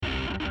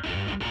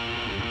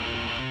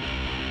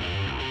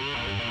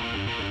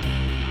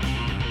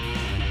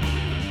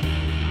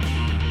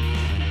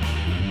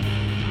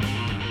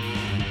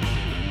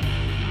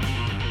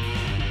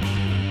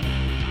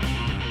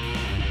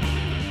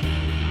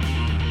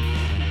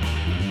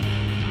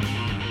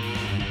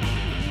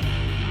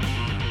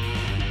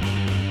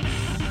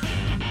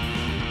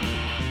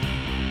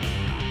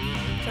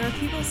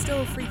people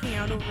still freaking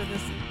out over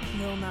this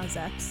Lil Nas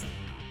X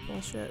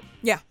bullshit?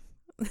 Yeah.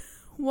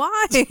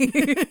 Why?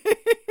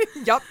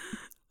 Yup.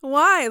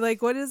 Why?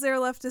 Like, what is there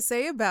left to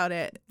say about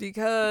it?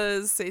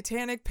 Because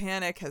satanic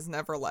panic has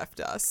never left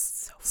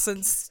us.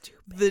 Since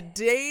the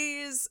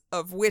days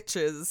of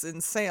witches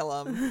in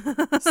Salem,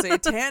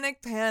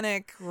 satanic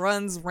panic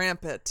runs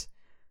rampant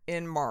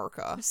in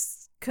America.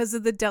 Because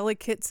of the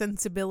delicate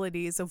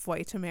sensibilities of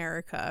white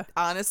America.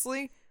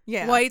 Honestly,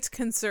 yeah. White,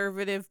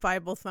 conservative,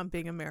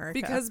 Bible-thumping America.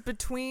 Because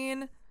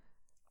between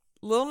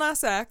Lil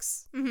Nas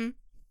X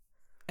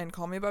and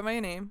Call Me By My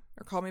Name,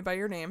 or Call Me By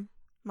Your Name.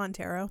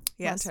 Montero.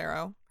 Yes.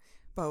 Montero.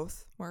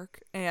 Both work.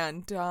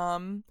 And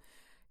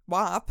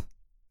WAP,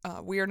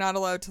 we are not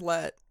allowed to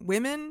let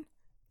women,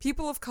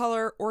 people of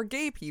color, or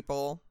gay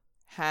people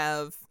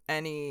have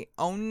any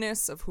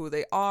ownness of who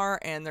they are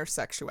and their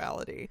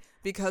sexuality.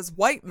 Because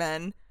white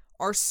men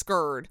are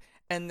scared,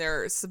 and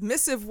their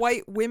submissive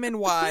white women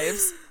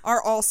wives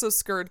are also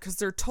scared because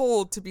they're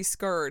told to be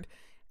scared.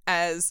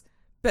 As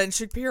Ben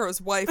Shapiro's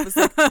wife was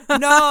like,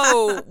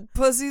 no,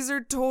 pussies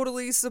are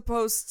totally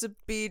supposed to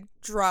be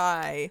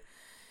dry.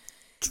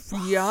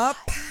 Yup,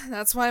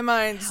 that's why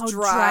mine's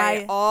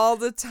dry all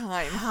the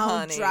time,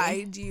 honey. How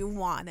dry do you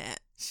want it?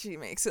 She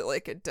makes it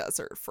like a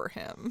desert for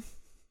him.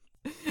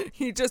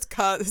 His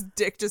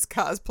dick just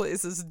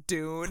cosplays as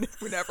Dune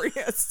whenever he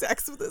has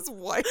sex with his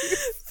wife.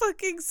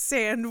 Fucking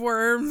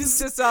sandworms. He's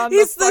just on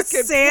He's the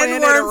fucking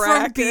planet sandworm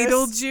from Arrakis.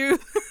 Beetlejuice.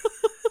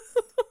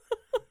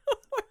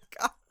 Oh my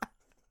god.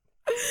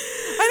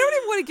 I don't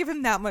even want to give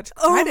him that much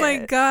credit. Oh my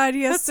god,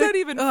 yes. That's not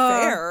even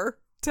fair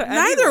to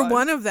neither anyone.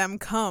 one of them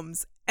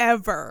comes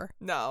ever.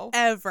 No.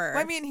 Ever.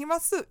 I mean, he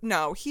must have...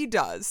 No, he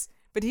does.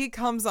 But he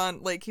comes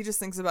on, like, he just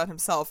thinks about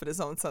himself and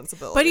his own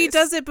sensibilities. But he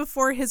does it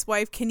before his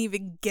wife can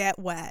even get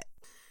wet.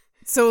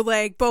 So,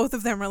 like, both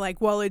of them are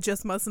like, well, it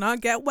just must not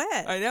get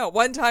wet. I know.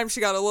 One time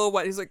she got a little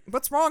wet. He's like,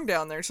 what's wrong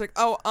down there? She's like,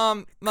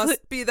 oh,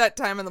 must be that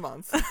time of the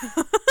month.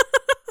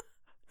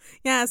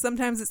 Yeah,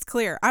 sometimes it's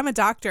clear. I'm a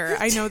doctor.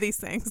 I know these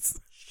things.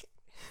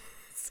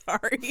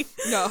 Sorry.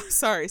 No,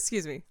 sorry.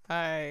 Excuse me.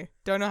 I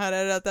don't know how to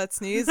edit out that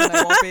sneeze, and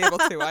I won't be able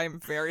to.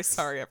 I'm very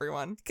sorry,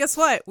 everyone. Guess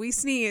what? We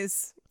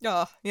sneeze.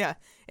 Oh, yeah.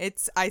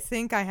 I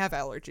think I have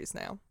allergies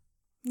now.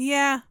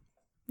 Yeah.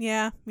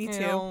 Yeah, me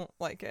too. I don't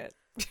like it.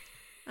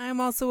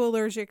 I'm also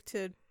allergic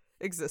to...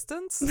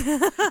 Existence?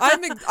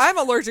 I'm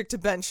allergic to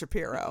Ben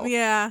Shapiro.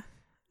 Yeah.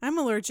 I'm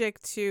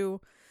allergic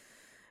to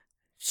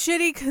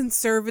shitty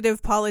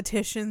conservative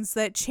politicians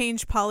that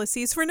change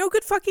policies for no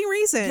good fucking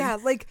reason. Yeah,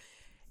 like,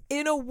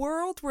 in a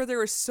world where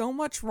there is so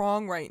much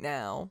wrong right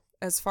now,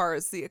 as far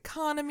as the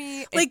economy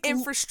and like,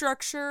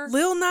 infrastructure.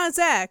 Lil Nas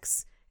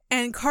X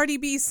and Cardi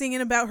B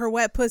singing about her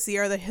wet pussy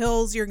are the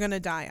hills you're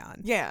gonna die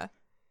on. Yeah.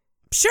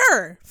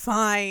 Sure,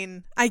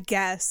 fine, I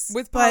guess.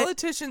 With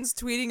politicians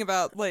tweeting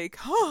about, like,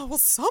 oh, will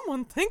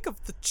someone think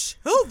of the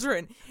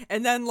children?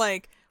 And then,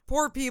 like,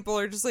 poor people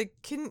are just like,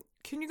 can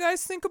you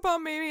guys think about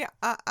maybe,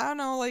 I don't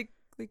know, like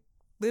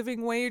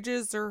living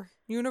wages or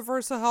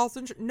universal health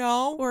insurance?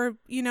 No. Or,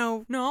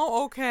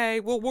 No, okay.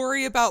 We'll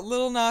worry about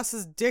Lil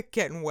Nas's dick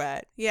getting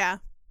wet. Yeah.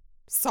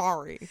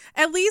 Sorry.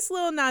 At least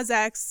Lil Nas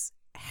X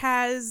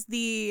has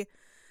the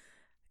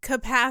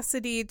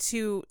capacity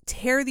to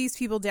tear these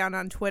people down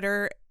on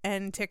Twitter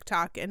and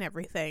TikTok and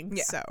everything.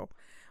 Yeah. So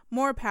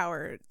more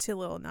power to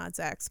Lil Nas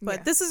X.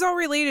 But this is all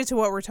related to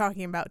what we're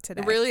talking about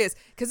today. It really is.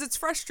 Because it's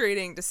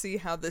frustrating to see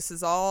how this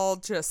is all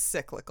just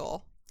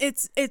cyclical.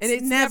 It's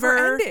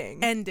never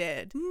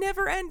ended.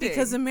 Never ending.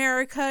 Because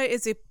America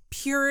is a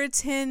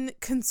Puritan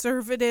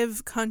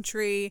conservative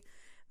country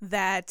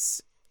that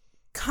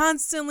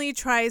constantly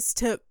tries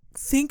to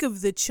think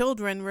of the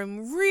children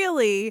when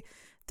really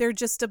they're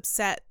just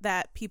upset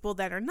that people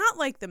that are not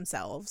like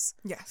themselves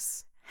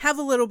have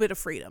a little bit of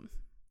freedom.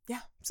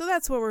 Yeah. So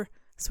that's what we're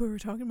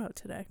talking about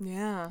today.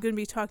 Yeah. We're going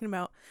to be talking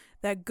about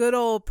that good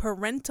old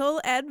parental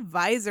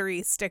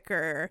advisory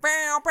sticker.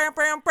 Bow, bow,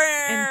 bow,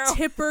 bow. And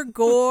Tipper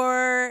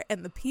Gore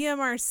and the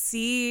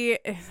PMRC.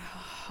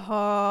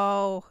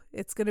 Oh,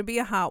 it's going to be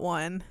a hot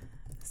one.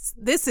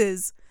 This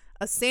is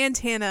a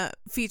Santana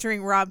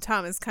featuring Rob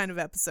Thomas kind of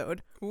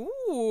episode.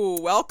 Ooh,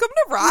 welcome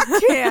to Rock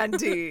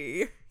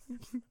Candy.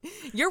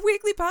 Your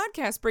weekly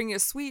podcast bringing you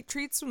sweet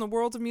treats from the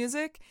world of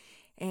music.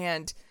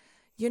 And,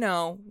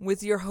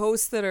 with your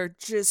hosts that are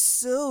just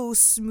so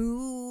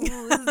smooth.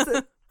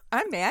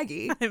 I'm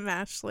Maggie. I'm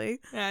Ashley.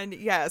 And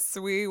yes,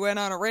 we went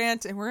on a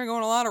rant, and we're going to go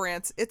on a lot of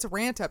rants. It's a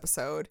rant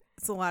episode.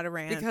 It's a lot of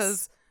rants.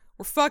 Because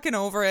we're fucking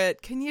over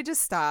it. Can you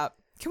just stop?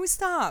 Can we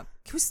stop?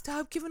 Can we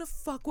stop giving a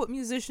fuck what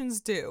musicians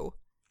do?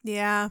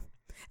 Yeah.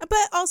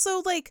 But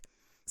also, like,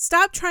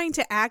 stop trying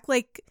to act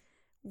like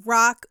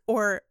rock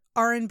or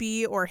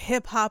R&B or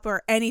hip hop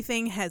or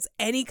anything has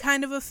any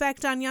kind of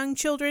effect on young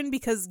children,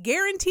 because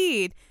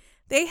guaranteed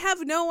they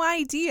have no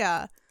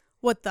idea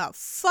what the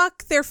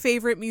fuck their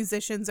favorite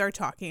musicians are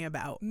talking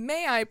about.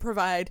 May I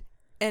provide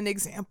an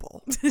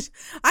example?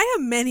 I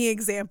have many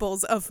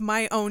examples of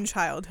my own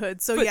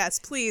childhood, so yes,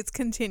 please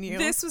continue.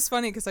 This was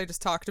funny because I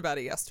just talked about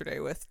it yesterday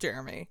with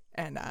Jeremy,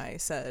 and I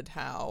said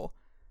how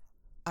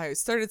I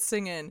started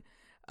singing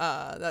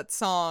that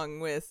song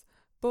with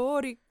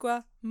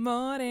Boricua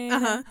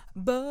Morena,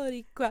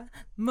 Boricua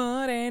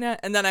Morena.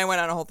 And then I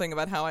went on a whole thing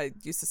about how I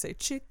used to say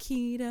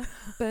Chiquita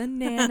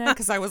Banana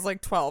because I was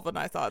like 12 and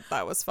I thought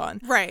that was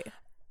fun. Right.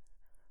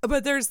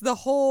 But there's the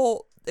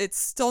whole, it's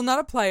Still Not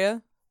a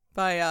Playa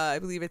by, I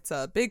believe it's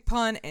Big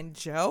Pun and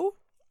Joe,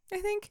 I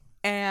think.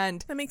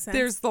 And that makes sense.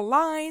 There's the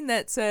line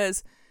that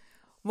says,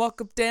 walk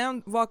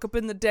up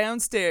in the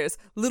downstairs,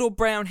 little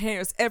brown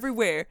hairs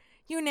everywhere.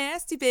 You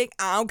nasty big,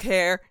 I don't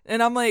care.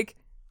 And I'm like,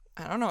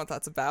 I don't know what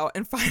that's about.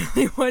 And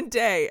finally one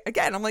day,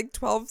 again, I'm like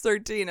 12,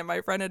 13, and my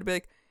friend had to be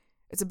like,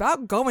 it's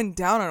about going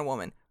down on a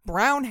woman.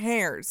 Brown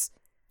hairs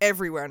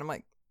everywhere. And I'm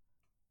like,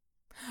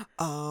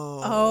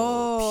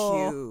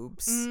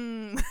 pubes.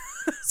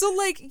 So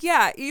like,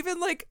 yeah,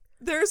 even like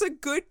there's a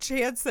good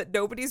chance that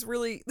nobody's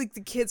really, like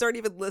the kids aren't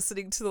even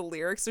listening to the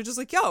lyrics. They're just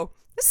like, yo,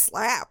 this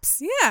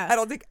slaps. Yeah. I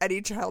don't think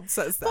any child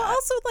says that. But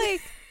also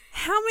like,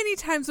 how many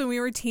times when we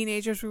were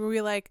teenagers were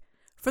we like,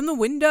 from the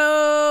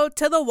window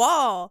to the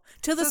wall,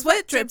 to the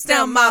sweat drips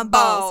down my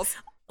balls.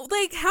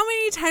 Like, how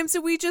many times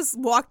did we just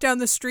walk down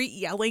the street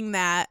yelling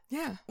that?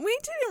 Yeah. We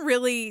didn't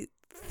really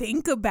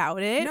think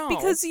about it. No.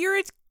 Because you're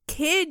a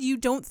kid, you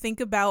don't think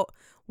about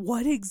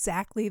what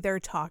exactly they're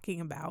talking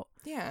about.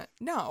 Yeah,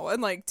 no.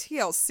 And like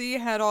TLC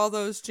had all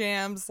those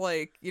jams,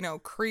 like, you know,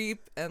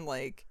 Creep and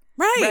like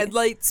Red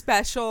Light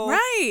Special.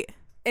 Right.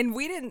 And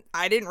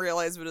I didn't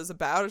realize what it was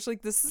about. It's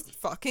like, this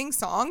fucking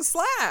song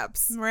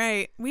slaps.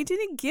 Right. We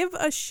didn't give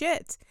a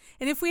shit.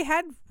 And if we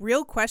had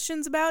real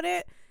questions about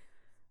it,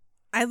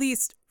 at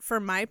least for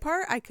my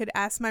part, I could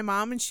ask my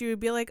mom and she would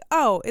be like,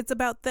 oh, it's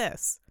about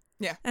this.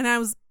 Yeah. And I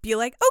was be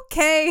like,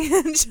 okay,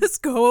 and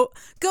just go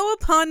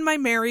upon my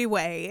merry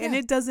way. Yeah. And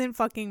it doesn't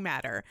fucking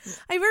matter. Yeah.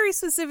 I very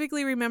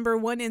specifically remember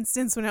one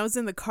instance when I was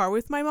in the car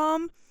with my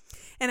mom.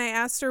 And I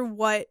asked her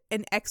what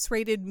an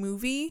X-rated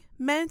movie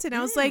meant. And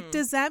I was like,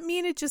 does that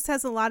mean it just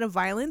has a lot of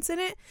violence in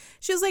it?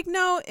 She was like,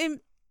 no, it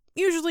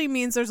usually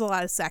means there's a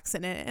lot of sex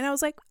in it. And I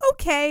was like,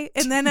 okay.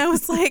 And then I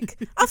was like,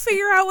 I'll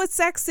figure out what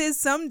sex is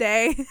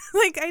someday.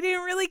 Like, I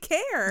didn't really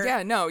care.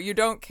 Yeah, no, you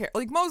don't care.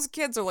 Like, most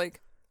kids are like,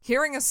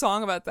 hearing a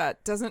song about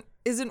that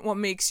isn't what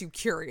makes you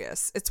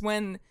curious. It's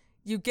when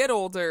you get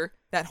older,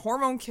 that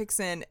hormone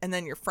kicks in, and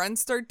then your friends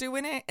start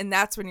doing it. And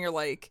that's when you're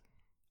like,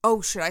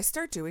 oh, should I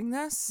start doing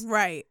this?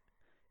 Right.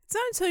 It's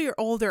not until you're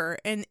older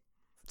and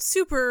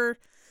super,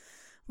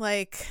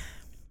 like,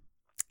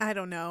 I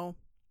don't know,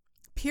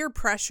 peer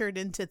pressured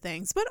into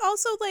things. But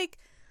also, like,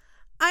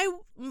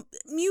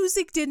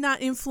 music did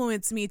not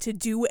influence me to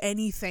do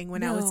anything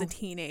when I was a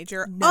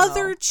teenager. No.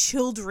 Other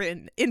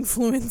children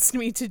influenced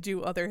me to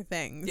do other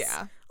things.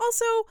 Yeah.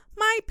 Also,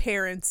 my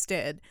parents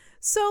did.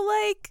 So,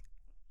 like,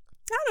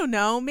 I don't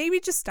know, maybe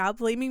just stop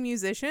blaming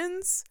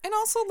musicians. And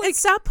also, like, and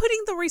stop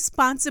putting the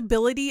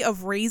responsibility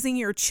of raising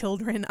your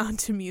children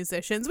onto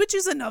musicians, which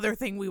is another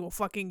thing we will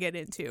fucking get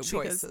into.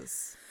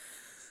 Choices.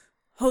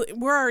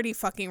 We're already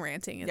fucking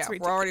ranting. It's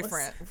ridiculous. We're already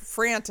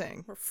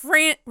franting.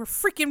 We're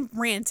freaking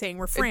ranting.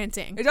 We're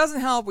franting. It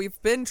doesn't help.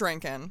 We've been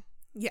drinking.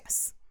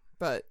 Yes.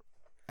 But,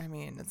 I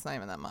mean, it's not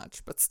even that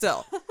much. But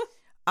still.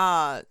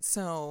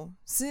 So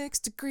 6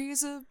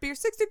 degrees of beer,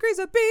 6 degrees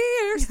of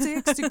beer,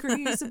 6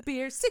 degrees of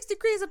beer, 6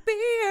 degrees of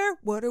beer.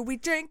 What are we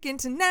drinking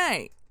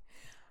tonight?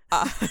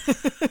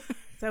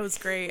 That was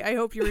great. I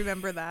hope you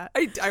remember that.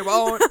 I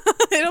won't.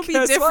 It'll be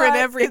different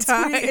every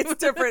time. It's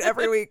different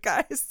every week,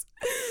 guys.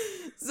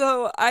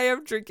 So I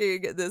am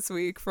drinking this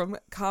week from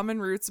Common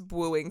Roots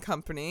Brewing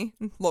Company,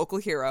 local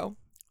hero.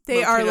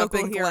 They are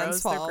local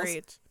heroes. They're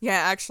great. Yeah,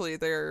 actually,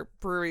 their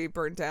brewery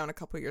burned down a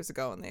couple years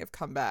ago, and they have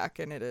come back,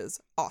 and it is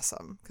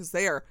awesome because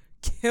they are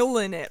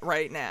killing it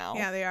right now.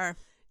 Yeah, they are.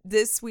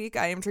 This week,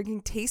 I am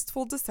drinking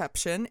Tasteful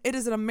Deception. It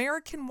is an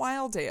American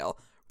wild ale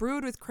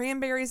brewed with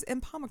cranberries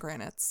and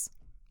pomegranates.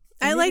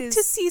 I like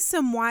to see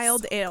some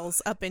wild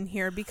ales up in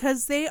here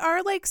because they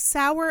are like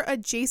sour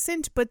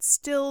adjacent, but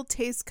still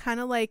taste kind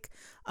of like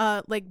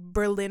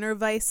Berliner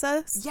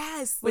Weisse.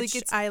 Yes, which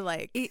I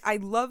like. I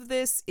love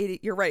this.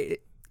 You're right.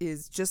 It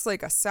is just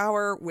like a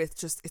sour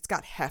with it's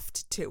got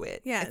heft to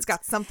it. Yeah, it's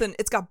got something.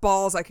 It's got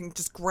balls I can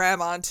just grab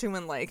onto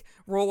and like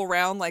roll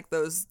around like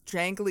those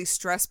jangly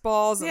stress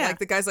balls. And like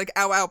the guy's like,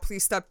 ow, ow,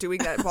 please stop doing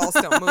that. Balls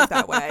don't move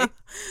that way.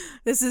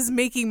 This is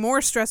making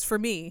more stress for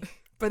me.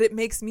 But it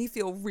makes me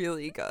feel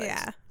really good.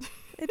 Yeah,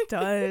 it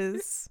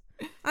does.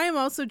 I am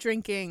also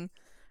drinking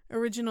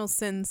Original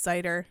Sin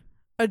cider,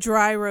 a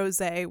dry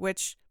rosé,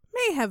 which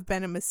may have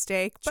been a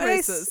mistake. But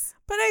Choices.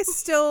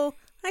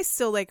 I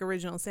still like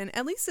Original Sin.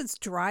 At least it's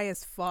dry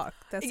as fuck.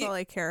 That's all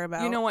I care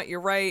about. You know what?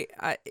 You're right.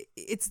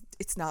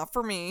 It's not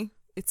for me.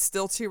 It's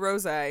still too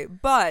rosé,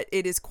 but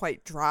it is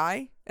quite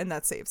dry, and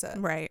that saves it.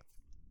 Right.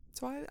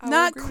 So I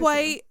not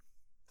quite.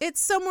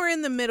 It's somewhere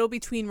in the middle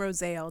between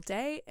rosé all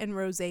day and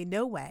rosé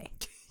no way.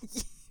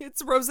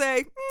 It's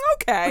rosé.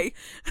 Okay.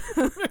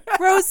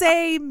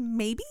 Rosé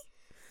maybe?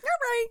 All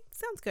right.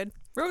 Sounds good.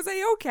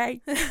 Rosé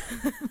okay.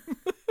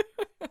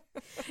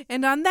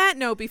 And on that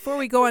note, before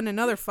we go on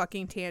another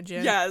fucking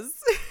tangent, yes,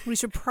 we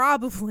should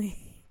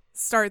probably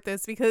start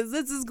this because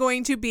this is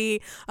going to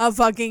be a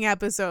fucking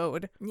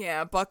episode.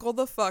 Yeah, buckle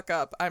the fuck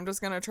up. I'm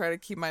just going to try to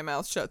keep my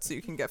mouth shut so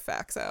you can get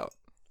facts out.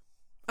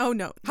 Oh,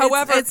 no.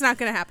 However, it's not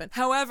going to happen.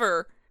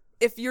 However,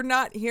 if you're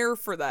not here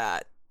for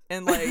that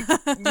and like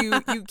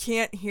you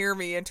can't hear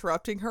me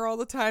interrupting her all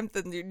the time,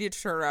 then you need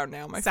to turn around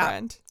now, my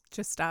friend.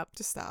 Just stop.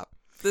 Just stop.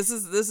 This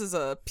is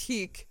a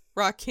peak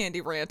Rock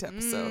Candy Rant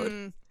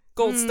episode.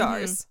 Gold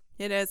stars.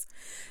 It is.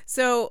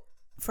 So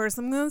first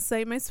I'm going to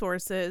cite my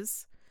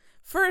sources.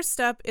 First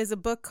up is a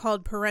book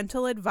called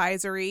Parental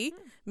Advisory,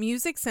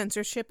 Music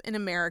Censorship in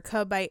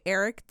America by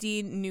Eric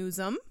D.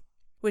 Newsom,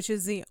 which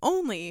is the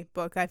only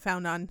book I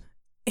found on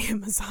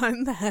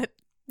Amazon that,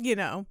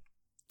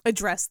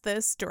 addressed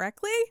this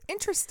directly.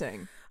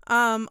 Interesting.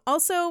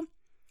 Also,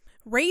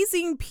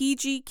 Raising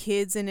PG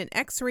Kids in an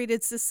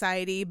X-Rated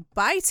Society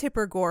by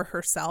Tipper Gore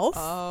herself.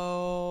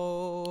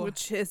 Oh.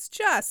 Which is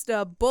just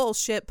a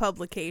bullshit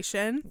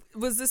publication.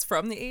 Was this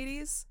from the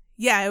 80s?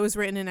 Yeah, it was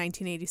written in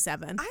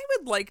 1987. I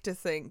would like to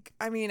think,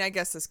 I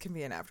guess this can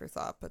be an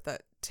afterthought, but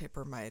that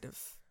Tipper might have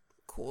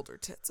cooled her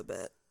tits a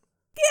bit.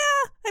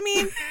 Yeah,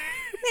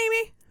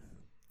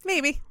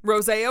 maybe.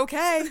 Rosé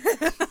okay.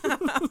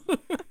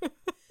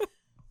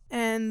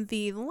 And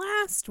the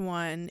last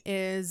one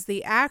is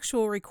the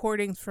actual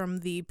recordings from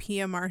the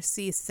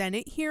PMRC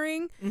Senate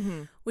hearing,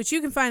 which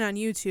you can find on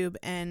YouTube,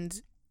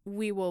 and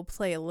we will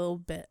play a little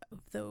bit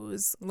of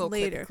those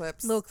later.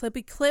 Little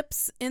clippy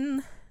clips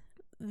in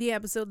the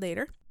episode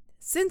later.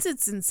 Since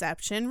its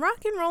inception,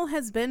 rock and roll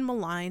has been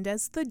maligned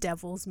as the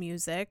devil's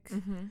music.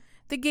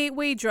 The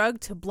gateway drug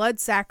to blood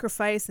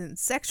sacrifice and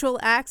sexual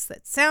acts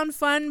that sound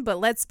fun, but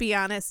let's be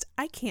honest,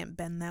 I can't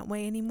bend that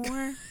way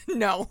anymore.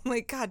 No.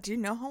 God, do you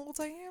know how old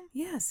I am?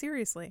 Yeah,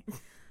 seriously.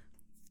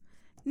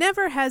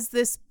 Never has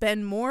this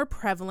been more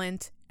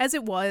prevalent as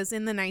it was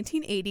in the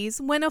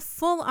 1980s when a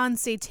full-on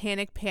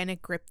satanic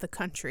panic gripped the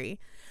country.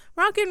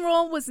 Rock and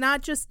roll was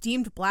not just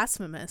deemed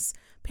blasphemous.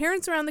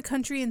 Parents around the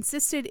country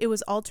insisted it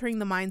was altering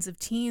the minds of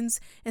teens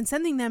and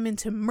sending them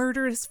into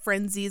murderous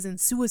frenzies and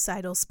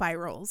suicidal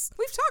spirals.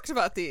 We've talked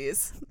about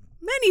these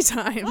many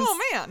times. Oh,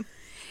 man.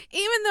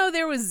 Even though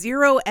there was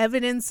zero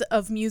evidence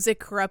of music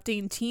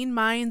corrupting teen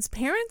minds,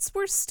 parents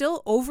were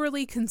still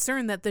overly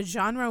concerned that the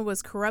genre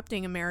was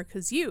corrupting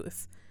America's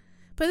youth.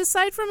 But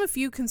aside from a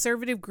few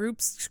conservative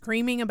groups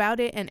screaming about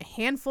it and a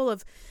handful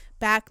of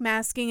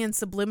backmasking and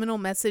subliminal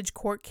message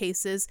court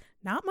cases,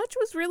 not much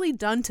was really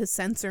done to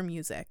censor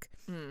music.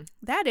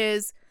 That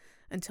is,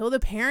 until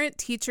the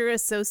Parent-Teacher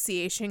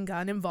Association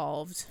got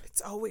involved.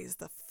 It's always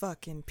the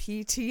fucking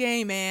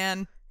PTA,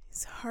 man.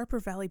 It's Harper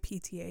Valley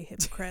PTA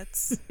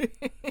hypocrites.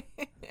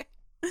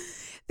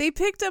 They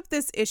picked up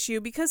this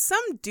issue because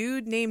some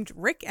dude named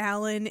Rick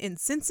Allen in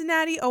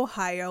Cincinnati,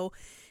 Ohio,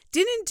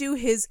 didn't do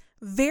his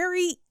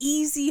very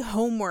easy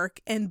homework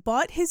and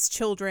bought his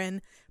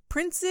children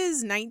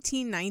Prince's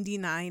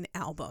 1999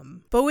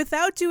 album. But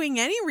without doing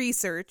any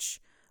research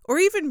or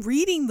even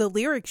reading the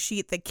lyric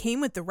sheet that came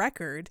with the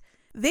record,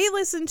 they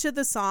listened to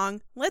the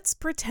song Let's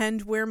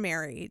Pretend We're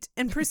Married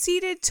and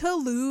proceeded to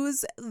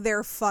lose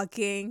their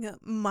fucking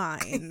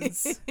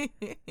minds.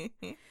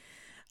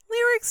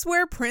 Lyrics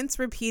where Prince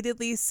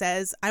repeatedly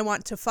says, I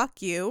want to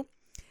fuck you.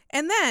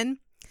 And then,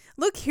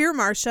 look here,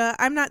 Marcia,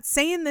 I'm not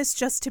saying this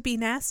just to be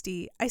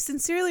nasty. I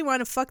sincerely want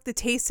to fuck the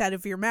taste out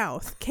of your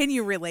mouth. Can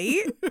you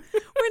relate? We're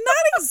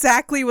not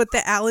exactly what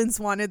the Allens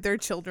wanted their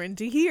children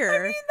to hear.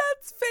 I mean,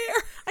 that's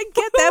fair. I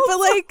get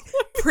that,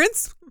 but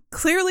Prince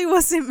clearly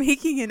wasn't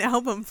making an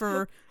album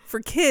for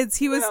kids.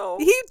 He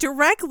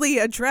directly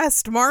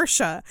addressed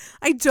Marcia.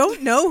 I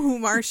don't know who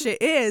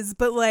Marcia is,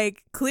 but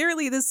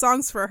clearly this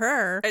song's for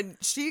her. And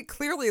she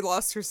clearly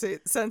lost her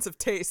sense of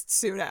taste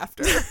soon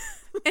after.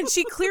 And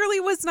she clearly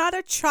was not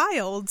a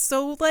child.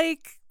 So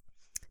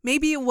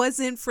maybe it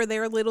wasn't for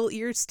their little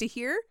ears to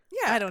hear.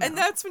 Yeah. I don't know. And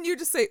that's when you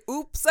just say,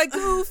 oops, I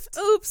goofed.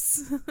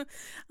 Oops.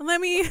 Let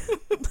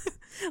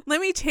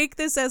me take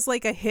this as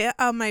a hit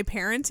on my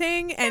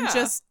parenting and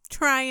just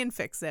try and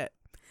fix it.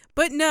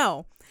 But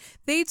no.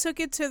 They took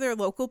it to their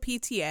local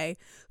PTA,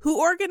 who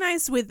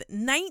organized with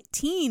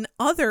 19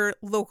 other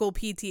local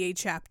PTA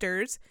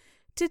chapters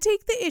to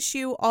take the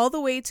issue all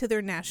the way to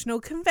their national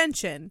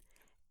convention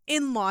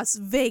in Las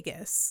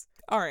Vegas.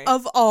 All right.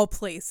 Of all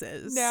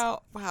places.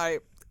 Now,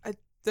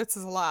 this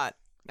is a lot.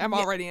 I'm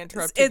already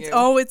interrupting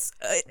you.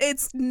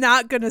 It's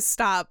not going to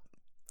stop.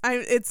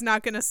 It's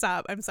not going to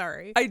stop. I'm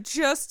sorry. I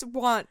just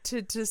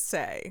wanted to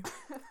say,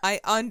 I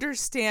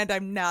understand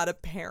I'm not a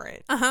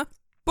parent. Uh-huh.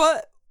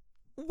 But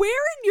where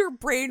in your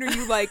brain are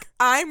you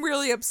I'm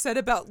really upset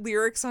about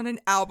lyrics on an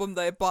album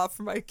that I bought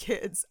for my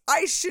kids.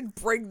 I should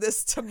bring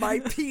this to my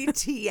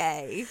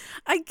PTA.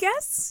 I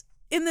guess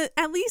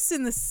at least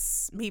in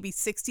the maybe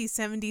 60s,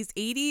 70s,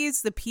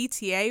 80s, the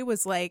PTA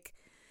was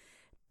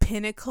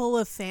pinnacle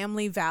of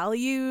family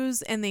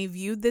values, and they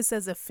viewed this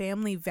as a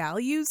family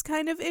values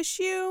kind of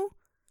issue.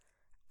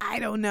 I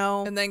don't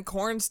know. And then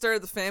Korn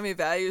started the family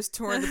values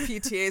tour, and the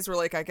PTAs were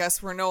I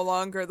guess we're no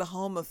longer the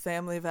home of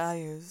family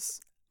values.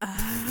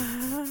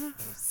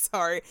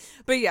 Sorry.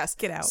 But yes.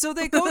 Get out. So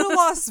they go to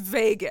Las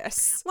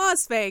Vegas.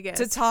 Las Vegas.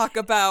 To talk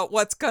about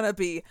what's going to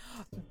be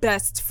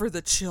best for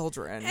the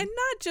children. And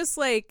not just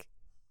like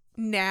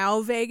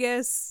now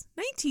Vegas,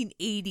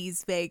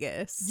 1980s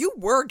Vegas. You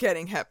were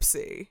getting Hep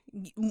C.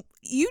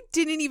 You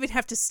didn't even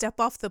have to step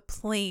off the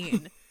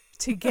plane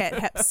to get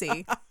Hep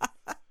C.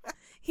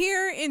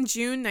 Here in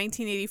June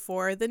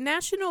 1984, the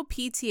National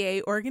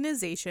PTA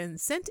organization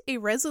sent a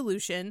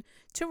resolution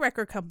to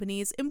record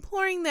companies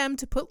imploring them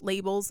to put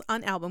labels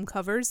on album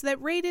covers that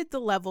rated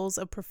the levels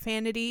of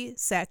profanity,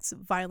 sex,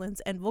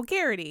 violence, and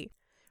vulgarity.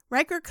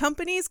 Record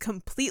companies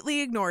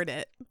completely ignored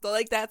it. They're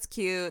like, that's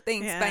cute.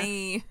 Thanks,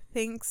 bye.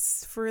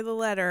 Thanks for the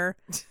letter.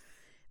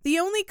 The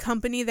only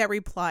company that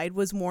replied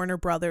was Warner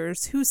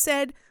Brothers, who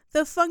said,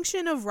 "The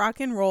function of rock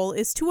and roll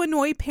is to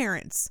annoy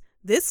parents.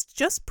 This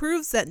just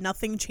proves that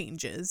nothing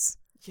changes."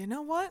 You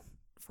know what?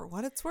 For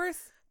what it's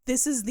worth.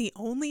 This is the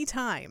only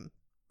time.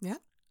 Yeah.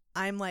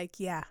 I'm like,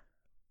 yeah,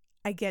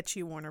 I get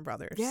you, Warner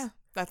Brothers. Yeah,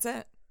 that's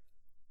it.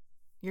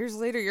 Years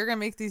later, you're going to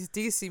make these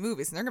DC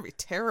movies, and they're going to be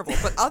terrible.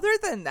 But other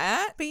than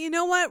that... But you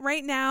know what?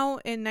 Right now,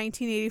 in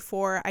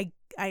 1984,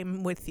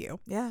 I'm with you.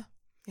 Yeah.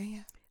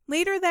 Yeah.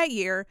 Later that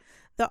year,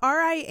 the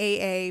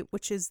RIAA,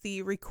 which is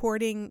the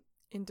Recording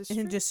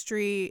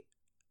Industry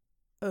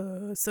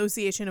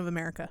Association of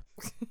America,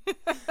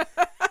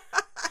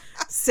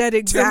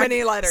 said too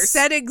many letters.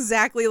 Said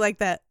exactly like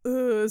that.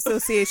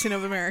 Association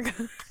of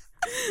America.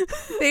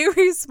 They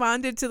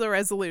responded to the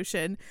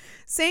resolution,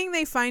 saying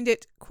they find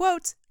it,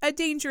 quote, a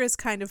dangerous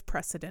kind of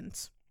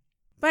precedent.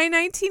 By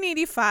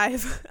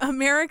 1985,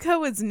 America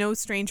was no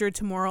stranger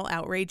to moral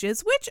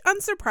outrages, which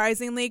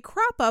unsurprisingly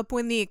crop up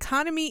when the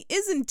economy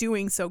isn't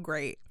doing so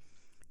great.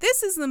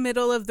 This is the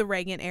middle of the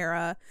Reagan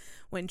era,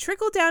 when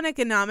trickle-down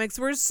economics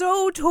were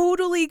so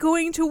totally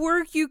going to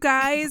work, you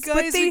guys.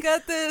 We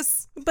got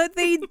this. But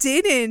they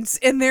didn't,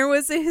 and there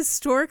was a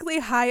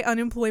historically high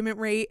unemployment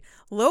rate,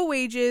 low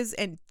wages,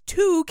 and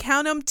two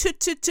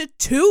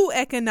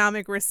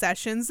economic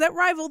recessions that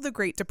rivaled the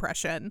Great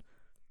Depression.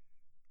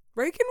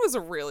 Reagan was a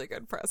really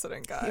good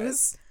president, guys. He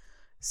was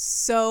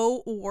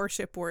so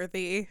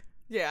worship-worthy.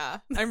 Yeah,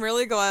 I'm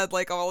really glad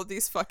like all of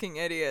these fucking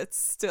idiots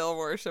still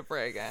worship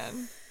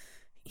Reagan.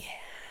 Yeah.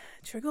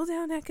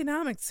 Trickle-down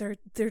economics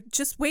they're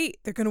just wait.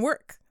 They're going to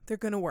work. They're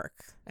going to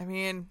work. I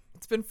mean,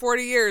 it's been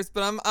 40 years,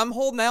 but I'm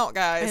holding out,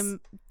 guys.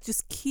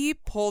 Just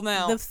keep holding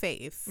out. The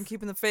faith. I'm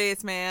keeping the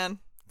faith, man.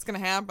 It's going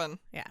to happen.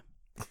 Yeah.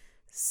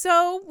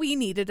 So we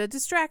needed a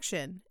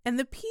distraction, and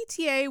the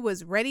PTA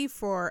was ready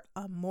for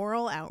a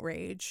moral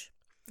outrage.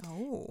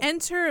 Oh.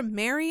 Enter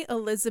Mary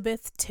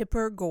Elizabeth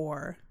Tipper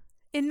Gore.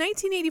 In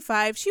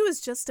 1985, she was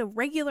just a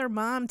regular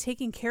mom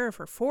taking care of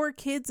her 4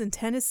 kids in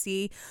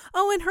Tennessee.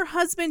 Oh, and her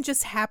husband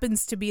just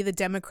happens to be the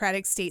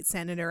Democratic state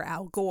senator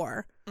Al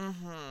Gore.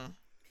 Mm-hmm.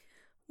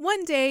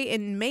 One day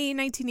in May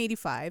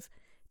 1985,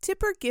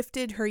 Tipper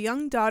gifted her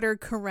young daughter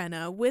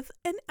Karenna with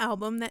an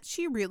album that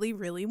she really,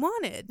 really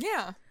wanted.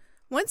 Yeah.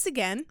 Once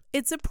again,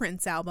 it's a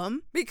Prince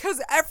album.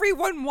 Because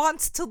everyone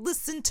wants to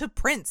listen to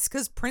Prince,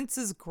 because Prince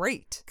is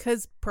great.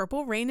 Because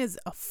Purple Rain is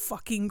a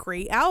fucking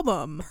great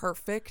album.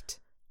 Perfect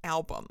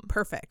album.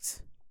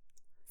 Perfect.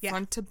 Yeah.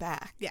 Front to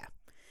back. Yeah.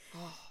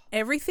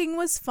 Everything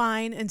was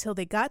fine until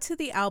they got to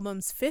the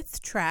album's 5th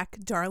track,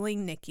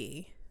 Darling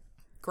Nikki.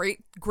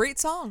 Great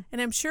song.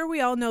 And I'm sure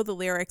we all know the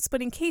lyrics,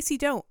 but in case you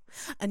don't,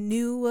 I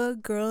knew a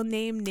girl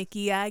named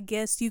Nikki. I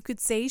guess you could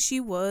say she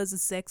was a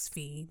sex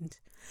fiend.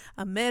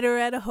 I met her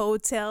at a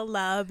hotel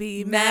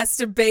lobby,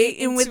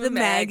 masturbating with a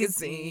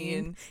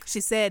magazine.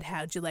 She said,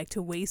 how'd you like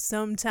to waste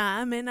some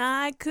time? And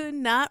I could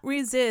not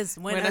resist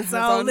when I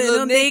saw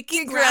little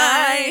Nikki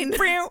grind.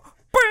 Ow,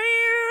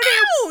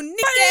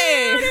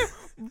 Nikki!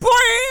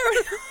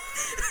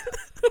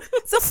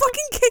 It's a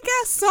fucking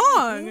kick-ass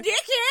song.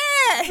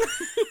 Nikki!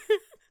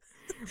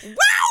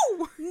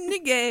 Wow!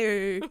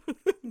 Nikki!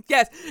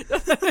 Yes,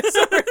 it's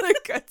a really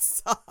good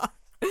song.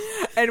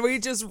 And we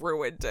just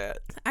ruined it.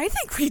 I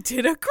think we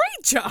did a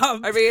great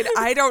job. I mean,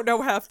 I don't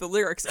know half the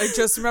lyrics. I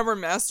just remember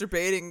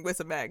masturbating with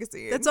a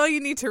magazine. That's all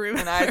you need to remember.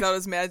 And I thought it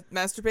was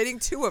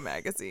masturbating to a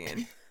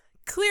magazine.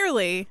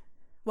 Clearly.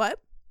 What?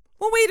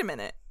 Well, wait a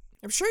minute.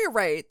 I'm sure you're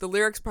right.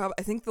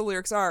 I think the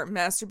lyrics are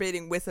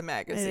masturbating with a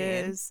magazine.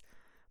 It is.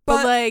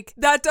 But like,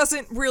 that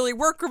doesn't really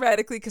work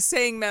grammatically, because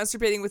saying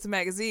masturbating with a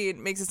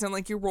magazine makes it sound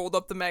like you rolled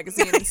up the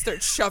magazine and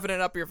start shoving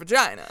it up your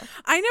vagina.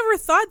 I never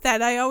thought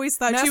that. I always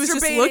thought she was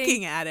just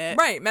looking at it.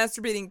 Right.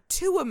 Masturbating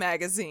to a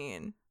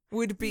magazine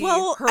would be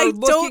her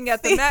looking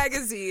at the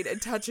magazine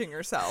and touching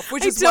herself,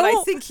 which is what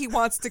I think he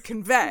wants to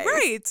convey.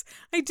 Right.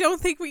 I don't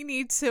think we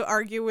need to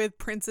argue with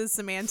Prince's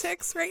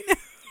semantics right now.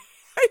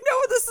 I know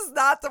this is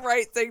not the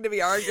right thing to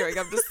be arguing.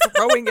 I'm just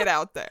throwing it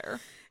out there.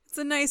 It's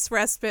a nice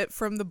respite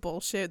from the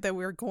bullshit that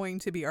we're going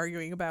to be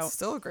arguing about.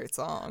 Still a great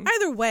song.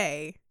 Either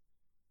way,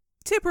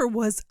 Tipper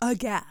was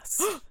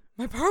aghast.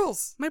 My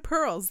pearls. My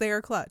pearls, they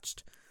are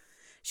clutched.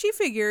 She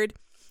figured,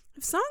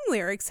 if song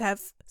lyrics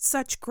have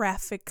such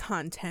graphic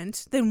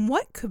content, then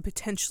what could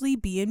potentially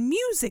be in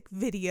music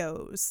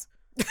videos?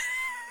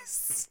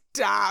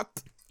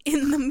 Stop.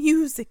 in the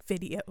music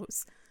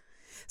videos.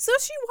 So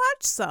she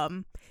watched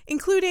some,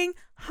 including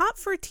Hot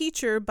for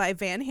Teacher by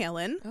Van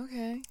Halen,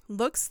 Okay.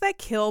 Looks That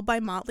Kill by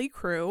Motley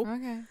Crue,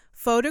 Okay.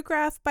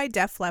 Photograph by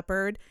Def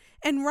Leppard,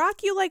 and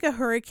Rock You Like a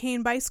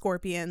Hurricane by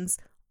Scorpions,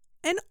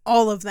 and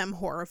all of them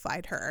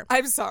horrified her.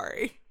 I'm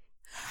sorry.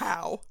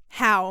 How?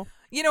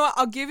 You know what?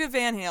 I'll give you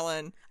Van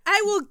Halen.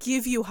 I will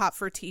give you Hot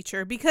for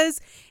Teacher because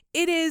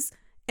it is,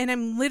 and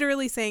I'm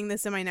literally saying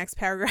this in my next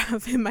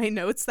paragraph in my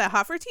notes, that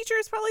Hot for Teacher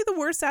is probably the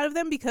worst out of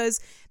them because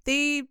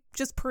they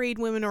just parade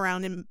women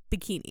around in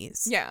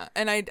bikinis. Yeah,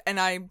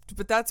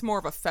 but that's more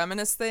of a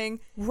feminist thing.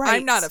 Right.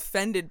 I'm not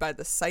offended by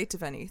the sight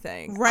of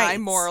anything. Right.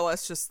 I'm more or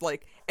less just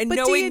like, and But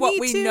knowing what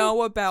we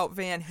know about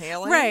Van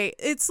Halen. Right.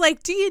 It's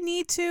like, do you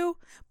need to?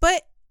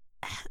 But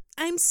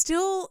I'm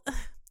still,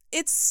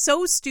 it's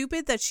so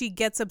stupid that she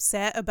gets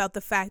upset about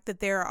the fact that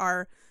there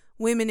are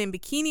women in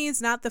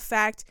bikinis, not the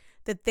fact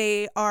that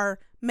they are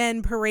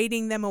men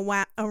parading them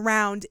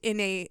around in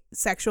a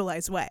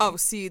sexualized way. Oh,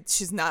 see,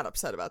 she's not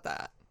upset about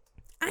that.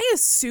 I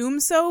assume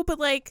so, but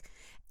like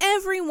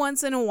every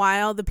once in a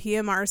while the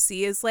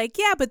PMRC is like,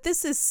 yeah, but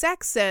this is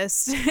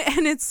sexist.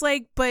 And it's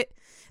like, but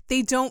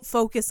they don't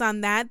focus on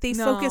that. They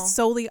focus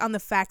solely on the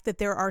fact that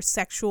there are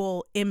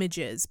sexual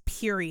images,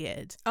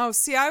 period. Oh,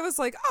 see, I was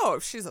like, oh,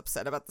 if she's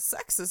upset about the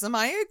sexism,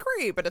 I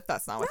agree. But if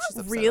that's not what she's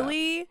upset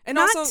really? about. And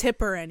not also,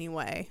 Tipper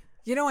anyway.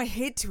 You know, I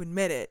hate to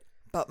admit it,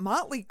 but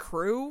Motley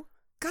Crue,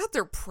 God,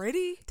 they're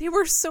pretty. They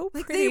were so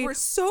pretty. Like, they were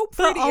so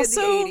pretty in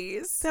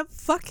the 80s. That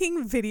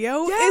fucking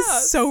video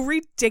is so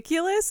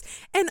ridiculous.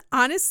 And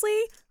honestly,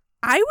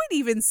 I would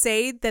even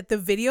say that the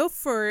video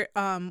for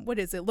what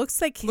is it?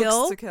 Looks Like Kill.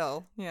 Looks to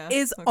Kill. Yeah.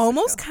 Is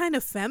almost kind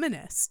of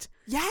feminist.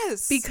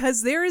 Yes.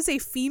 Because there is a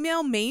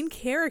female main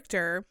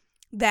character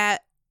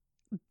that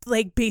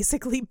like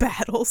basically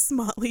battles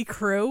Motley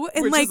Crue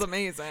and which like is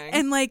amazing.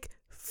 And like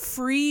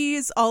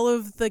frees all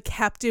of the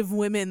captive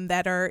women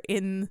that are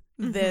in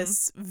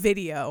this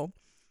video.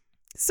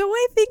 So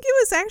I think it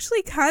was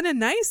actually kind of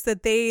nice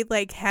that they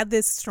like had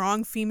this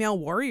strong female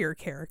warrior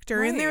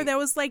character in there that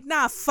was like,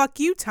 nah, fuck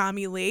you,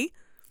 Tommy Lee.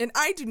 And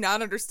I do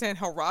not understand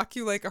how Rock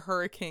You Like a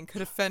Hurricane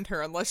could offend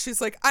her unless she's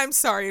like, I'm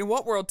sorry, in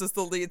what world does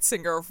the lead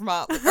singer of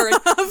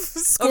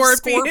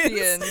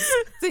Scorpions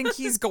think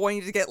he's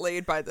going to get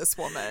laid by this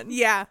woman?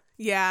 Yeah,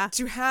 yeah.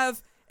 To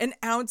have an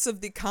ounce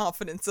of the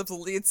confidence of the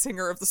lead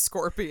singer of the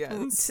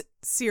Scorpions.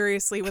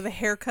 Seriously, with a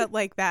haircut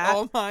like that.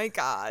 Oh my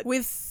God.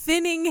 With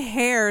thinning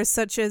hair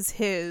such as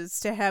his,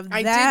 to have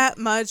that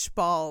much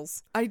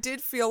balls. I did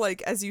feel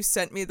like as you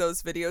sent me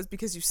those videos,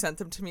 because you sent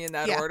them to me in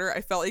that order,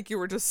 I felt like you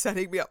were just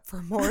setting me up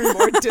for more and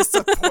more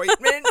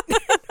disappointment.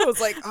 I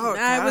was like, oh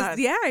God.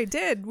 I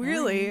did,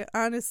 really,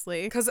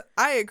 honestly. Because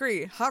I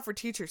agree, Hot for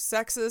Teacher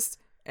sexist,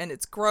 and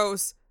it's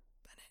gross.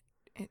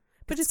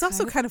 But it's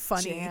also kind of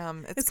funny.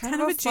 Jam. It's kind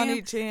of a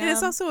funny jam. And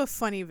it's also a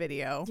funny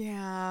video.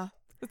 Yeah,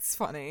 it's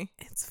funny.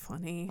 It's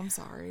funny. I'm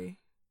sorry.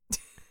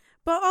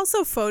 But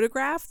also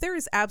Photograph, there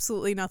is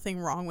absolutely nothing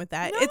wrong with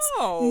that.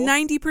 No.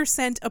 It's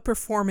 90% a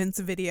performance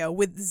video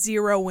with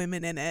 0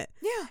 women in it.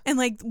 Yeah. And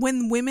like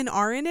when women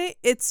are in it,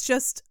 it's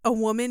just a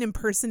woman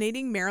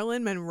impersonating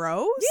Marilyn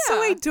Monroe. Yeah.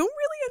 So I don't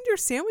really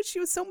understand what she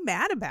was so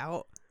mad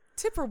about.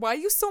 Tipper, why are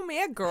you so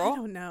mad, girl? I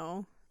don't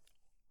know.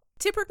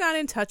 Tipper got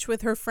in touch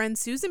with her friend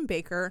Susan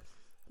Baker,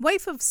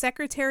 wife of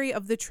Secretary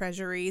of the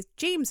Treasury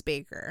James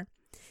Baker.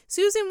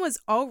 Susan was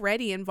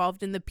already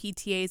involved in the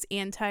PTA's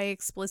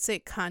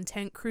anti-explicit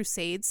content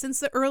crusade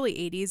since the early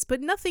 80s, but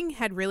nothing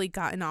had really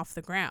gotten off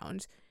the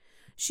ground.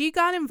 She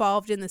got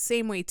involved in the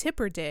same way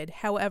Tipper did.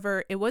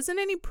 However, it wasn't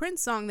any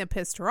Prince song that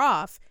pissed her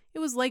off. It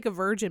was Like a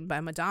Virgin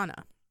by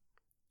Madonna.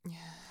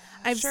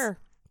 Sure.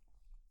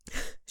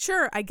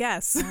 Sure, I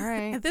guess. All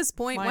right. At this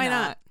point, why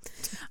not?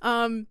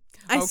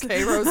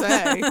 Okay,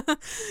 Rosé.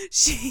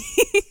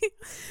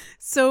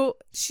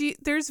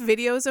 There's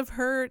videos of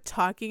her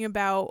talking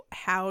about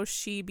how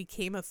she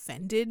became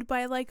offended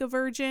by Like a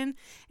Virgin,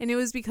 and it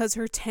was because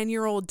her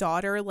 10-year-old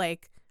daughter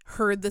like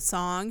heard the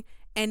song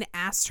and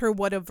asked her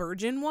what a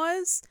virgin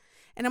was.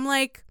 And I'm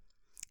like,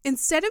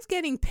 instead of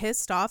getting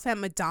pissed off at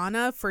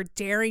Madonna for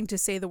daring to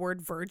say the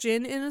word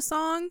virgin in a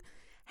song,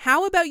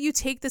 how about you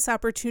take this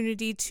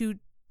opportunity to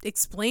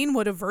explain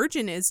what a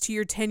virgin is to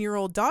your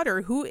 10-year-old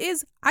daughter, who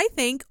is, I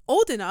think,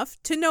 old enough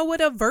to know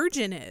what a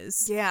virgin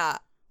is. Yeah,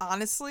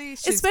 honestly,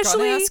 she's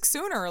gonna ask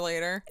sooner or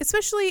later.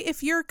 Especially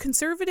if you're a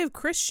conservative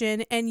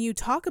Christian and you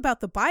talk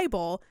about the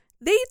Bible,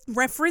 they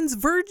reference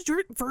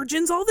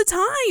virgins all the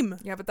time.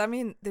 Yeah, but that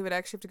means they would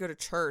actually have to go to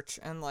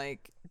church and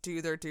like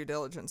do their due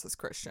diligence as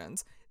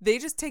Christians. They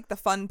just take the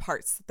fun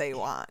parts that they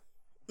want.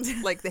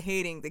 Like the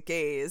hating the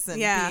gays and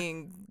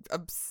being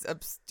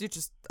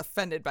just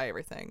offended by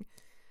everything.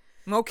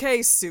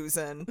 Okay,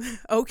 Susan.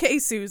 Okay,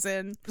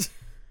 Susan.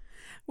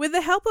 With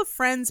the help of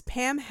friends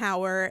Pam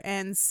Hauer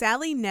and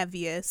Sally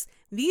Nevius,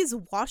 these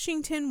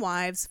Washington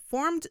wives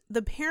formed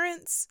the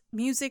Parents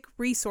Music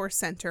Resource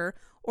Center,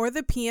 or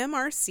the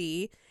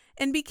PMRC,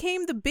 and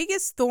became the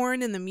biggest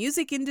thorn in the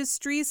music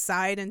industry's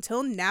side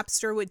until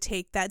Napster would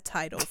take that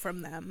title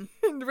from them.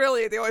 And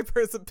really, the only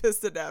person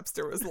pissed at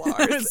Napster was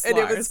Lars. And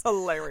it was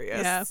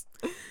hilarious.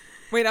 Yeah.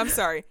 Wait, I'm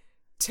sorry.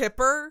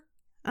 Tipper,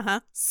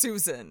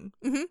 Susan,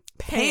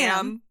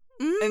 Pam,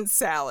 and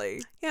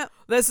Sally. Yeah.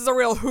 This is a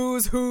real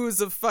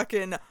who's of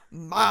fucking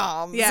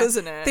moms,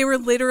 isn't it? They were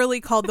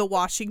literally called the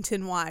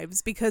Washington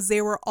Wives because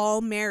they were all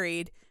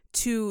married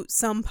to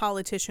some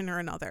politician or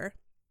another.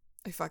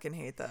 I fucking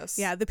hate this.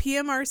 Yeah, the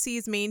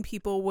PMRC's main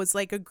people was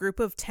like a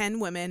group of 10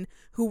 women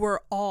who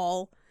were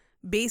all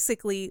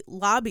basically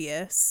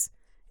lobbyists,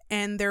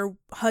 and their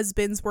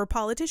husbands were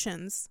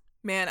politicians.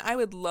 Man, I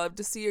would love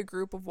to see a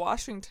group of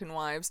Washington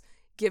wives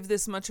give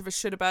this much of a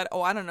shit about,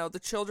 I don't know, the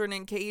children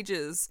in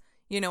cages,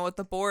 at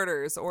the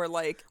borders, or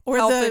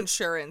health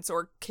insurance,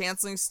 or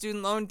canceling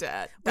student loan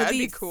debt. That'd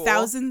be cool.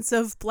 Thousands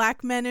of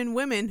black men and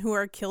women who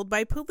are killed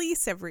by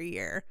police every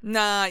year.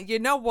 Nah, you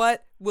know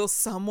what? Will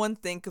someone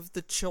think of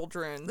the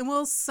children?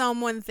 Will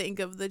someone think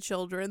of the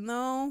children,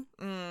 though?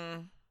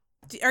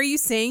 Are you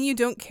saying you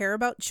don't care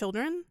about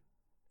children?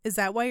 Is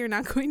that why you're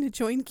not going to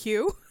join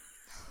Q?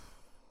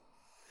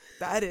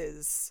 That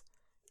is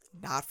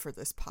not for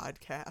this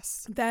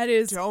podcast. That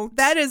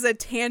is a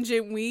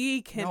tangent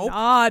we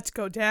cannot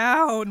go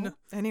down. Nope.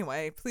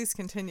 Anyway, please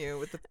continue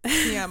with the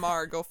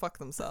PMR. Go fuck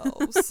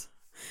themselves.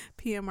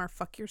 PMR,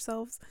 fuck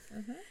yourselves.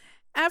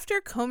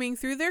 After combing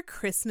through their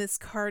Christmas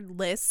card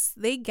lists,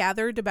 they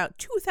gathered about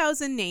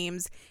 2,000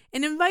 names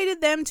and invited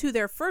them to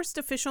their first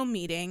official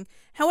meeting.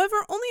 However,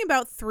 only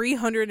about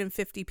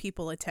 350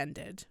 people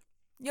attended.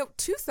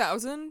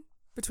 2,000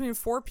 between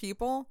 4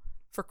 people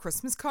for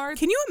Christmas cards?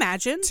 Can you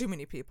imagine? Too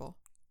many people.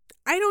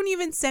 I don't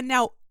even send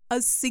out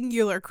a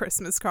singular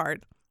Christmas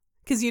card.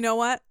 Because you know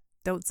what?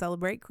 Don't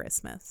celebrate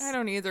Christmas. I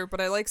don't either, but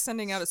I like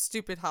sending out a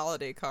stupid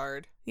holiday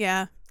card.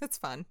 Yeah. That's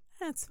fun.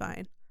 That's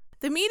fine.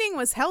 The meeting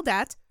was held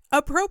at,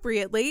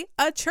 appropriately,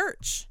 a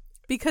church.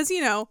 Because,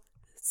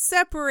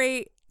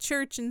 separate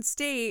church and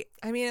state.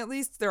 I mean, at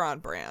least they're on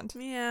brand.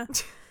 Yeah.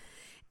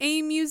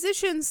 A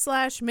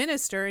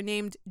musician/minister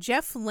named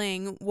Jeff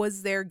Ling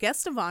was their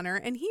guest of honor,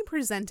 and he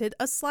presented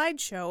a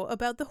slideshow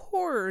about the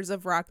horrors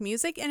of rock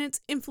music and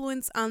its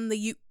influence on the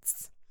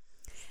youths.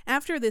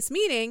 After this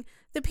meeting,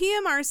 the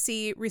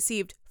PMRC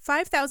received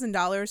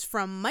 $5,000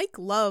 from Mike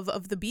Love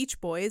of the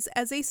Beach Boys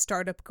as a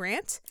startup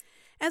grant,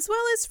 as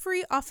well as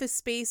free office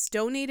space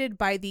donated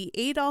by the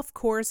Adolph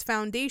Coors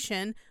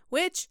Foundation,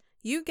 which,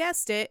 you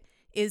guessed it,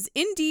 is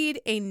indeed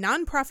a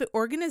nonprofit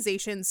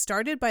organization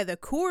started by the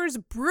Coors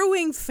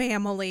Brewing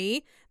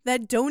family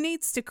that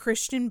donates to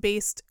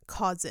Christian-based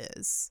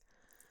causes.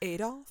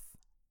 Adolph?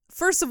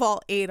 First of all,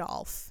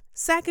 Adolph.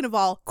 Second of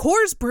all,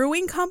 Coors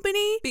Brewing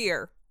Company?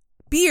 Beer.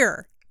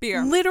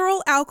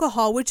 Literal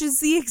alcohol, which is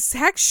the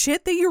exact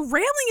shit that you're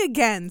railing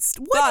against.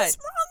 What is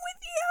wrong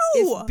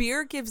with you? If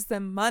beer gives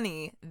them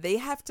money, they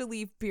have to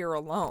leave beer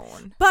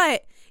alone.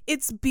 But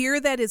it's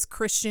beer that is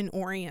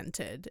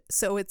Christian-oriented,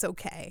 so it's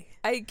okay.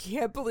 I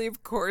can't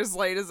believe Coors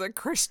Light is a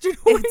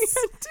Christian-oriented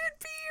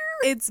beer.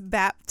 It's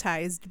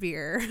baptized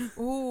beer.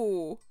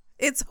 Ooh.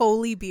 It's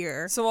holy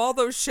beer. So all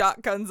those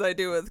shotguns I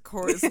do with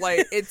Coors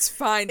Light, it's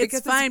fine because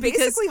it's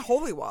basically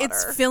holy water.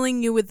 It's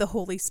filling you with the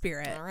Holy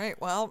Spirit. All right,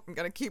 well, I'm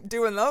going to keep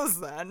doing those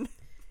then.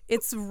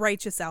 It's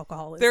righteous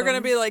alcoholism. They're going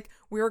to be like,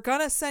 we were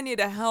going to send you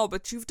to hell,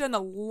 but you've done a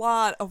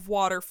lot of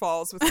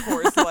waterfalls with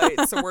Coors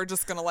Light, so we're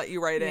just going to let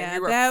you right in.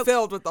 You were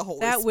filled with the Holy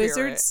Spirit. That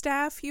wizard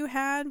staff you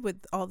had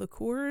with all the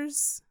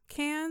Coors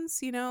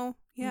cans,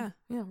 Yeah,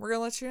 we're going to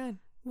let you in.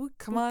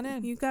 Come on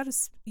in. You got a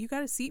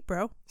seat,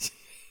 bro.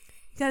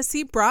 You got a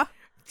seat, brah.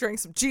 Drink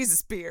some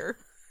Jesus beer.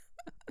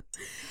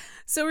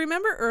 So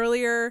remember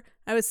earlier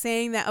I was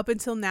saying that up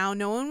until now,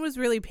 no one was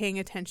really paying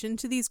attention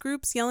to these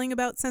groups yelling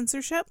about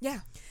censorship? Yeah.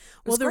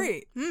 It was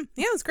great. Yeah,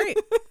 it was great.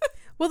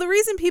 Well, the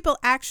reason people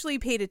actually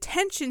paid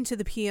attention to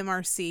the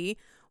PMRC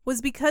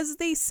was because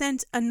they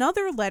sent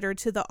another letter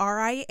to the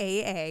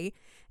RIAA,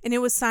 and it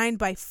was signed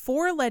by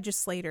 4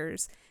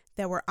 legislators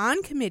that were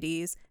on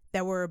committees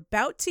that were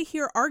about to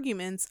hear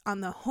arguments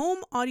on the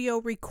Home Audio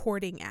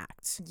Recording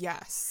Act.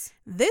 Yes.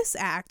 This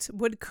act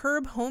would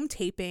curb home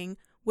taping,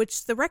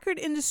 which the record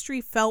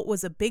industry felt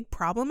was a big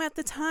problem at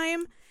the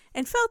time,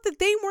 and felt that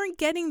they weren't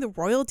getting the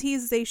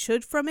royalties they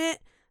should from it.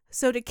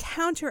 So to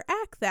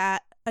counteract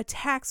that, a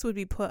tax would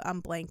be put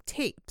on blank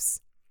tapes.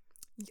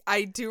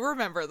 I do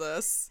remember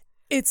this.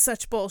 It's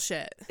such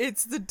bullshit.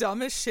 It's the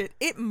dumbest shit.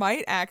 It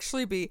might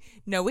actually be.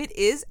 No, it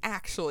is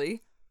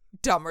actually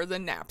dumber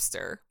than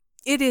Napster.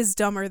 It is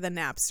dumber than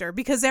Napster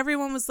because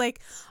everyone was like,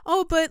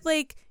 oh, but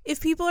if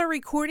people are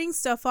recording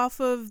stuff off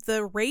of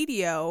the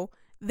radio,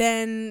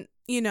 then,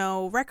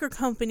 record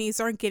companies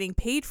aren't getting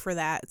paid for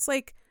that. It's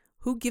like,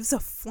 who gives a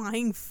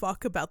flying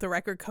fuck about the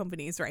record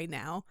companies right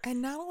now?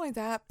 And not only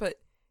that, but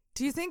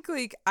do you think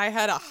I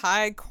had a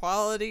high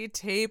quality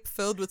tape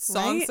filled with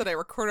songs that I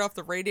recorded off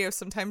the radio?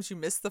 Sometimes you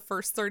miss the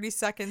first 30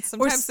 seconds.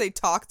 Sometimes they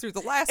talk through the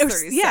last 30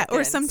 seconds. Yeah,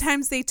 or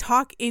sometimes they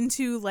talk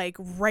into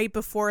right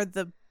before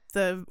the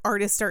the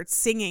artist starts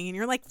singing and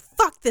you're like,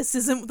 fuck, this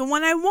isn't the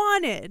one I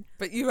wanted.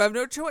 But you have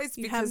no choice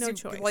You because have no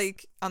choice.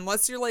 like,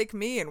 unless you're like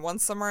me and one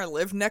summer I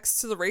lived next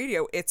to the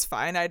radio, it's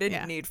fine. I didn't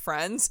Yeah. need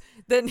friends.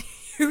 Then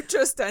you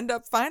just end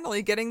up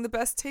finally getting the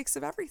best takes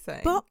of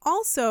everything. But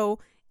also,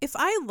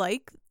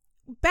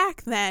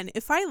 back then,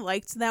 if I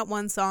liked that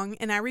one song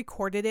and I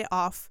recorded it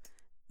off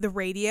the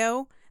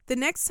radio, the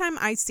next time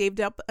I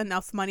saved up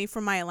enough money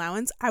from my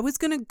allowance, I was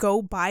going to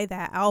go buy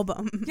that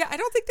album. Yeah, I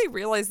don't think they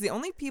realized the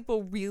only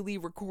people really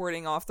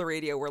recording off the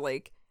radio were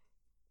like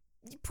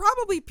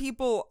probably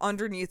people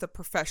underneath a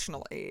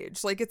professional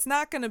age. Like, it's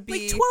not going to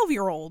be Like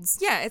 12-year-olds.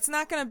 Yeah, it's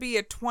not going to be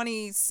a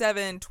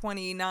 27,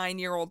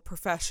 29-year-old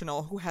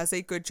professional who has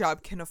a good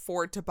job, can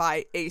afford to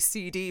buy a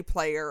CD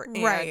player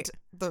and Right.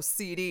 the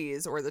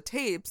CDs or the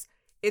tapes.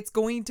 It's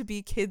going to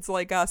be kids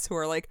like us who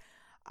are like,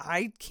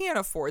 I can't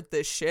afford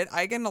this shit.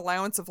 I get an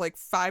allowance of like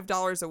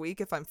 $5 a week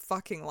if I'm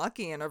fucking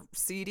lucky, and a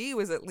CD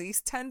was at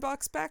least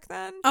 $10 back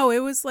then. Oh,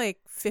 it was like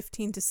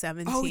 15 to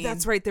 17. Oh,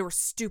 that's right. They were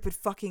stupid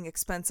fucking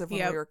expensive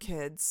when Yep. we were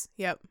kids.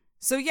 Yep.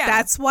 So yeah.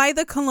 That's why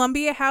the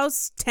Columbia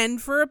House 10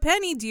 for a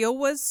penny deal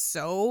was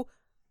so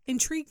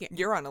intriguing.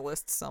 You're on a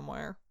list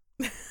somewhere.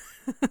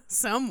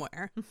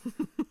 Somewhere.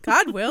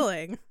 God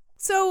willing.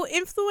 So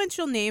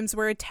influential names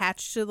were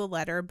attached to the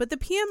letter, but the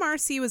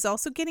PMRC was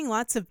also getting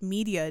lots of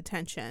media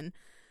attention.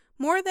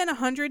 More than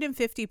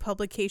 150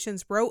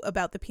 publications wrote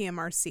about the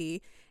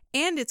PMRC,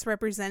 and its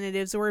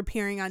representatives were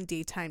appearing on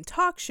daytime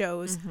talk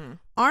shows,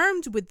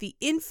 armed with the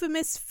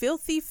infamous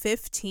Filthy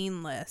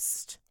 15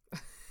 list.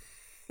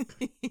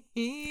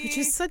 Which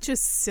is such a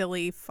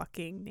silly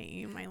fucking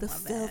name. I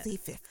love it.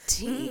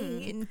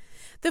 15.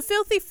 The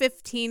Filthy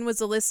 15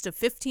 was a list of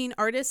 15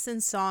 artists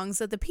and songs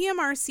that the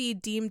PMRC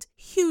deemed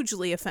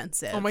hugely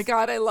offensive. Oh my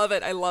God, I love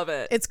it. I love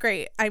it. It's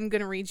great. I'm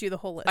going to read you the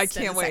whole list. I in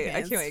can't a wait. second.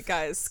 I can't wait.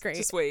 Guys, It's great.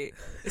 just wait.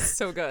 It's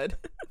so good.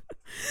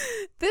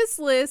 This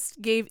list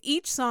gave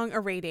each song a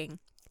rating.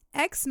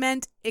 X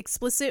meant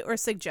explicit or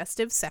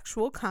suggestive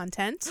sexual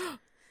content.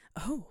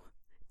 Oh.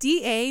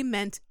 DA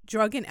meant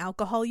drug and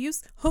alcohol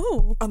use.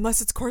 Oh.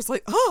 Unless it's course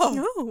like,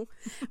 oh. No.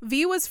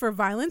 V was for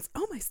violence.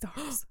 Oh, my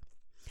stars.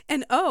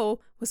 And O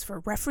was for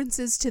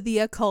references to the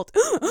occult.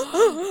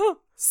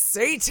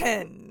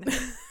 Satan.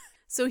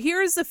 So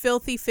here's the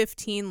Filthy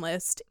 15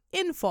 list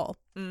in full.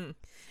 Mm.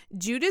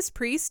 Judas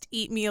Priest,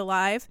 Eat Me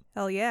Alive.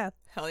 Hell yeah.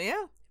 Hell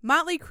yeah.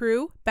 Motley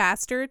Crue,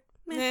 Bastard.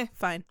 Eh.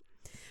 Fine.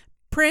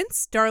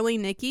 Prince,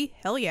 Darling Nikki.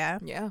 Hell yeah.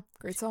 Yeah.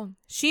 Great song.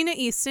 Sheena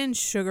Easton,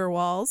 Sugar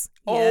Walls.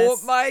 Oh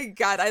Yes. my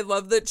God. I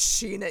love that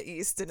Sheena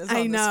Easton is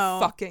I on know.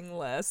 this fucking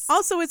list.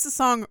 Also, it's a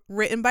song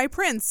written by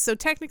Prince, so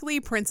technically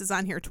Prince is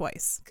on here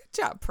twice. Good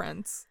job,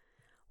 Prince.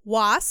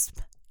 Wasp,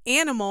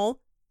 Animal,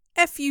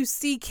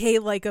 Fuck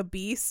Like a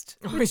Beast.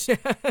 Oh,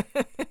 yeah.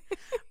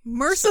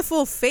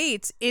 Merciful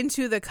Fate,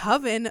 Into the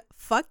Coven.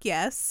 Fuck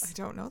yes. I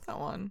don't know that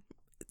one.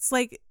 It's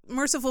like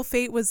Merciful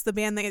Fate was the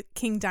band that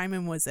King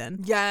Diamond was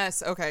in.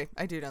 Yes. Okay.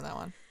 I do know that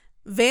one.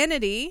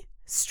 Vanity,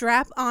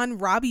 Strap On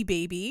Robbie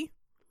Baby.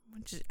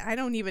 Which I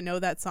don't even know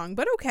that song,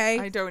 but okay.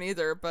 I don't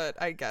either,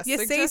 but I guess. You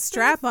say suggestive?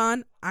 strap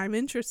on, I'm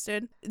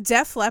interested.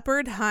 Def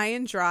Leppard, High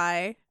and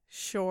Dry.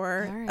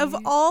 Sure. All right. Of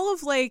all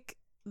of like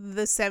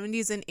the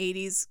 70s and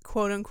 80s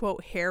quote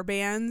unquote hair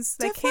bands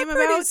that Def came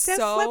Leppard about, is Def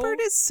so- Leppard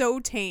is so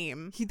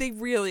tame. They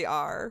really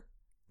are.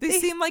 They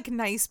seem like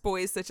nice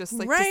boys that just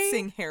like to Right?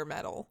 sing hair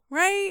metal.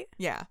 Right?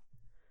 Yeah.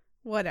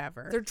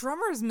 Whatever. Their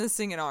drummer is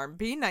missing an arm.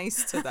 Be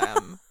nice to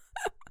them.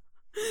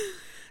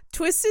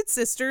 Twisted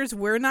Sisters,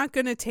 We're Not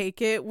Gonna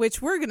Take It, which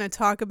we're gonna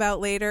talk about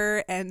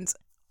later, and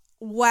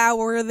wow,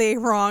 were they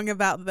wrong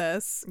about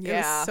this. It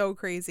Yeah. was so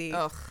crazy.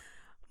 Ugh.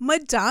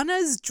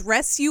 Madonna's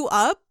Dress You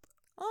Up.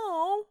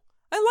 Oh,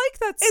 I like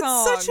that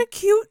song. It's such a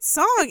cute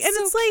song. And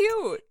so it's like,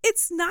 cute.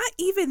 it's not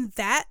even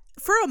that,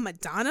 for a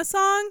Madonna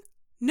song,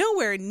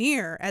 nowhere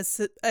near as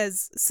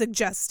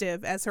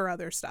suggestive as her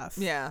other stuff.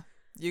 Yeah.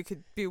 You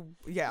could be,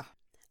 yeah.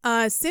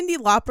 Cyndi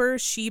Lauper,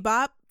 She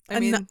Bop. I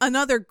mean-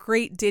 Another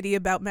great ditty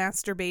about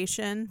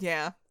masturbation.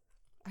 Yeah.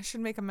 I should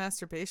make a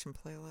masturbation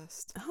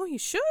playlist. Oh, you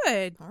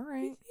should. All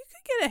right. You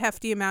could get a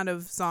hefty amount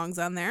of songs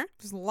on there.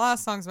 There's a lot of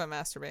songs about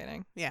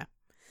masturbating. Yeah.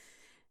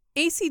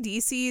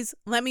 AC/DC's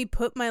Let Me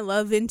Put My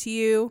Love Into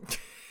You.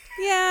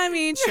 Yeah, I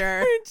mean,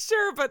 sure.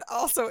 Sure, but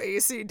also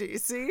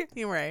AC/DC.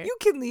 You're right. You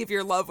can leave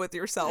your love with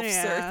yourself,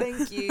 sir.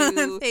 Thank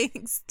you.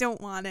 Thanks.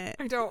 Don't want it.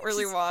 I don't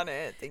really want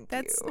it. Thank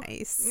That's you.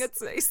 nice.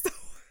 That's nice.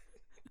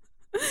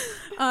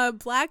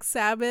 Black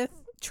Sabbath,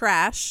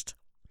 Trashed,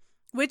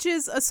 which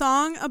is a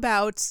song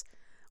about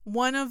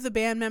one of the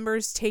band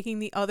members taking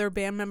the other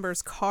band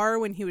member's car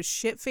when he was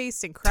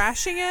shit-faced and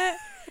crashing it,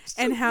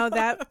 and how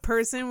that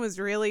person was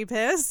really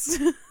pissed.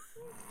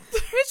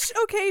 Which,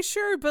 okay,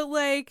 sure, but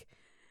like,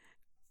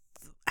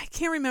 I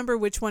can't remember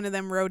which one of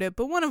them wrote it,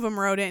 but one of them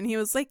wrote it, and he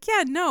was like,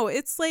 yeah, no,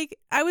 it's like,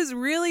 I was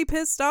really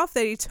pissed off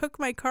that he took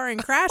my car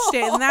and crashed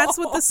it, and that's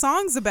what the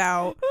song's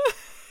about.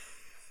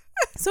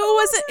 So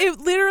it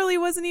literally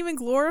wasn't even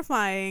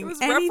glorifying It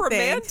was anything.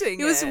 reprimanding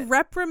It was it.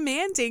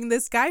 reprimanding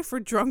this guy for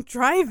drunk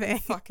driving.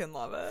 Fucking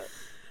love it.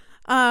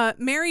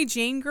 Mary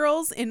Jane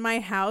Girls in My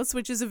House,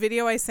 which is a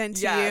video I sent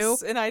to you.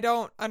 Yes, and I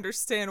don't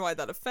understand why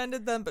that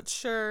offended them, but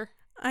sure.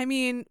 I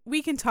mean,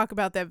 we can talk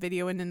about that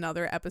video in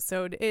another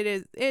episode.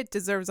 It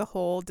deserves a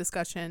whole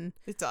discussion.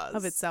 It does.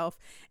 Of itself.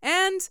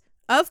 And,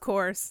 of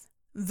course,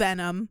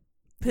 Venom,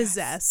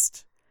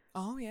 Possessed. Yes.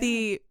 Oh, yeah.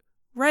 The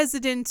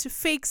resident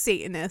fake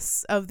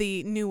Satanists of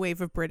the new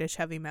wave of British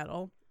heavy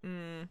metal.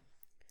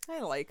 I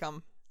like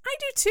them. I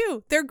do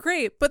too. They're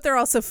great, but they're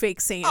also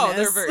fake Satanists. Oh,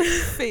 they're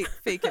very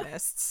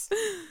fakenists.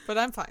 But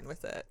I'm fine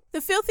with it.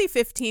 The Filthy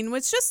 15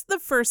 was just the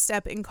first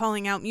step in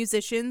calling out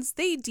musicians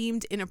they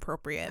deemed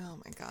inappropriate. Oh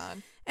my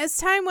God. As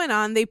time went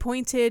on, they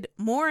pointed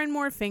more and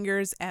more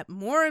fingers at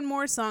more and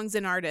more songs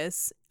and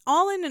artists,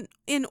 all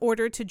in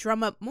order to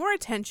drum up more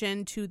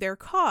attention to their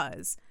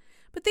cause.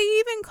 But they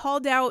even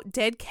called out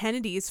Dead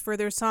Kennedys for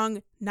their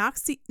song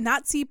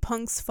Nazi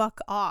Punks Fuck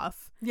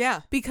Off.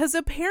 Yeah. Because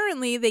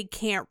apparently they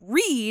can't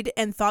read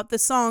and thought the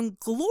song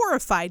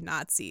glorified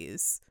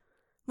Nazis.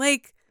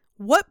 Like,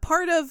 what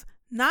part of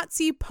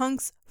Nazi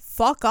Punks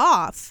Fuck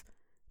Off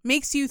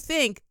makes you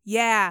think,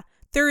 yeah,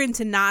 they're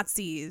into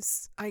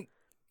Nazis? I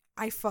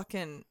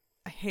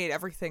hate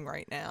everything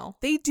right now.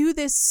 They do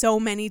this so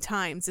many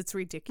times. It's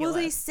ridiculous.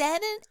 Well, they said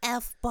an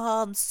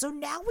F-bomb, so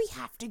now we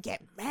have to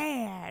get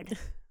mad.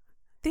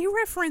 They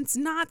reference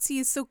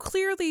Nazis, so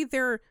clearly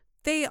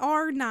they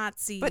are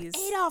Nazis. But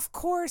Adolf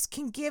Kors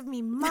can give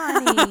me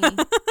money.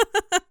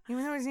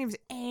 Even though his name's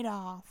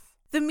Adolf.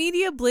 The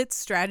media blitz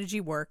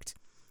strategy worked.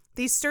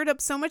 They stirred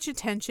up so much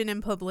attention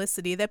and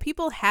publicity that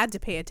people had to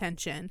pay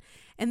attention,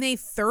 and they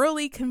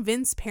thoroughly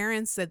convinced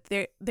parents that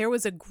there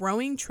was a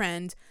growing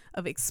trend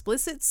of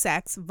explicit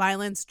sex,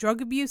 violence,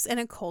 drug abuse, and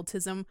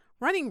occultism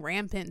running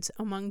rampant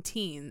among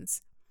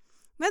teens.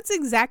 That's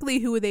exactly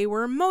who they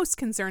were most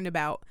concerned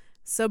about: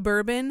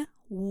 suburban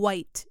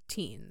white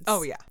teens.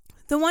 Oh, yeah.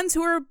 The ones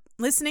who were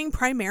listening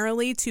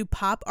primarily to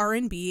pop,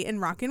 R&B, and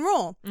rock and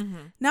roll.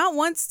 Mm-hmm. Not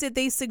once did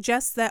they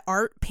suggest that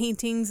art,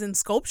 paintings, and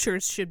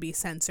sculptures should be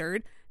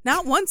censored.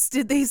 Not once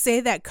did they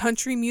say that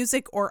country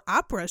music or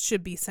opera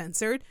should be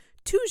censored,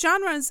 two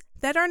genres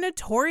that are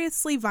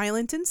notoriously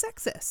violent and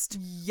sexist.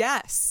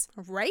 Yes.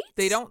 Right?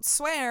 They don't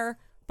swear,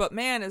 but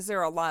man, is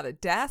there a lot of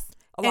death,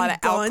 a And lot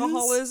of guns.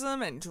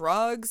 alcoholism and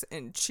drugs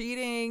and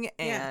cheating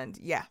and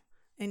yeah.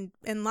 And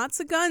lots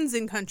of guns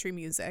in country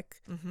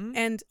music. Mm-hmm.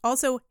 And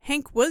also,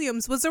 Hank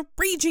Williams was a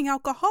raging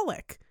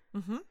alcoholic.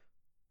 Mm-hmm.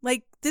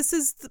 Like, this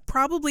is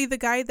probably the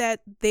guy that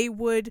they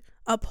would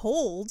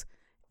uphold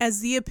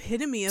as the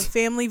epitome of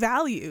family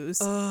values.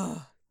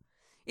 Ugh.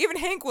 Even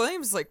Hank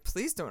Williams is like,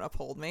 please don't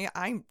uphold me.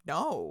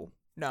 No.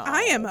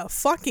 I am a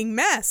fucking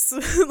mess.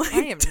 Like,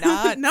 I am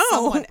not no.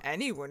 someone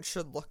anyone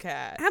should look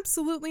at.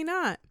 Absolutely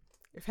not.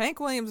 If Hank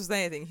Williams was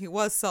anything, he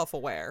was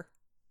self-aware.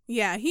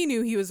 Yeah, he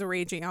knew he was a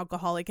raging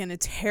alcoholic and a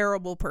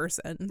terrible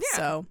person.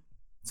 Yeah.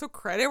 So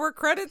credit where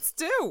credit's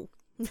due.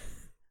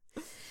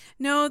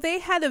 No, they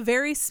had a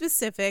very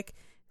specific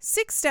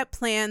 6-step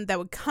plan that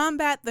would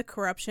combat the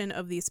corruption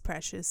of these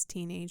precious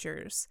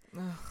teenagers.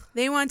 Ugh.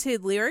 They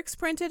wanted lyrics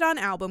printed on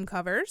album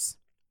covers,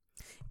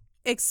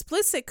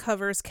 explicit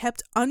covers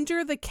kept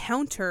under the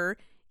counter,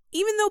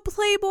 even though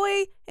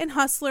Playboy and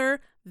Hustler,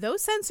 though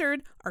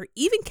censored, are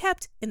even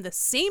kept in the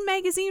same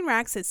magazine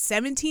racks as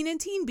 17 and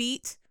Teen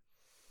Beat.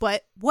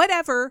 But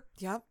whatever.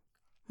 Yep.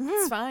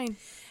 It's fine.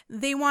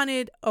 They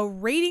wanted a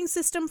rating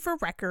system for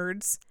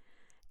records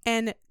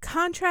and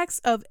contracts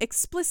of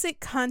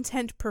explicit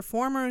content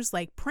performers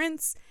like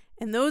Prince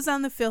and those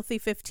on the Filthy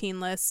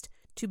 15 list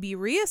to be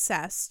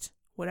reassessed,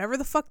 whatever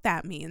the fuck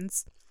that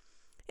means.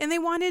 And they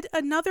wanted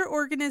another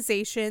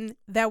organization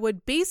that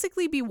would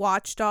basically be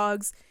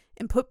watchdogs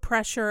and put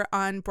pressure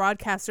on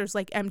broadcasters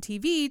like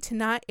MTV to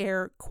not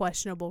air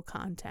questionable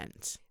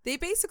content. They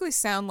basically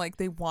sound like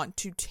they want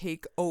to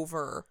take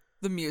over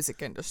the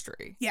music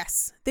industry.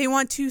 Yes. They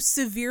want to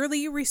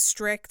severely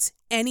restrict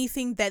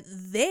anything that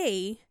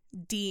they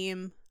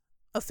deem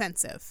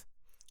offensive.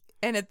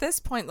 And at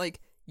this point, like,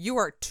 you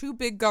are too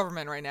big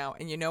government right now.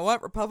 And you know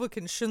what?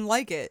 Republicans shouldn't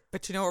like it.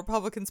 But you know what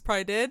Republicans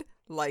probably did?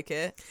 Like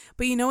it.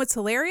 But you know what's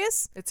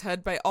hilarious? It's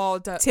head by all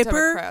Tipper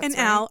Democrats. and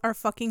right? Al are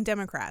fucking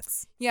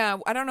Democrats. Yeah,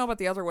 I don't know about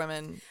the other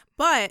women.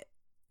 But,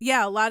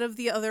 yeah, a lot of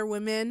the other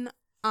women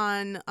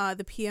on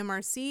the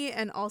PMRC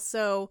and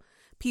also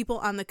people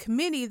on the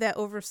committee that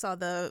oversaw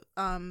the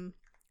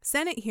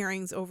Senate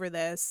hearings over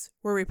this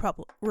were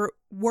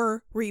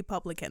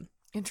Republican.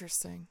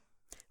 Interesting.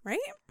 Right?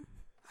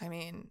 I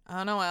mean, I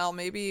don't know, Al.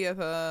 Maybe if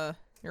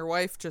your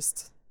wife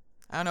just,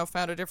 I don't know,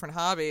 found a different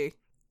hobby,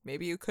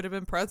 maybe you could have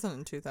been president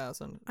in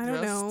 2000. I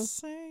don't know.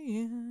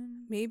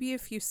 Saying. Maybe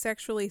if you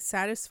sexually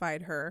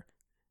satisfied her,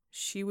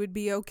 she would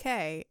be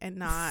okay and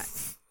not,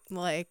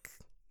 like,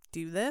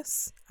 do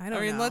this. I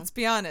don't know. Let's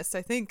be honest.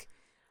 I think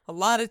a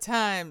lot of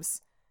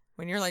times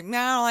when you're like, no,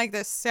 I don't like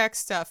this sex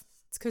stuff,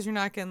 it's because you're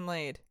not getting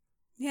laid.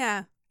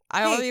 Yeah.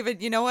 I don't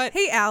even, you know what?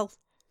 Hey, Al,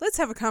 let's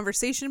have a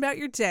conversation about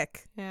your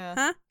dick. Yeah.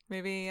 Huh?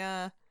 Maybe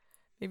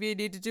you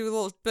need to do a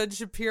little Ben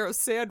Shapiro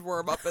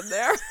sandworm up in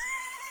there.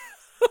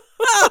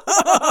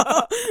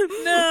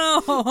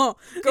 No.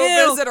 Go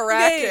Ew. visit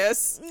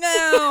Arrakis.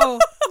 No.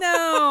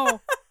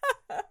 No.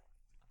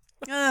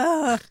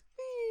 Ugh.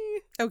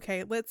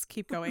 Okay, let's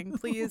keep going,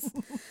 please.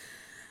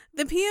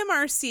 The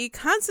PMRC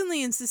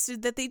constantly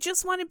insisted that they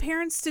just wanted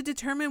parents to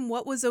determine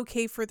what was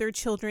okay for their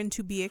children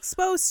to be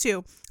exposed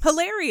to.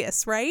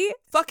 Hilarious, right?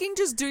 Fucking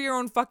just do your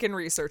own fucking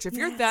research. If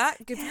you're gonna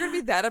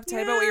be that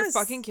uptight about what your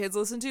fucking kids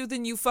listen to,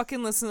 then you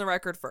fucking listen to the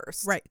record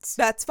first. Right.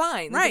 That's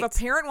fine. Like, Right. if a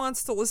parent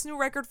wants to listen to a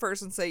record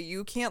first and say,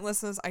 you can't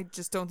listen to this, I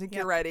just don't think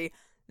you're ready,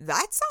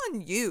 that's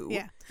on you.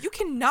 Yeah. You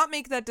cannot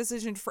make that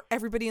decision for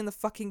everybody in the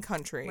fucking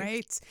country.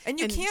 Right. And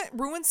you can't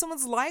ruin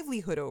someone's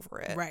livelihood over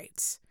it.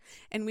 Right.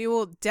 And we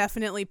will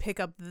definitely pick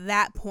up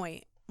that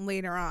point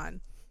later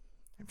on.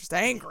 I'm just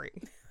angry.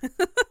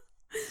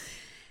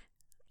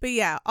 But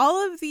yeah, all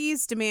of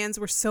these demands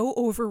were so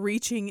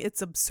overreaching, it's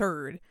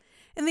absurd.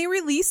 And they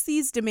released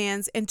these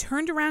demands and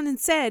turned around and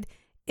said,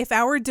 if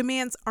our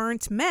demands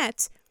aren't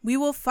met, we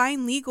will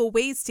find legal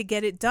ways to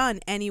get it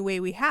done any way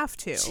we have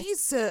to.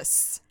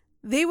 Jesus.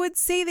 They would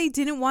say they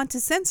didn't want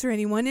to censor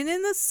anyone, and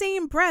in the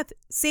same breath,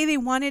 say they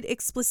wanted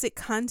explicit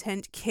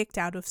content kicked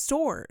out of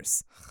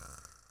stores.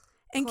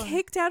 And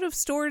kicked out of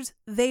stores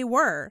they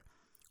were.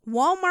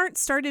 Walmart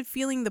started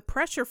feeling the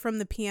pressure from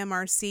the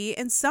PMRC,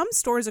 and some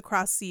stores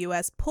across the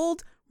U.S.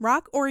 pulled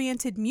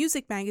rock-oriented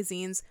music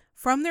magazines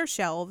from their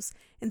shelves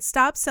and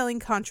stopped selling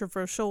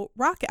controversial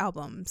rock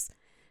albums.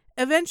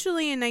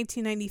 Eventually, in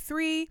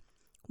 1993,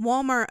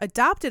 Walmart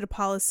adopted a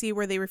policy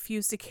where they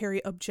refused to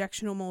carry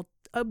objectionable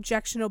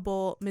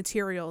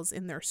materials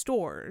in their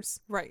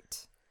stores.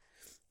 Right.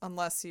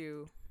 Unless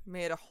you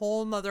made a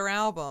whole nother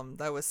album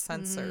that was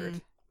censored.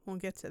 We'll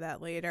get to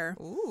that later.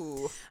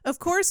 Ooh. Of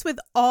course, with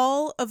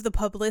all of the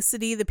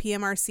publicity the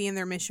PMRC and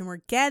their mission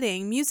were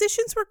getting,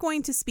 musicians were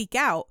going to speak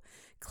out.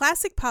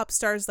 Classic pop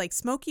stars like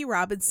Smokey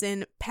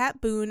Robinson,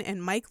 Pat Boone,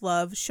 and Mike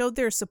Love showed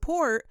their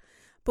support,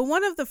 but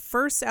one of the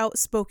first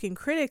outspoken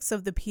critics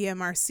of the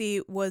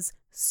PMRC was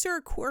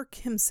Sir Quirk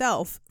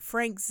himself,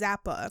 Frank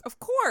Zappa. Of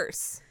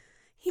course.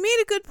 He made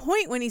a good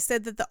point when he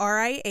said that the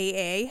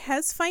RIAA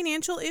has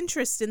financial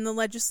interest in the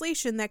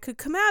legislation that could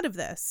come out of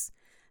this.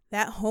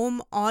 That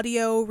Home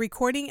Audio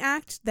Recording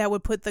Act that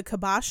would put the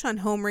kibosh on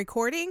home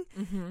recording,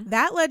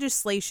 that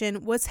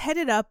legislation was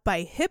headed up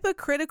by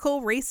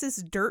hypocritical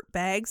racist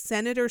dirtbag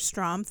Senator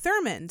Strom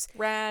Thurmond.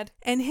 Rad.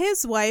 And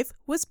his wife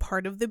was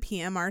part of the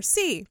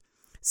PMRC.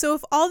 So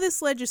if all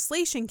this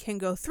legislation can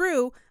go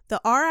through,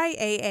 the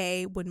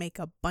RIAA would make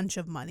a bunch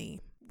of money.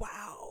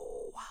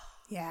 Wow.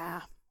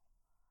 Yeah.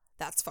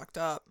 That's fucked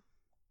up.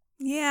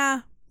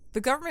 Yeah.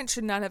 The government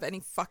should not have any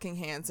fucking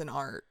hands in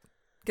art.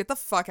 Get the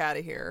fuck out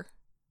of here.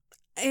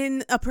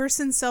 In a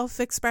person's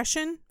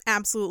self-expression?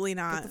 Absolutely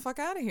not. Get the fuck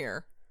out of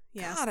here.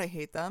 Yeah. God, I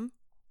hate them.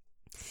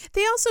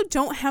 They also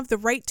don't have the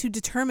right to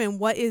determine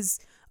what is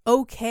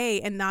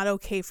okay and not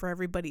okay for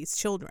everybody's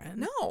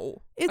children.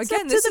 No. It's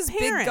Again, up this to is the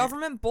parent. big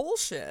government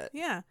bullshit.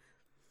 Yeah.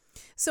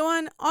 So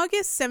on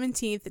August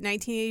 17th,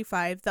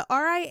 1985, the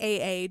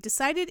RIAA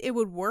decided it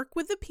would work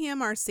with the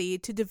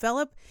PMRC to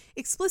develop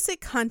explicit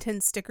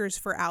content stickers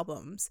for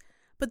albums.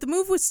 But the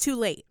move was too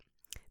late.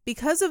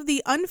 Because of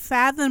the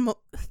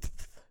unfathomable...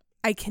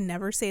 I can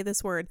never say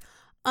this word.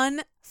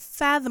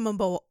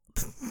 Unfathomable.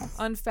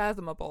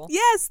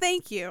 Yes,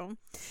 thank you.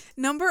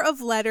 Number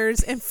of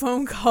letters and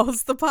phone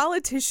calls the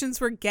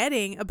politicians were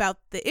getting about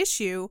the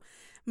issue,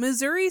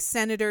 Missouri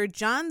Senator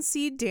John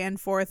C.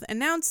 Danforth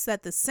announced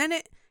that the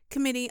Senate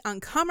Committee on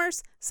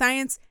Commerce,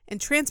 Science,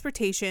 and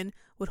Transportation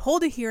would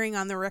hold a hearing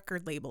on the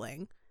record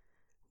labeling.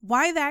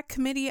 Why that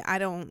committee? I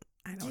don't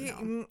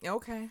know.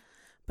 Okay.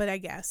 But I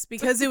guess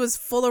because it was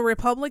full of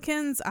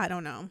Republicans, I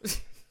don't know.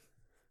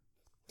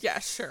 Yeah,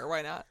 sure.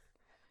 Why not?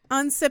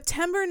 On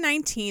September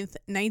 19th,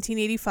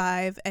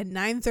 1985, at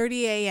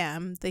 9:30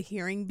 a.m., the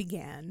hearing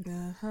began.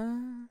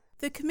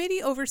 The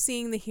committee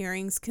overseeing the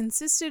hearings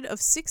consisted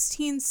of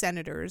 16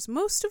 senators,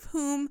 most of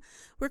whom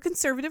were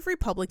conservative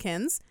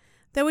Republicans,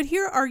 that would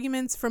hear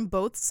arguments from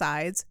both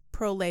sides,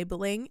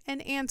 pro-labeling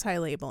and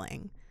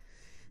anti-labeling.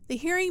 The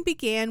hearing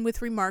began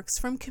with remarks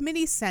from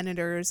committee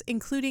senators,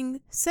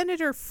 including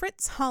Senator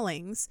Fritz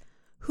Hollings,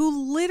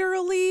 who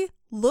literally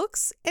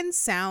looks and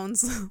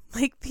sounds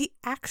like the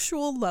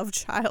actual love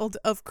child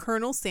of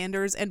Colonel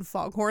Sanders and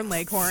Foghorn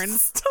Leghorn.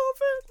 Stop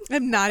it.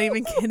 I'm not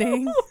even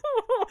kidding.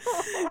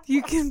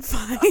 You can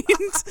find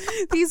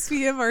these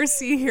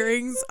PMRC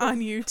hearings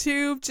on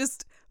YouTube.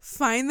 Just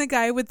find the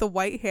guy with the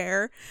white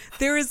hair.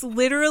 There is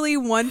literally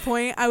one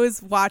point I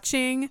was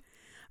watching.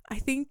 I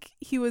think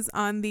he was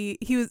on the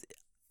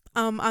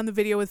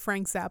video with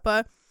Frank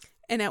Zappa.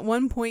 And at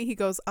one point he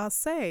goes, "I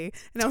say,"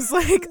 and I was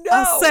like, No.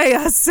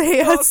 I say.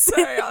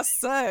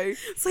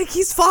 It's like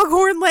he's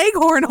Foghorn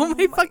Leghorn. Oh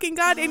my fucking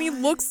God. And he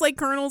looks like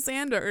Colonel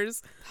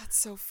Sanders. That's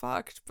so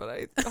fucked, but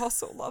I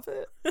also love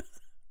it.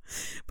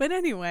 But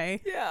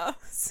anyway, Yeah.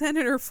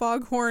 Senator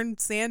Foghorn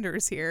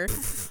Sanders here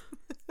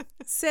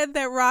said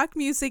that rock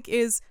music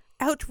is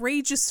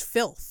outrageous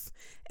filth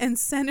and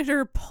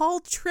Senator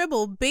Paul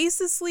Tribble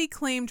baselessly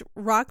claimed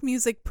rock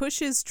music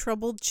pushes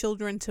troubled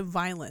children to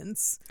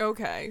violence.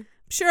 Okay.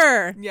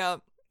 Sure. Yep.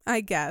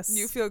 I guess.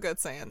 You feel good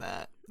saying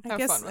that. Have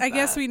fun with I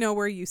guess that. we know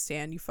where you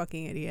stand, you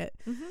fucking idiot.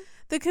 Mm-hmm.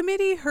 The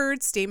committee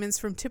heard statements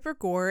from Tipper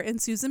Gore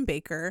and Susan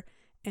Baker,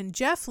 and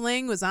Jeff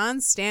Ling was on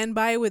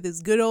standby with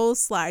his good old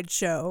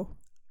slideshow.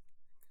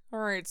 All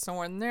right,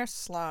 so in this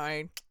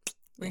slide,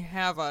 we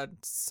have a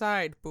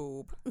side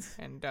boob,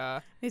 and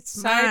It's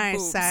side my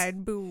boobs.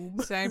 side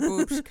boob. Side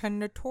boobs can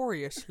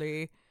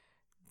notoriously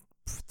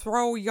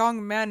throw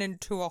young men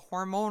into a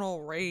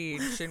hormonal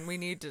rage, and we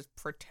need to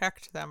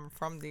protect them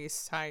from these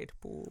side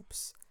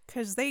boobs.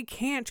 Because they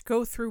can't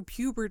go through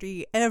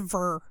puberty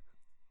ever.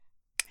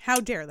 How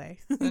dare they?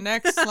 The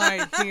next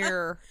slide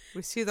here,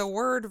 we see the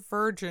word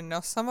virgin.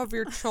 Now, some of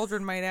your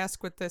children might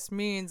ask what this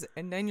means,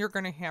 and then you're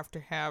going to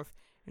have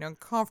an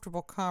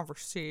uncomfortable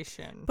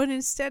conversation. But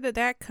instead of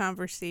that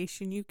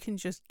conversation, you can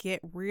just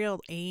get real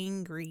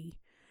angry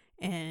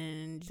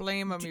and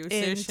Blame a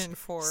musician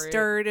for it.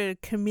 start a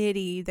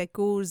committee that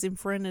goes in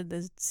front of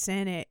the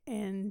Senate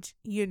and,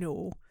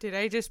 Did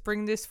I just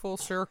bring this full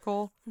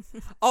circle?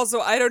 Also,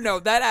 I don't know.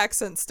 That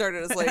accent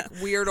started as like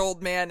weird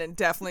old man and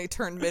definitely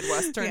turned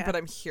Midwestern, Yeah. but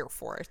I'm here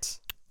for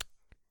it.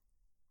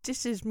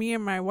 This is me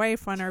and my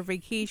wife on our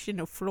vacation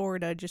to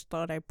Florida. Just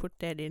thought I'd put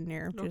that in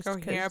there. Look just how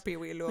 'cause happy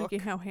we look. Look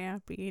at how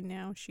happy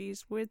now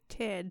she's with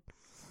Ted.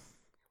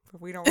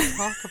 But we don't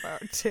talk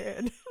about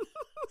Ted.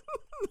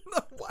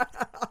 Wow.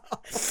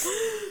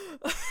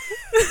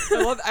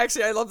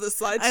 I love this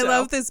slideshow. I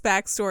love this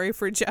backstory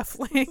for Jeff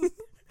Ling.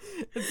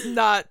 It's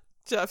not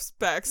Jeff's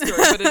backstory,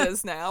 but it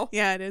is now.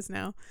 Yeah, it is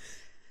now.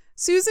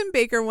 Susan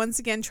Baker once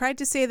again tried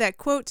to say that,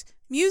 quote,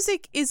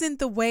 music isn't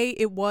the way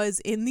it was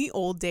in the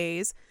old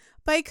days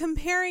by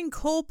comparing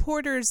Cole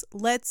Porter's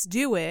Let's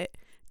Do It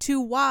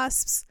to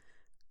Wasp's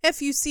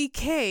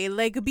F-U-C-K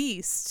like a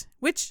beast,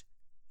 which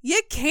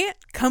you can't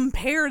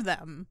compare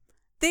them.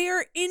 They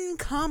are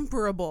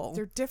incomparable.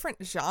 They're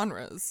different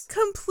genres.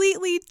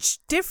 Completely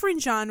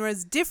different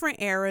genres, different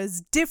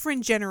eras,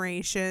 different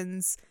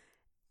generations.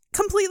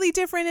 Completely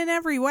different in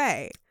every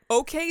way.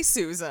 Okay,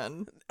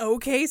 Susan.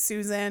 Okay,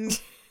 Susan.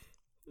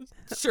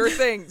 Sure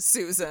thing,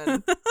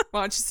 Susan.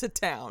 Why don't you sit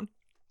down?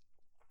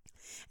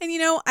 And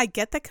I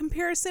get that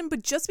comparison,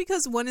 but just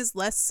because one is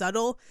less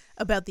subtle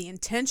about the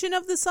intention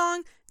of the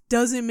song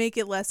doesn't make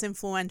it less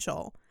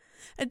influential.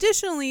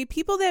 Additionally,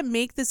 people that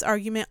make this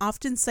argument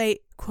often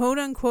cite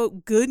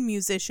quote-unquote good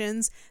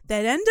musicians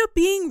that end up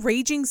being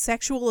raging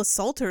sexual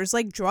assaulters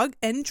like drug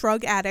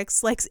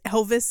addicts like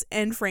Elvis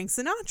and Frank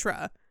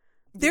Sinatra.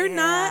 They're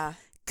not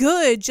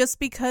good just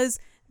because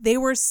they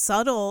were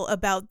subtle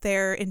about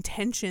their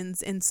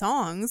intentions in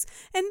songs,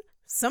 and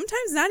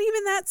sometimes not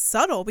even that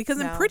subtle, because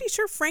I'm pretty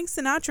sure Frank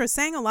Sinatra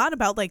sang a lot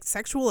about like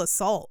sexual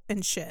assault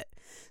and shit.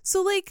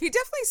 So like He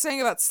definitely sang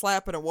about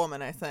slapping a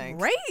woman, I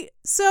think. Right?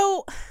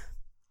 So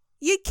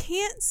you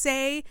can't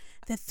say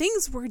that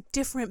things were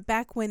different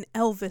back when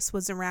Elvis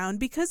was around,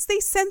 because they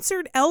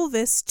censored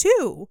Elvis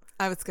too.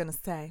 I was going to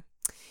say,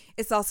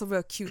 it's also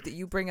real cute that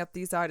you bring up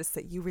these artists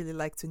that you really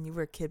liked when you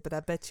were a kid, but I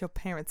bet your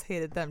parents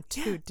hated them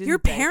too, didn't Your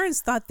they? parents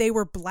thought they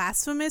were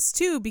blasphemous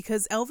too,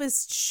 because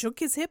Elvis shook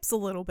his hips a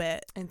little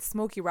bit. And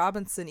Smokey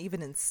Robinson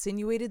even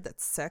insinuated that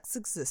sex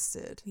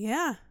existed.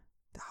 Yeah.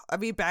 I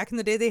mean, back in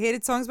the day, they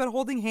hated songs about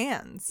holding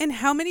hands. And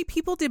how many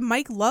people did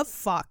Mike Love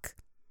fuck?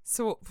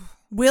 So,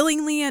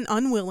 Willingly and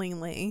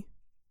unwillingly.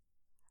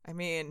 I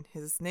mean,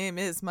 his name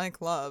is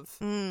Mike Love.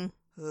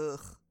 Ugh.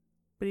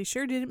 But he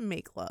sure didn't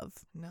make love.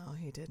 No,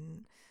 he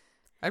didn't.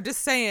 I'm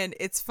just saying,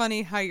 it's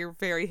funny how you're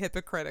very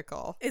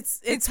hypocritical. It's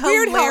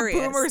weird hilarious.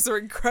 how boomers are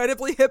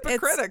incredibly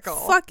hypocritical.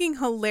 It's fucking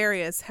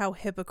hilarious how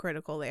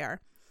hypocritical they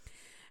are.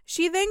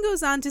 She then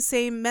goes on to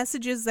say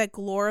messages that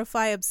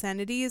glorify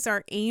obscenities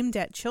are aimed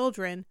at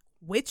children,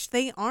 which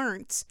they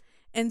aren't,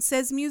 and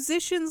says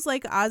musicians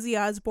like Ozzy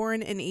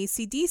Osbourne and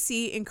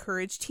AC/DC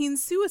encourage teen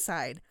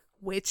suicide,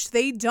 which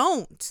they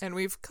don't. And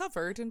we've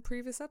covered in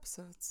previous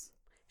episodes.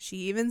 She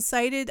even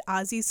cited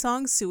Ozzy's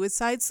song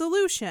Suicide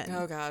Solution,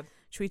 Oh, God.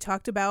 which we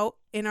talked about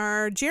in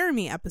our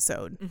Jeremy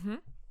episode. Mm-hmm.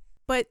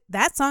 But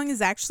that song is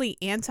actually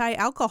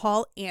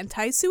anti-alcohol,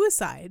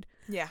 anti-suicide.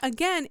 Yeah.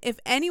 Again, if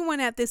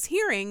anyone at this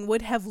hearing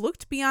would have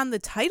looked beyond the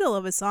title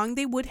of a song,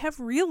 they would have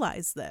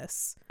realized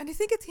this. And I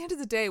think at the end of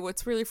the day,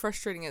 what's really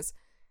frustrating is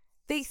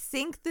they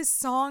think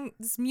this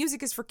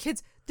music is for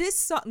kids. This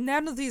song,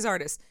 none of these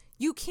artists,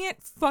 you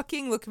can't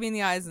fucking look me in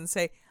the eyes and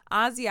say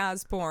Ozzy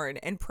Osbourne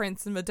and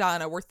Prince and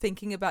Madonna were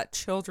thinking about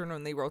children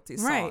when they wrote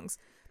these Right. songs.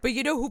 But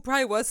you know who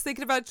probably was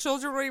thinking about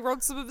children when he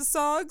wrote some of his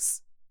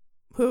songs?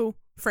 Who?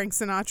 Frank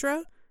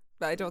Sinatra?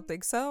 I don't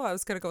think so. I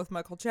was going to go with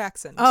Michael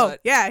Jackson. Oh,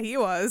 but yeah, he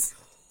was.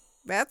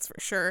 That's for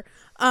sure.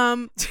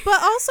 But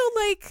also,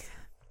 like,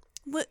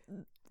 But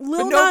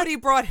Lil nobody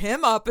brought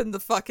him up in the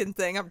fucking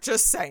thing. I'm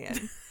just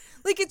saying.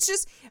 Like, it's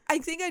just, I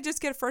think I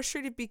just get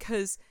frustrated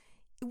because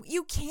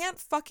you can't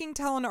fucking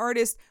tell an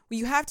artist, well,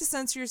 you have to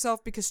censor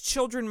yourself because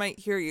children might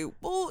hear you.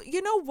 Well,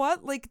 you know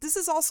what? Like, this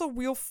is also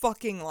real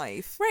fucking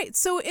life. Right.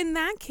 So in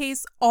that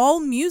case, all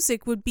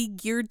music would be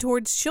geared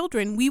towards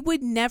children. We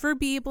would never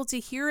be able to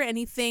hear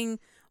anything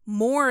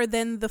more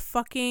than the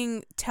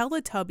fucking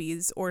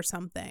Teletubbies or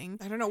something.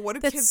 I don't know. What do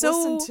That's kids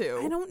so, listen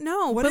to? I don't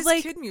know. What but is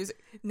like, kid music?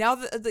 Now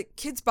the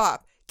Kids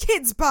Bop.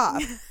 Kids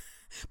Bop.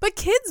 But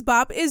Kids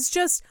Bop is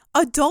just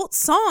adult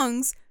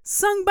songs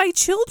sung by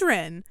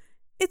children.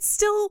 It's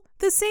still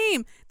the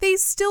same. They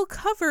still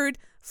covered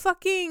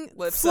fucking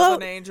Lips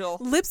of an Angel.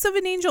 Lips of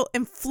an Angel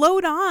and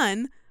Float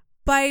On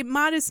by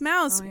Modest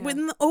Mouse. Oh, yeah.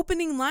 When the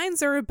opening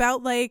lines are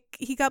about, like,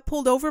 he got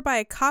pulled over by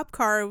a cop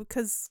car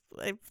because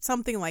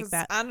something like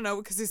that. I don't know,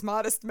 because he's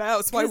Modest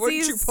Mouse. Why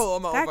wouldn't you pull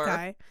him that over?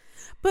 Guy.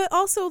 But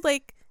also,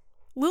 like,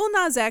 Lil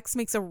Nas X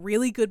makes a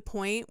really good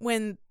point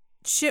when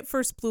shit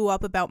first blew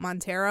up about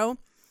Montero.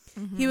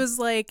 Mm-hmm. He was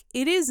like,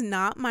 it is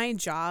not my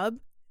job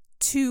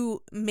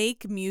to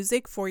make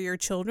music for your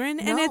children,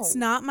 and it's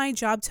not my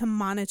job to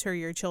monitor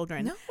your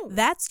children. No.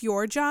 That's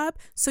your job.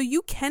 So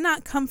you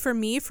cannot come for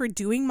me for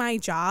doing my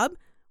job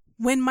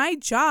when my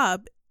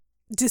job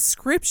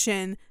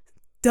description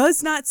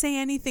does not say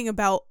anything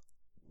about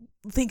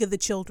think of the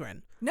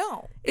children.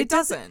 No, it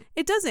doesn't.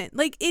 It doesn't.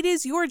 Like, it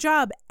is your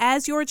job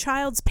as your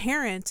child's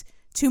parent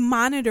to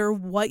monitor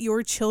what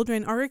your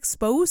children are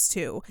exposed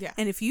to. Yeah.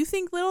 And if you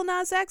think Lil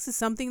Nas X is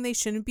something they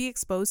shouldn't be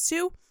exposed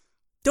to,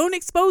 don't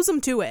expose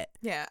them to it.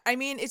 Yeah, I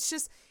mean, it's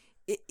just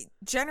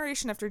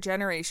generation after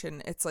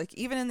generation. It's like,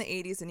 even in the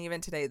 80s and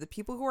even today, the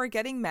people who are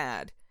getting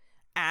mad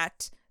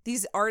at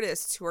these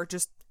artists who are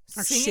just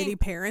Our singing, shitty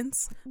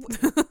parents.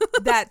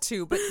 that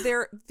too, but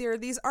they're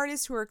these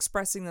artists who are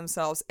expressing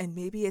themselves, and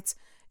maybe it's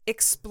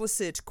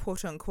explicit,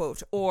 quote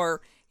unquote,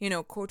 or, you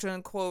know, quote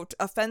unquote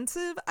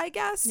offensive, I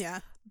guess.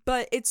 Yeah.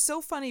 But it's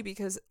so funny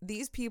because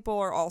these people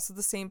are also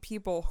the same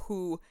people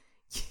who,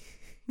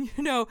 you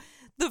know,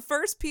 the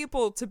first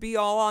people to be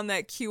all on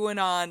that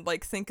QAnon,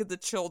 like, think of the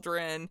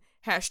children,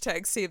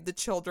 hashtag save the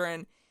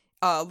children,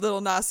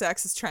 Lil Nas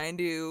X is trying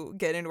to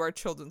get into our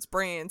children's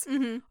brains,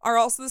 are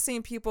also the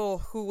same people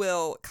who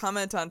will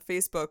comment on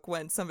Facebook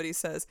when somebody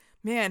says,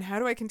 man, how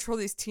do I control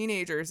these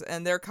teenagers?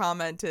 And their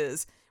comment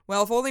is,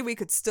 well, if only we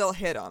could still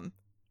hit them.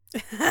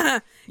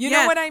 You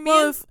know what I mean?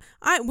 Well,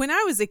 when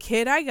I was a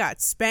kid, I got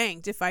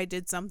spanked if I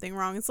did something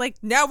wrong. It's like,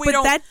 now we but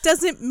don't. that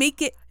doesn't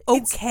make it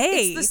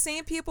okay. It's the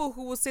same people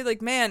who will say,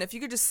 like, man, if you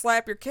could just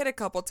slap your kid a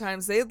couple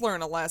times, they'd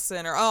learn a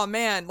lesson. Or, oh,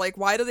 man, like,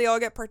 why do they all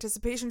get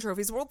participation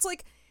trophies? Well, it's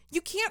like, you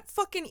can't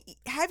fucking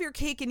have your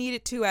cake and eat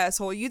it too,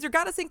 asshole. You either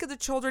got to think of the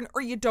children or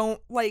you don't,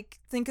 like,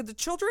 think of the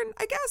children,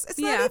 I guess. It's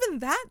not even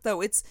that,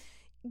 though. It's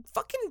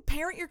fucking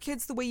parent your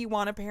kids the way you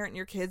want to parent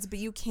your kids, but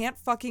you can't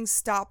fucking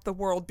stop the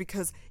world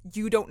because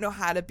you don't know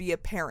how to be a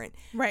parent.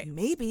 Right.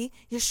 Maybe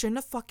you shouldn't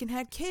have fucking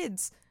had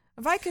kids.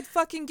 If I could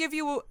fucking give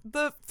you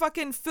the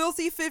fucking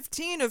filthy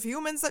 15 of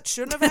humans that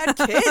shouldn't have had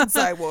kids,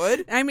 I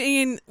would. I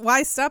mean,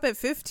 why stop at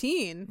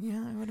 15?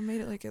 Yeah, I would have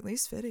made it, like, at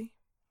least 50.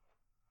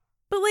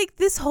 But, like,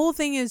 this whole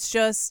thing is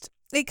just,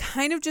 it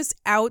kind of just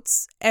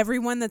outs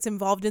everyone that's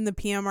involved in the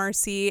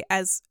PMRC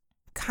as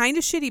kind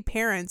of shitty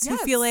parents who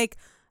feel like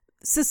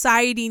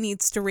society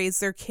needs to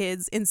raise their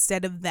kids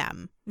instead of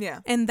them. Yeah.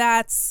 And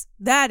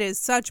that is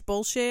such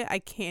bullshit. I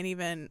can't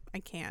even.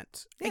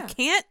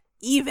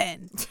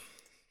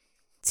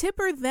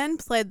 Tipper then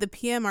pled the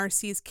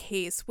PMRC's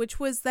case, which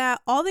was that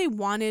all they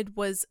wanted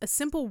was a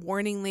simple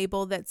warning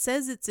label that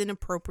says it's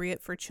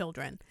inappropriate for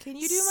children. Can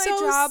you do my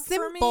job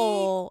for me?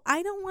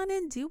 I don't want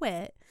to do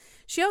it.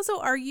 She also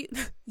argued,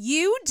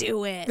 you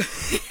do it.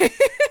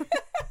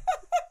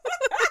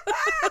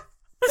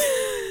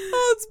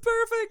 Oh, it's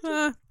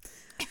perfect.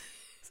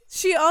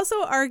 She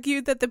also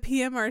argued that the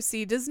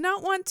PMRC does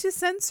not want to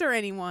censor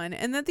anyone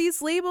and that these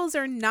labels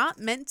are not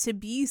meant to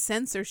be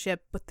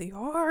censorship, but they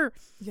are.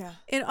 Yeah.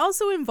 It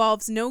also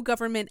involves no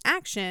government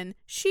action.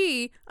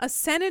 She, a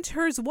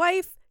senator's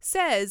wife,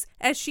 says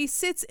as she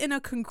sits in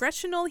a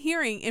congressional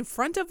hearing in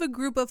front of a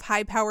group of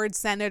high-powered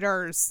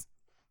senators.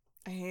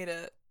 I hate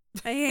it.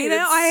 I hate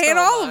it. I hate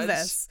all of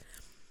this.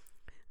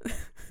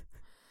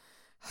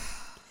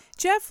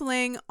 Jeff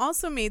Lang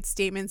also made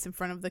statements in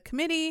front of the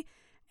committee,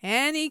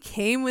 and he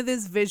came with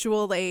his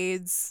visual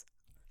aids.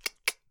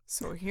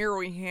 So here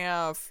we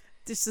have...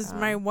 This is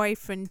my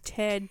wife and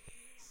Ted.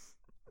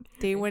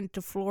 They went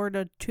to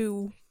Florida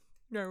too.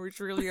 I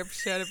was really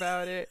upset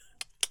about it.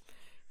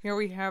 Here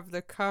we have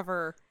the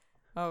cover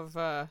of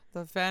the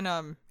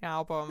Venom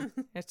album.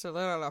 It's a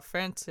little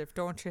offensive,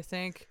 don't you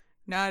think?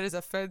 Not as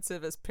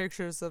offensive as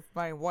pictures of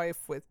my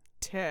wife with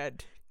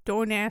Ted.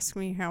 Don't ask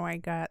me how I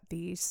got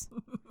these.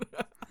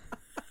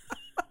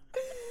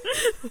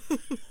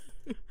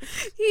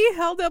 He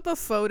held up a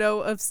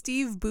photo of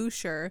Steve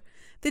Boucher,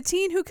 the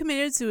teen who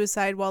committed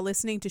suicide while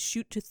listening to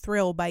Shoot to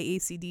Thrill by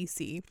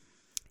AC/DC.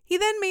 He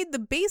then made the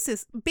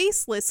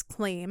baseless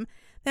claim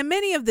that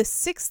many of the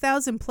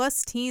 6,000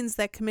 plus teens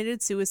that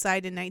committed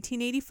suicide in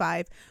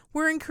 1985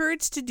 were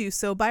encouraged to do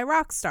so by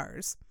rock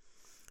stars.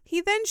 He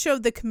then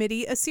showed the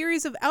committee a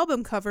series of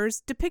album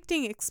covers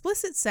depicting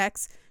explicit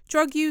sex,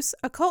 drug use,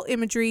 occult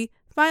imagery,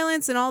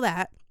 violence, and all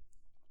that,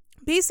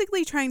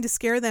 basically trying to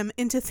scare them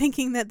into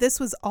thinking that this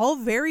was all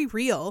very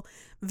real,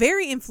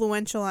 very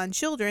influential on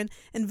children,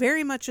 and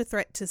very much a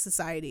threat to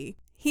society.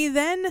 He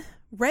then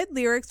read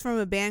lyrics from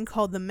a band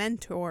called The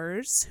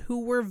Mentors,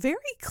 who were very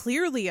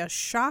clearly a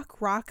shock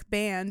rock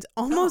band,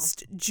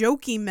 almost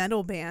jokey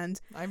metal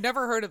band. I've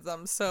never heard of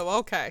them, so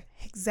okay.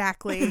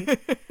 Exactly.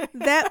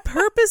 That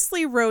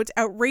purposely wrote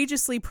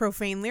outrageously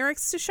profane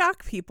lyrics to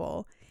shock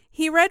people.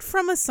 He read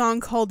from a song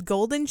called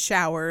Golden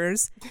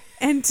Showers,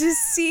 and to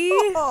see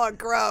Oh,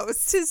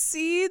 gross. to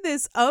see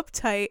this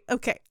uptight.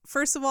 Okay,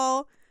 first of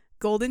all,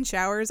 Golden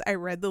Showers, I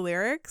read the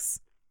lyrics.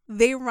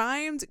 They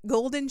rhymed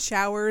golden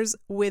showers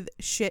with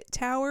shit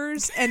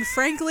towers, and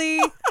frankly,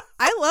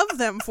 I love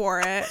them for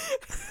it. I'm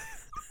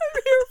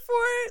here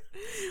for it.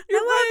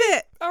 You're I love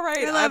it. All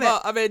right, I love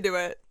it. I'm into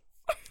it.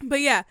 But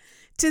yeah,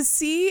 to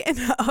see an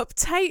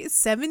uptight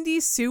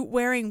 70s suit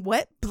wearing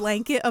wet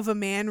blanket of a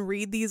man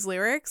read these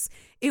lyrics,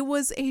 it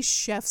was a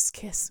chef's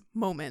kiss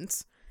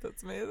moment.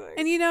 That's amazing.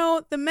 And you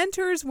know, the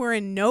Mentors were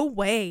in no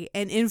way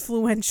an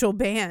influential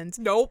band.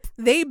 Nope.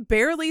 They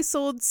barely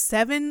sold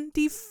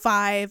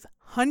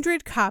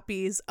 7,500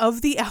 copies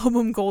of the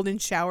album Golden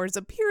Showers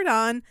appeared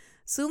on,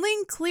 so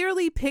Lane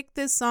clearly picked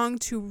this song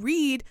to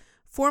read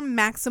for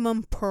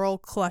maximum pearl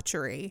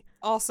clutchery.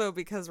 Also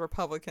because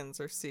Republicans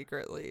are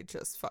secretly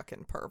just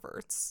fucking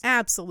perverts.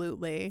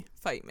 Absolutely.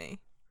 Fight me.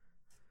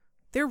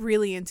 They're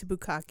really into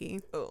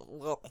bukkake.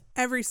 Ugh.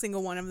 Every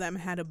single one of them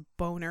had a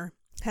boner.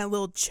 Had a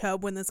little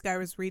chub when this guy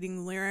was reading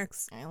the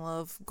lyrics. I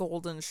love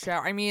golden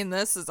shower. I mean,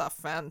 this is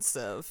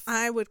offensive.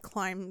 I would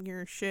climb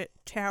your shit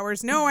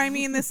towers. No, I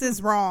mean, this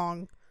is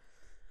wrong.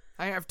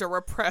 I have to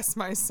repress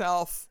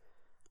myself.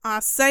 I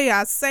say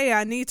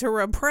I need to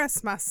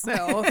repress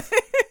myself.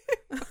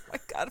 Oh my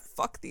God,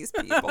 fuck these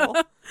people.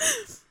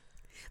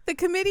 The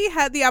committee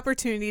had the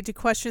opportunity to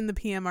question the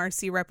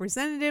PMRC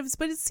representatives,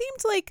 but it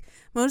seemed like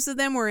most of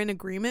them were in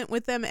agreement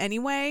with them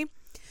anyway.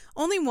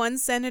 Only one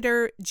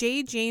Senator,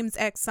 J. James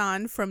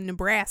Exon from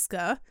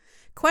Nebraska,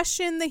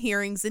 questioned the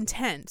hearing's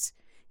intent.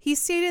 He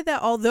stated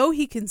that although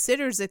he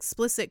considers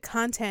explicit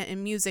content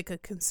in music a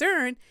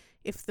concern,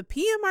 if the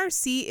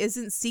PMRC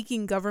isn't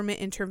seeking government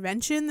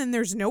intervention, then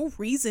there's no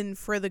reason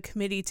for the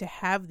committee to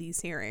have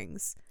these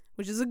hearings.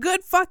 Which is a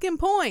good fucking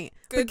point.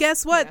 But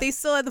guess what? Yeah. They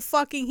still had the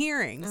fucking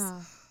hearings.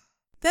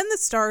 Then the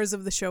stars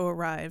of the show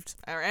arrived.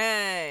 All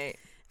right.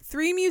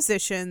 3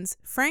 musicians,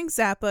 Frank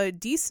Zappa,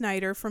 Dee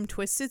Snider from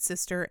Twisted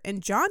Sister,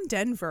 and John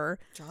Denver.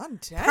 John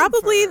Denver.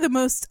 Probably the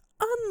most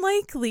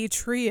unlikely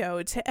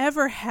trio to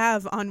ever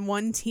have on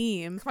one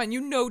team. Come on,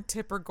 you know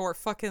Tipper Gore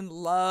fucking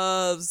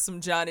loves some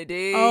Johnny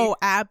D. Oh,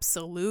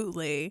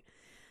 absolutely.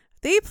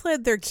 They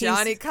pled their case.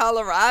 Johnny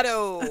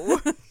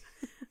Colorado.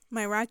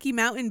 My Rocky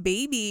Mountain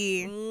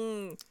baby.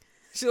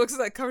 She looks at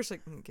that cover, she's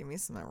like, give me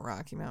some of that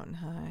Rocky Mountain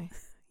High.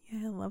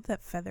 Yeah, I love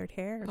that feathered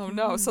hair. Oh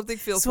no, something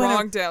feels Sweater.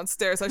 wrong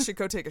downstairs. I should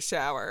go take a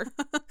shower.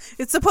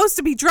 It's supposed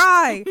to be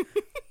dry.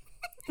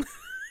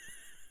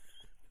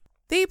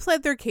 They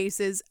pled their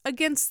cases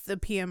against the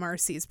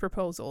PMRC's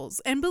proposals,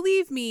 and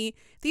believe me,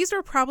 these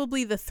were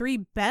probably the 3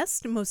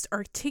 best, most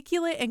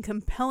articulate, and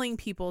compelling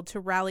people to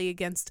rally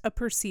against a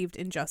perceived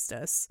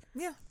injustice.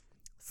 Yeah.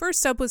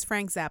 First up was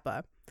Frank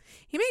Zappa.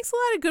 He makes a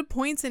lot of good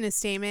points in his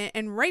statement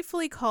and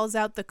rightfully calls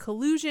out the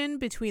collusion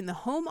between the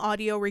Home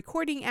Audio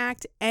Recording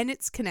Act and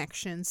its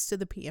connections to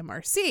the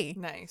PMRC.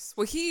 Nice.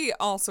 Well, he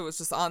also was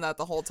just on that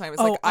the whole time.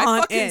 It's Oh, like, I on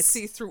fucking it.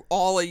 see through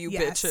all of you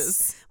Yes.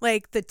 bitches.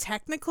 Like the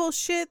technical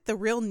shit, the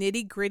real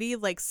nitty gritty,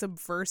 like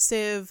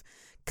subversive,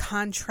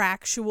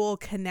 contractual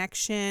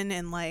connection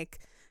and like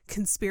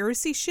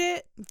conspiracy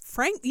shit.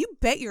 Frank, you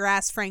bet your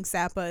ass Frank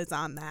Zappa is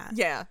on that.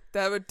 Yeah,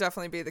 that would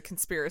definitely be the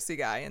conspiracy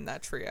guy in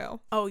that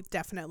trio. Oh,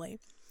 definitely.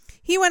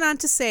 He went on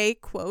to say,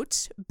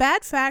 quote,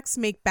 "Bad facts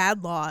make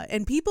bad law,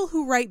 and people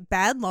who write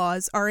bad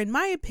laws are, in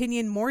my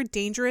opinion, more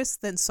dangerous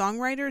than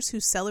songwriters who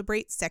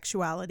celebrate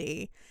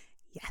sexuality."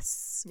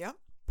 Yes. Yep.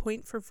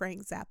 Point for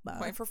Frank Zappa.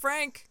 Point for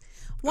Frank.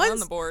 Once- On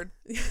the board.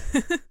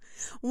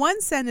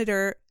 One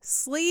senator,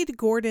 Slade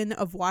Gordon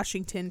of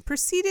Washington,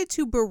 proceeded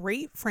to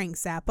berate Frank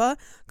Zappa,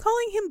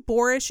 calling him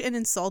boorish and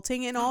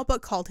insulting and all,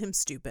 but called him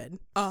stupid.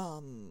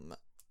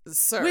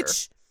 Sir.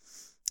 Which,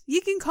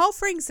 you can call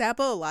Frank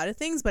Zappa a lot of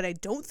things, but I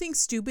don't think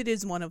stupid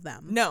is one of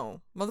them.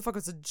 No.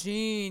 Motherfucker's a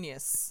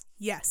genius.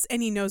 Yes,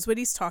 and he knows what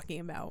he's talking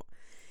about.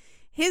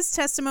 His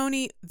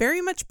testimony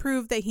very much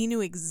proved that he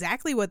knew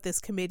exactly what this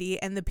committee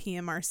and the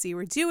PMRC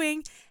were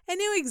doing and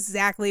knew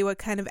exactly what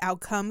kind of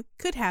outcome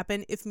could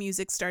happen if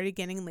music started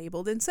getting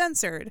labeled and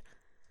censored.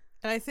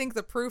 And I think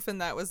the proof in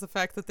that was the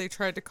fact that they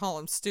tried to call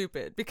him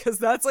stupid, because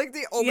that's like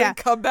the only Yeah.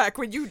 comeback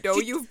when you know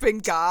you've been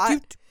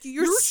got.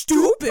 You're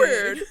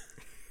stupid.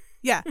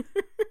 Yeah,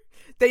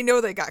 They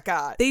know they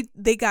got.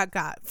 they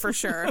got for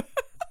sure.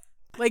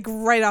 Like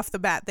right off the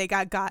bat, they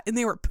got, and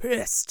they were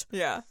pissed.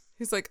 Yeah.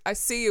 He's like, I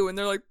see you. And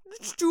they're like,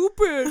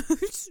 stupid.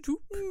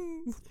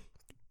 Stupid.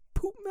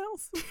 Poop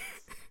mouth.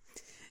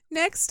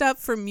 Next up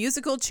for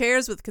musical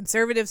chairs with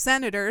conservative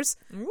senators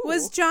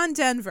was John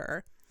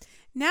Denver.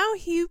 Now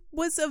he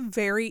was a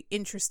very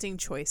interesting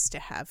choice to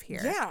have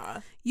here.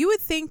 Yeah. You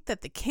would think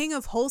that the king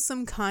of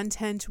wholesome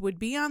content would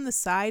be on the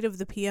side of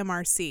the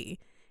PMRC.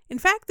 In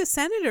fact, the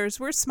senators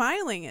were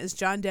smiling as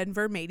John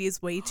Denver made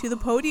his way to the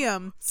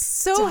podium.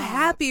 So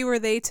happy were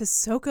they to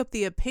soak up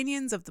the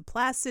opinions of the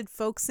placid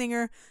folk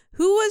singer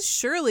who was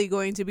surely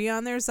going to be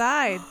on their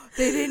side.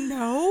 They didn't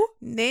know?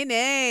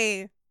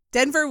 Nay.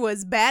 Denver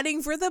was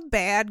batting for the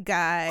bad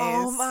guys.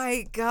 Oh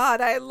my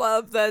God, I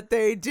love that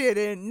they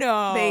didn't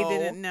know. They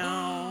didn't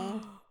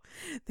know.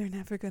 They're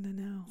never going to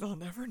know. They'll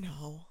never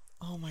know.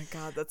 Oh my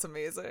God, that's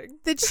amazing.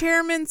 The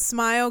chairman's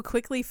smile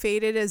quickly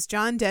faded as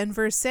John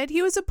Denver said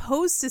he was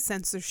opposed to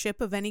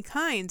censorship of any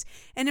kind,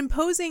 and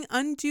imposing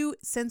undue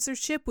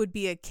censorship would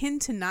be akin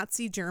to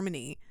Nazi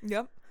Germany.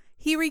 Yep.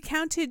 He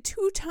recounted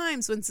 2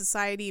 times when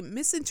society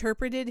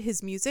misinterpreted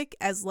his music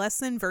as less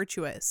than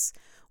virtuous.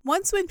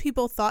 Once when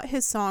people thought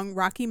his song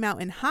Rocky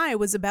Mountain High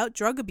was about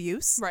drug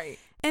abuse. Right.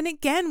 And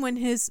again when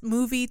his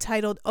movie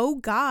titled Oh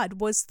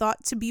God was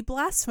thought to be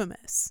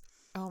blasphemous.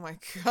 Oh my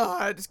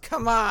God,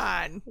 come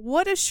on.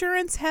 What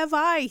assurance have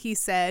I, he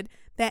said,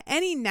 that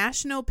any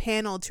national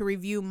panel to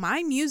review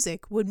my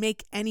music would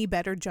make any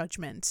better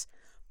judgment.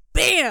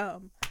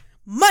 Bam!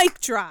 Mic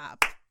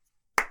drop!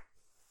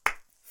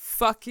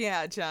 Fuck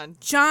yeah, John.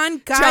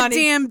 John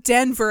goddamn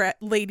Denver,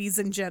 ladies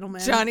and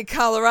gentlemen. Johnny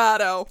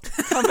Colorado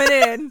coming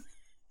in.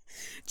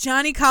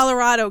 Johnny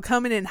Colorado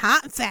coming in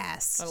hot and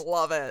fast. I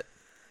love it.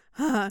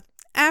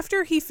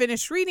 After he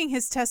finished reading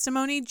his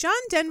testimony, John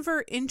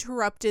Denver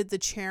interrupted the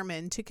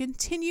chairman to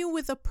continue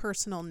with a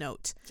personal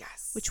note.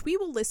 Yes. Which we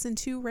will listen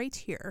to right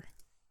here.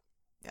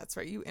 That's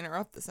right. You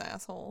interrupt this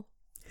asshole.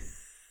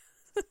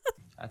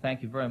 I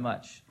thank you very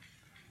much.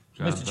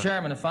 John, Mr.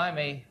 Chairman, if I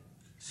may,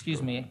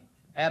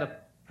 add a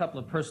couple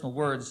of personal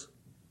words.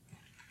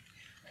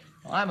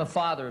 Well, I'm a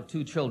father of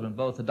 2 children,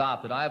 both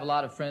adopted. I have a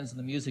lot of friends in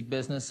the music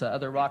business,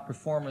 other rock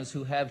performers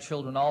who have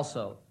children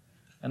also.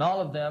 And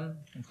all of them,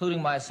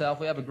 including myself,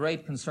 we have a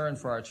great concern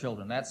for our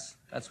children. That's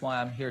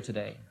why I'm here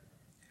today.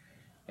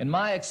 In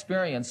my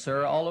experience,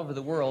 sir, all over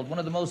the world, one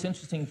of the most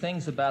interesting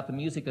things about the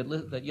music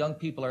that young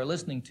people are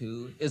listening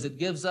to is it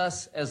gives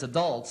us, as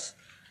adults,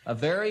 a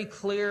very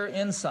clear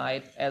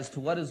insight as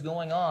to what is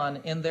going on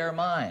in their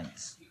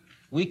minds.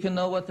 We can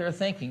know what they're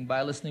thinking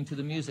by listening to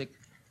the music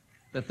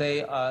that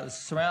they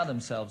surround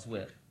themselves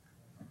with.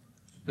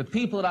 The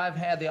people that I've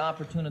had the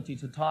opportunity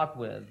to talk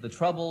with, the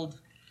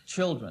troubled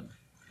children,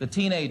 the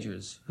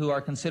teenagers who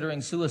are considering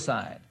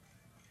suicide,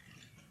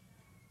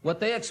 what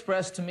they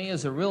express to me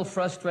is a real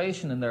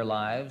frustration in their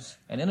lives,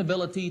 an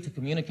inability to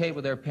communicate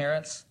with their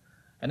parents,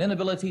 an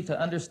inability to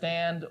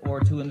understand or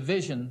to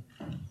envision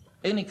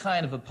any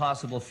kind of a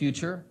possible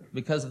future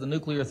because of the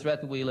nuclear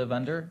threat that we live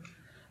under.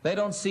 They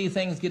don't see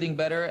things getting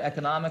better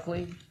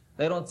economically.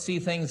 They don't see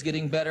things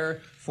getting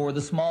better for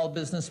the small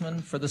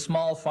businessman, for the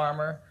small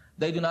farmer.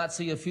 They do not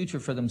see a future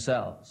for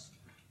themselves.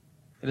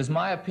 It is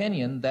my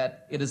opinion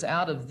that it is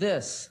out of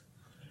this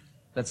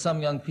that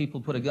some young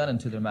people put a gun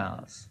into their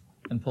mouths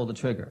and pull the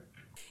trigger.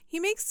 He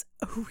makes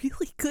a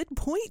really good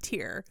point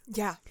here.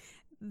 Yeah.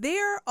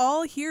 They're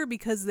all here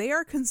because they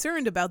are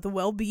concerned about the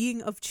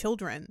well-being of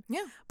children.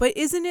 Yeah. But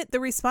isn't it the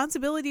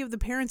responsibility of the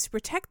parents to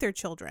protect their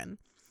children?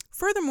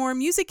 Furthermore,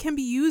 music can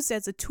be used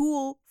as a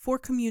tool for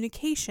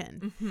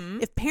communication. Mm-hmm.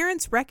 If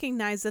parents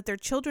recognize that their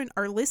children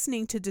are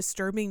listening to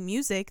disturbing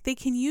music, they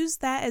can use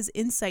that as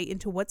insight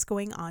into what's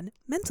going on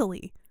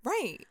mentally.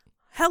 Right.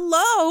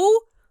 Hello?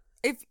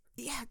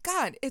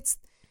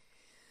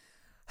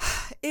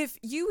 If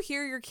you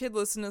hear your kid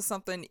listen to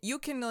something, you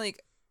can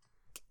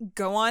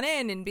go on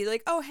in and be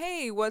like, oh,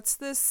 hey, what's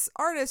this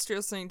artist you're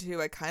listening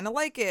to? I kind of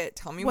like it.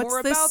 Tell me more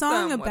about them. What's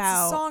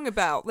the song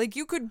about? Like,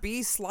 you could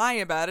be sly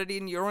about it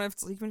and you don't have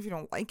to, even if you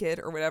don't like it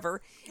or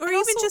whatever. Or and even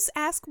also, just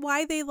ask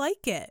why they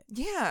like it.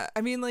 Yeah. I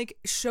mean,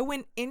 show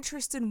an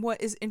interest in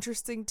what is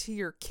interesting to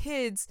your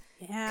kids.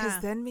 Yeah.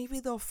 Because then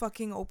maybe they'll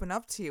fucking open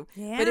up to you.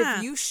 Yeah. But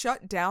if you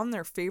shut down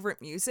their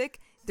favorite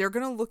music, they're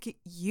going to look at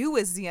you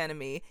as the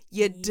enemy.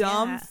 You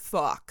dumb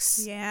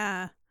fucks.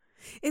 Yeah.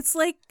 It's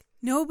like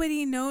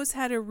nobody knows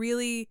how to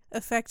really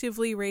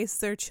effectively raise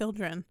their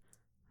children.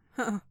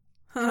 And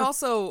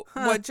also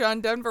what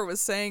John Denver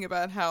was saying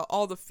about how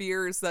all the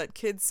fears that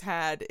kids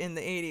had in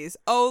the 80s,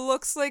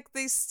 looks like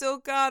they still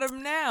got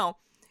them now.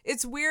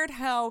 It's weird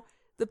how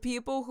the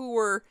people who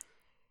were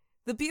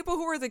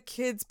the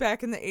kids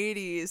back in the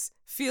 80s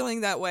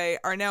feeling that way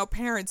are now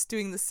parents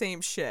doing the same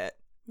shit.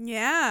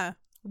 Yeah.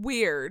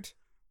 Weird.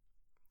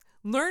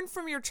 Learn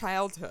from your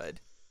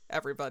childhood,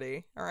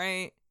 everybody, all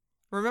right?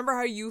 Remember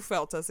how you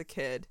felt as a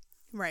kid.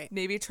 Right.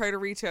 Maybe try to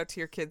reach out to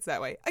your kids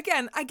that way.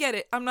 Again, I get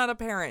it. I'm not a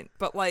parent,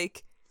 but we're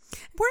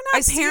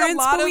not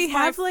parents,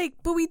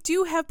 but we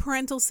do have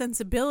parental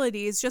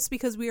sensibilities just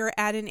because we are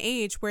at an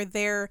age where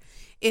there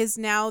is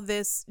now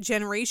this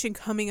generation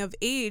coming of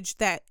age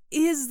that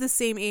is the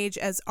same age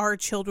as our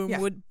children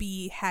would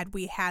be had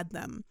we had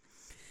them.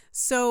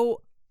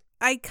 So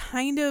I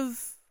kind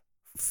of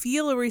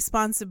feel a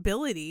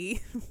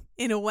responsibility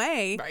in a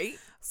way Right?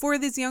 for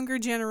this younger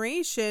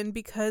generation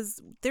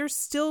because they're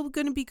still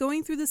going to be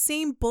going through the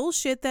same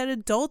bullshit that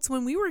adults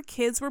when we were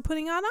kids were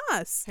putting on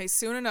us. Hey,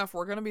 soon enough,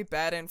 we're going to be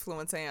bad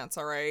influence ants,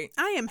 all right?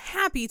 I am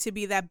happy to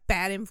be that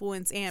bad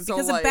influence aunt So,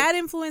 because like- a bad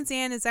influence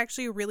aunt is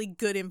actually a really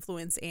good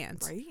influence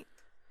aunt. Right?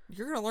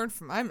 You're going to learn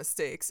from my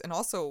mistakes. And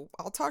also,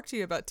 I'll talk to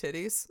you about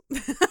titties.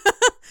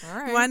 All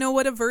right. You want to know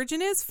what a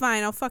virgin is?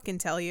 Fine, I'll fucking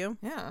tell you.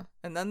 Yeah.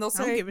 And then they'll I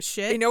don't say, give a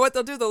shit. You know what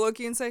they'll do? They'll look at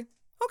you and say,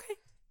 okay.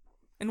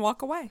 And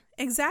walk away.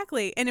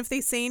 Exactly. And if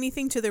they say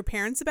anything to their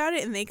parents about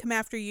it and they come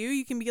after you,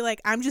 you can be like,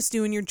 I'm just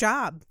doing your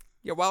job.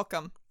 You're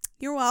welcome.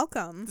 You're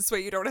welcome. This way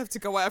you don't have to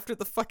go after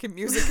the fucking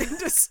music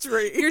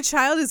industry. Your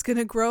child is going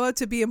to grow up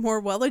to be a more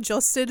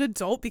well-adjusted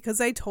adult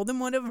because I told him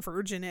what a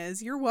virgin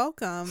is. You're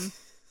welcome.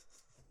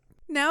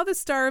 Now the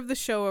star of the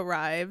show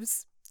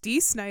arrives, Dee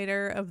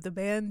Snider of the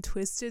band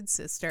Twisted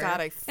Sister. God,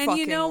 I And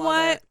you fucking know love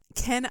what? it.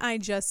 Can I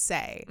just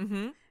say,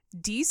 Mm-hmm.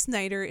 Dee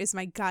Snider is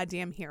my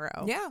goddamn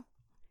hero. Yeah.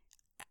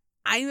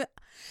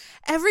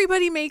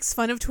 Everybody makes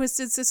fun of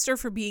Twisted Sister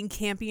for being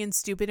campy and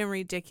stupid and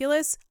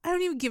ridiculous. I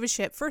don't even give a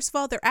shit. First of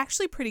all, they're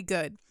actually pretty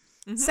good.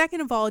 Mm-hmm.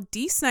 Second of all,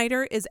 Dee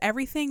Snider is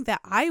everything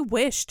that I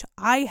wished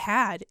I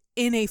had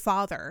in a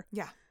father.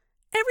 Yeah.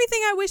 Everything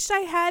I wished I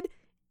had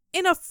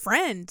in a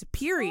friend,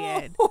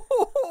 period.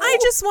 I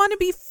just want to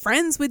be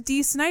friends with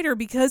Dee Snider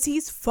because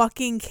he's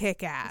fucking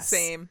kick-ass.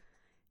 Same.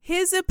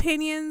 His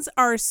opinions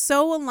are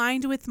so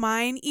aligned with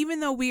mine, even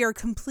though we are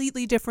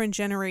completely different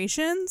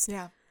generations.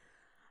 Yeah.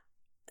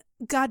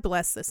 God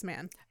bless this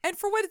man. And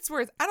for what it's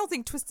worth, I don't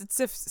think Twisted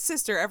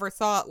Sister ever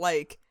thought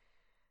like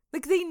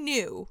they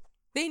knew.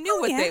 They knew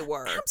what they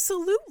were.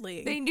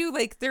 Absolutely. They knew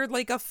they're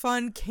like a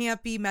fun,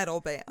 campy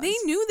metal band. They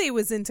knew they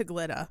was into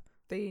glitter.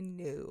 They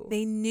knew.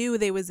 They knew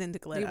they was into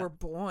glitter. They were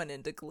born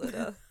into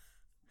glitter.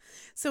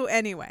 So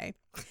anyway,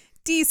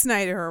 Dee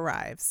Snider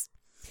arrives.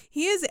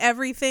 He is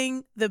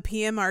everything the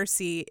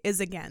PMRC is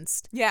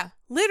against. Yeah.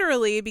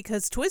 Literally,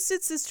 because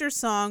Twisted Sister's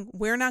song,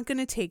 We're Not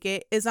Gonna Take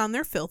It, is on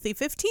their Filthy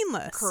 15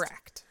 list.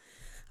 Correct.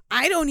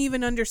 I don't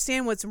even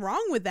understand what's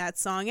wrong with that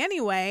song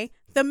anyway.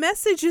 The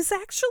message is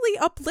actually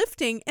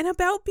uplifting and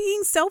about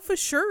being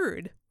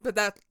self-assured. But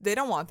they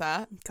don't want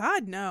that.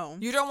 God, no.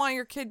 You don't want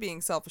your kid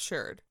being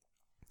self-assured.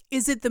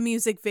 Is it the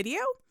music video?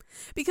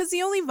 Because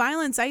the only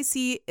violence I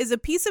see is a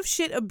piece of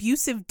shit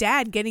abusive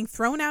dad getting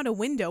thrown out a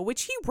window,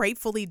 which he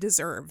rightfully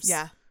deserves.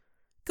 Yeah.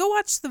 Go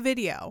watch the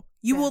video.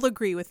 You will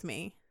agree with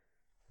me.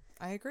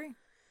 I agree.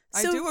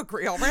 So- I do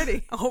agree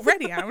already.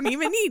 Already, I don't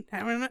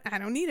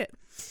need it.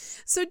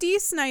 So Dee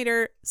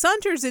Snider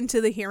saunters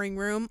into the hearing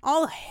room,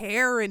 all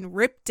hair and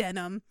ripped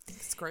denim,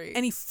 It's great.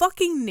 and he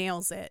fucking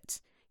nails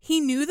it. He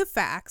knew the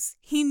facts.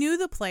 He knew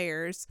the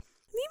players.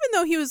 And even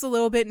though he was a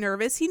little bit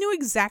nervous, he knew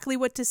exactly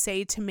what to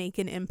say to make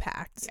an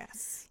impact.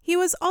 Yes. He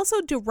was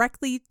also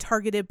directly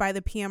targeted by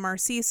the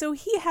PMRC, so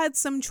he had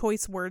some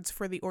choice words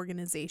for the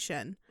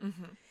organization.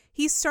 Mm-hmm.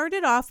 He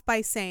started off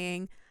by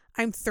saying,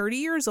 I'm 30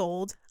 years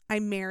old,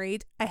 I'm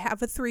married, I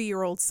have a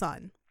 3-year-old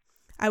son.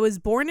 I was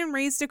born and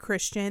raised a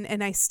Christian,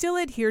 and I still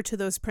adhere to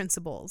those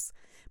principles.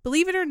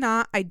 Believe it or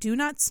not, I do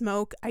not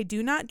smoke, I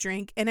do not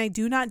drink, and I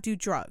do not do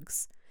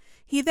drugs.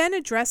 He then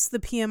addressed the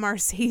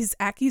PMRC's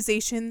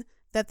accusation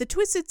that the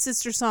Twisted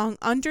Sister song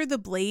Under the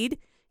Blade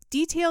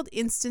detailed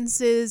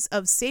instances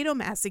of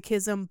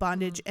sadomasochism,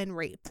 bondage, and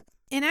rape.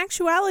 In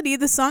actuality,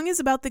 the song is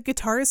about the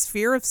guitarist's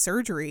fear of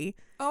surgery.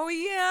 Oh,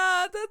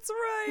 yeah, that's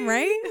right.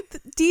 Right?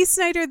 Dee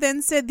Snider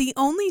then said the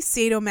only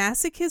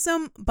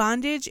sadomasochism,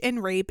 bondage,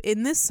 and rape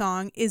in this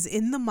song is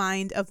in the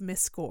mind of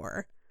Miss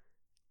Gore.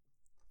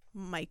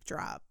 Mic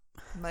drop.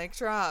 Mic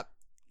drop.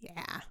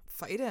 Yeah.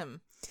 Fight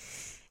him.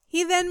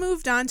 He then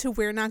moved on to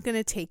We're Not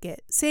Gonna Take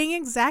It, saying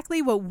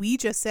exactly what we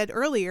just said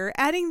earlier,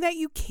 adding that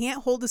you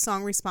can't hold a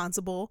song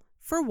responsible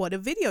for what a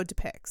video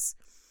depicts.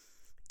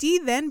 Dee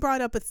then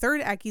brought up a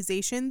third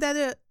accusation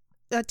that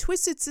a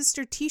Twisted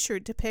Sister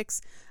t-shirt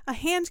depicts a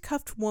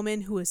handcuffed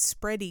woman who is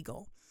spread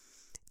eagle.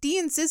 Dee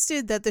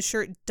insisted that the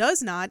shirt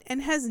does not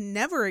and has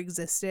never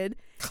existed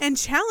and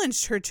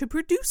challenged her to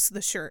produce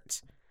the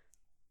shirt.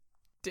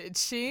 Did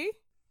she?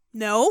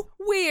 No.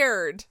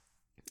 Weird.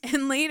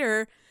 And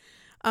later,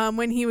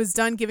 when he was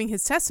done giving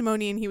his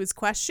testimony and he was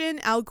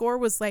questioned, Al Gore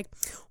was like,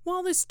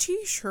 well, this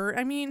t-shirt,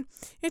 I mean,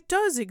 it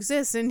does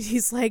exist. And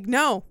he's like,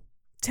 no,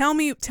 tell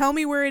me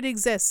where it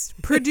exists.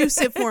 Produce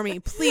it for me,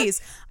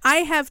 please. I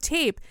have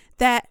tape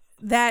that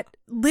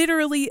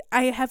literally,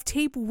 I have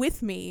tape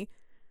with me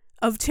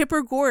of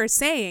Tipper Gore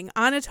saying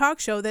on a talk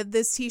show that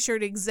this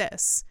t-shirt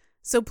exists.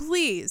 So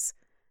please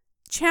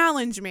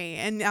challenge me.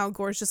 And Al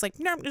Gore's just like,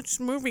 no, just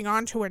moving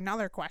on to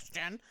another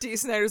question. Dee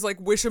Snider's like,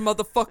 wish a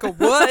motherfucker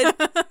would.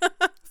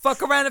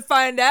 Fuck around and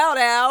find out,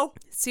 Al.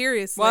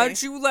 Seriously. Why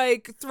don't you,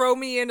 throw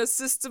me in a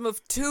system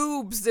of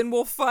tubes and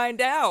we'll find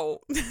out.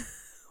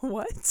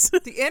 What?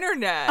 The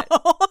internet.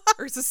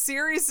 There's a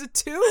series of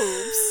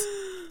tubes.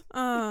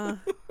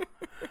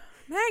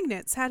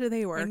 Magnets, how do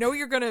they work? I know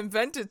you're going to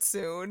invent it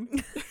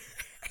soon.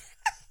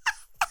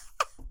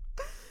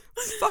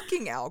 Fuck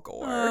Fucking Al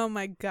Gore. Oh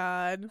my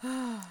God.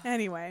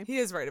 Anyway. He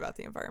is right about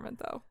the environment,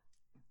 though.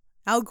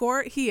 Al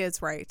Gore, he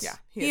is right. Yeah,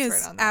 he is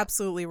is right on that.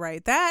 Absolutely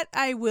right. That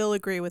I will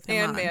agree with him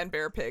And on. Man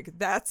Bear Pig.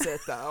 That's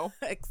it, though.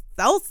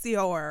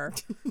 Excelsior.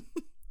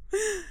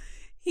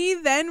 He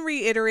then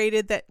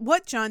reiterated that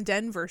what John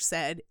Denver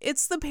said,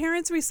 it's the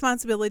parents'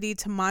 responsibility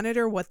to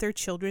monitor what their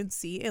children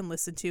see and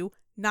listen to,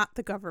 not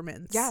the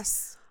government's.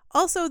 Yes.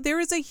 Also, there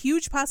is a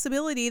huge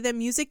possibility that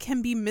music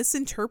can be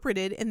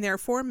misinterpreted and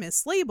therefore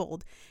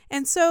mislabeled.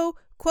 And so,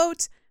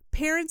 quote,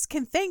 parents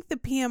can thank the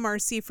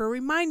PMRC for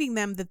reminding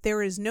them that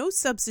there is no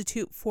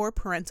substitute for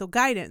parental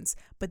guidance,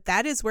 but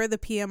that is where the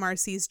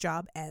PMRC's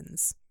job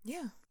ends.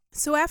 Yeah.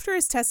 So after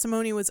his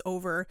testimony was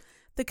over,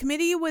 the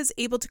committee was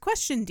able to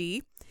question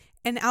Dee,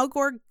 and Al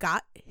Gore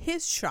got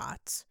his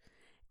shot.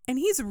 And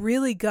he's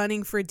really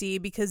gunning for Dee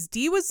because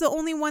Dee was the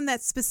only one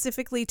that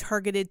specifically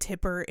targeted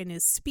Tipper in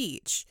his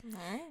speech.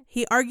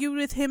 He argued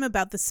with him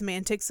about the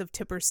semantics of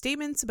Tipper's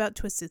statements about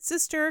Twisted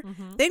Sister,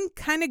 then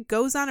kind of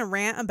goes on a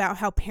rant about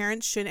how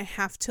parents shouldn't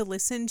have to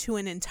listen to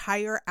an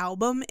entire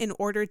album in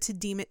order to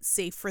deem it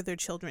safe for their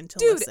children to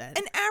listen.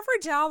 An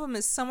average album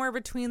is somewhere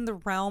between the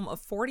realm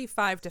of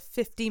 45 to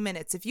 50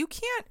 minutes. If you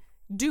can't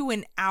do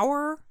an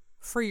hour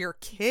for your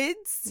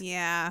kids,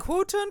 Yeah.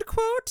 quote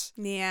unquote,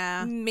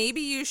 Yeah.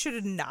 maybe you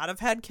should not have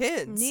had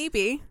kids.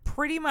 Maybe.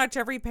 Pretty much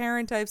every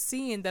parent I've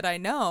seen that I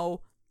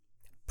know,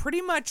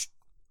 pretty much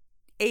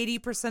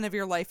 80% of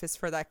your life is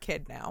for that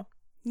kid now.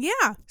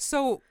 Yeah.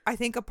 So I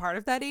think a part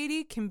of that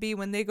 80 can be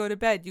when they go to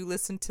bed, you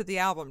listen to the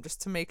album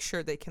just to make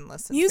sure they can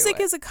listen Music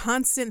to it. is a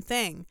constant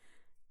thing.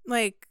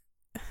 Like,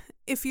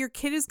 if your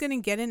kid is going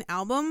to get an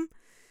album,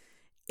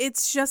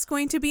 it's just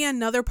going to be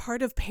another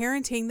part of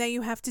parenting that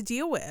you have to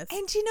deal with.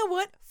 And you know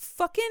what?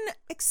 Fucking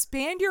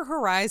expand your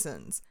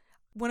horizons.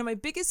 One of my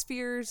biggest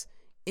fears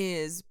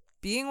is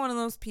being one of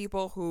those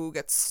people who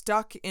gets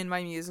stuck in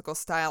my musical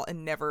style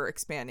and never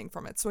expanding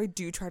from it. So I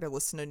do try to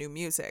listen to new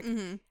music.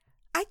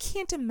 I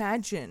can't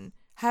imagine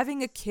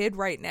having a kid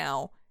right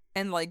now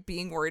and like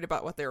being worried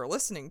about what they were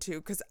listening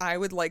to, because I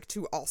would like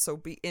to also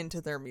be into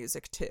their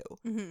music too.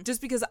 Just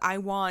because I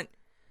don't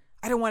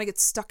want to get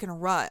stuck in a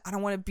rut. I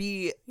don't want to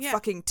be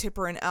fucking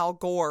Tipper and Al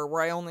Gore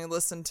where I only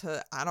listen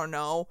to, I don't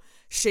know,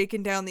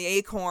 Shaking Down the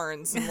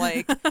Acorns and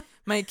like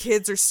my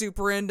kids are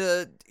super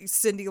into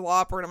Cyndi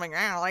Lauper and I'm like,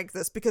 I don't like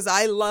this because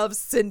I love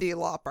Cyndi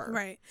Lauper.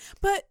 Right.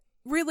 But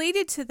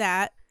related to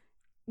that,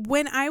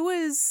 when I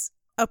was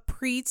a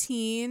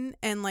preteen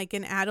and like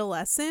an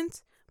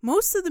adolescent,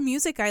 most of the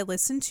music I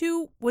listened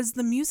to was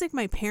the music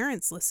my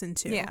parents listened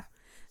to. Yeah.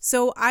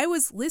 So I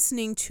was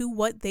listening to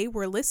what they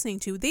were listening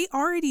to. They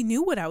already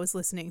knew what I was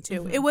listening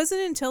to. It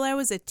wasn't until I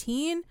was a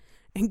teen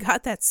and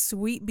got that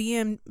sweet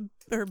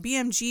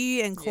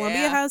BMG and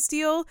Columbia House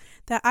deal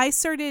that I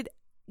started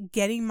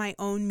getting my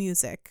own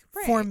music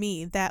for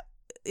me. That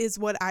is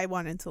what I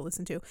wanted to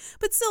listen to.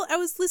 But still, I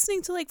was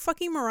listening to like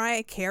fucking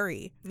Mariah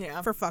Carey.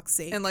 Yeah. For fuck's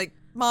sake. And like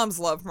moms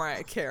love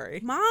Mariah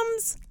Carey.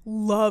 Moms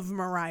love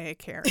Mariah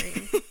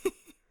Carey.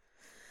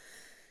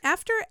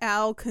 After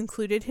Al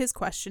concluded his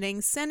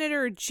questioning,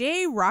 Senator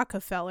Jay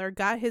Rockefeller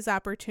got his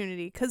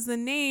opportunity because the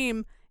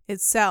name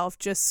itself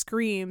just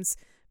screams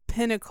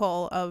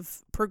pinnacle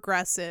of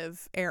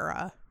progressive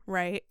era,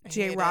 right?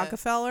 Jay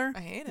Rockefeller. I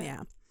hate it.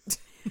 Yeah.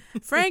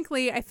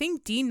 Frankly, I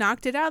think Dee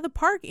knocked it out of the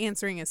park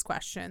answering his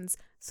questions.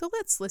 So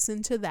let's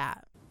listen to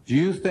that. Do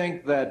you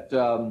think that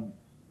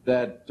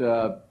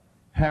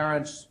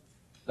parents,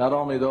 not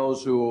only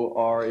those who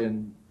are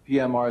in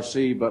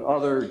PMRC, but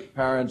other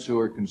parents who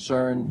are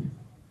concerned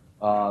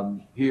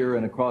here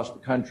and across the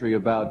country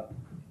about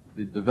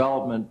the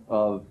development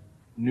of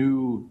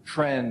new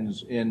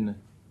trends in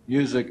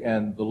music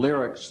and the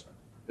lyrics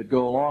that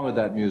go along with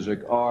that music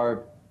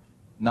are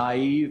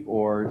naive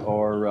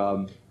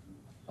or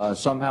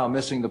somehow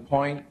missing the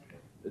point?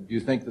 Do you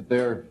think that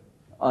they're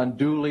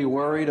unduly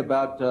worried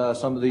about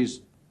some of the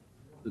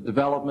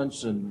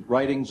developments and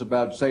writings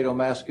about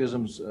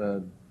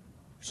sadomasochism,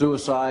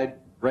 suicide,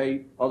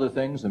 rape, other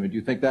things? I mean, do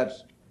you think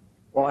that's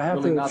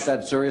really not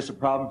that serious a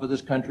problem for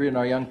this country and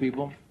our young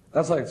people?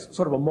 That's like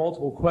sort of a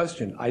multiple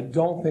question. I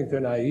don't think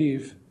they're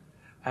naive,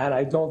 and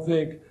I don't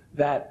think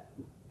that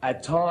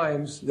at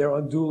times they're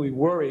unduly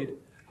worried,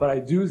 but I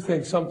do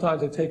think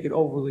sometimes they take it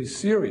overly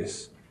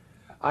serious.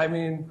 I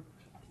mean,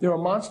 there are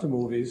monster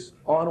movies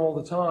on all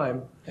the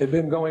time. They've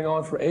been going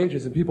on for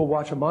ages, and people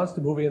watch a monster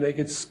movie and they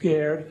get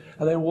scared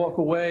and they walk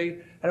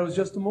away, and it was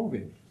just a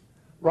movie.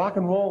 Rock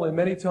and roll, and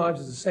many times,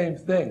 is the same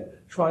thing,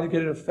 trying to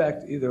get an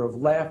effect either of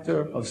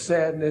laughter, of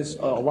sadness.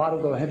 A lot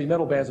of the heavy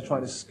metal bands are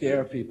trying to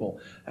scare people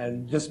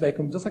and just make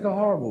them just like a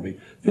horror movie.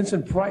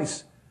 Vincent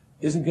Price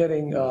isn't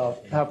getting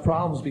have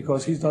problems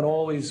because he's done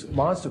all these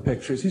monster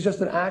pictures. He's just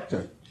an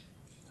actor.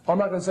 I'm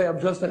not going to say I'm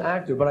just an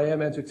actor, but I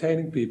am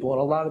entertaining people, and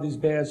a lot of these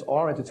bands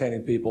are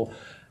entertaining people.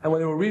 And when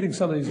they were reading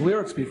some of these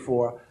lyrics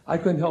before, I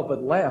couldn't help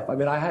but laugh. I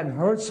mean, I hadn't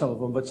heard some of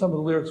them, but some of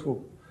the lyrics were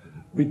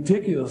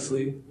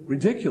ridiculously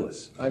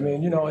ridiculous. I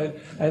mean, you know,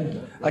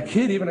 and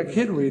even a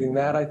kid reading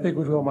that, I think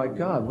would go, oh my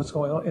God, what's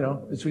going on? You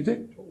know, it's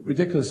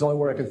ridiculous. The only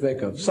word I can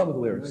think of. Some of the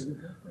lyrics.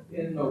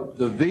 in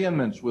the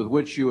vehemence with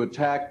which you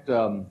attacked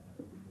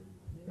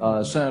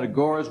Senator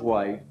Gore's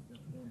wife,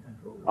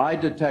 I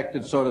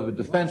detected sort of a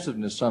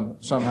defensiveness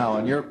somehow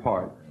on your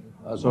part,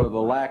 sort of a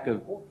lack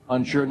of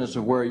unsureness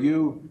of where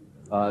you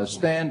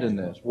stand in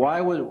this.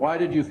 Why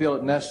did you feel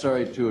it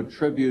necessary to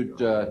attribute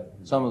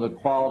some of the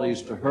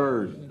qualities to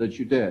her that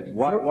you did?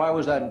 Why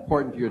was that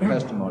important to your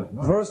testimony?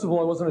 First of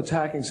all, I wasn't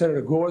attacking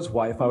Senator Gore's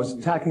wife. I was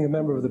attacking a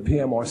member of the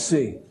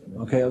PMRC.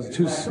 Okay, I was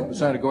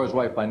Senator Gore's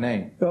wife by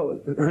name. Oh,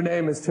 her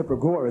name is Tipper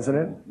Gore, isn't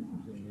it?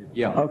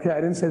 Yeah. Okay, I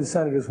didn't say the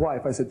senator's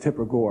wife. I said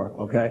Tipper Gore,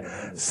 okay?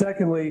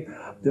 Secondly,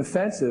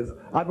 defensive.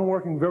 I've been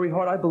working very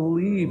hard. I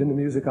believe in the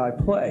music I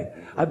play.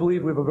 I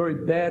believe we have a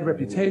very bad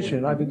reputation,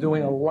 and I've been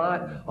doing a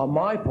lot on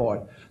my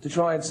part to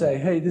try and say,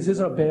 hey, this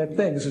isn't a bad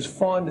thing. This is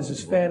fun. This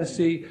is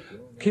fantasy.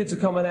 Kids are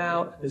coming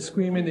out. They're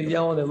screaming. They're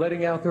yelling. They're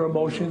letting out their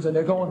emotions, and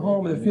they're going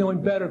home, and they're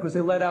feeling better because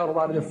they let out a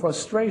lot of their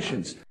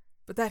frustrations.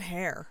 But that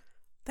hair.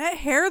 That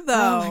hair,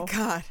 though. Oh, my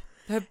God.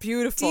 That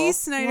beautiful. Dee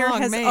Snider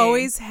long has mane.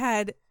 always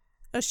had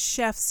a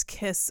chef's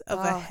kiss of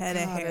a head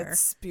of hair.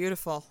 It's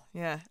beautiful.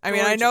 Yeah. I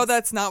mean, I know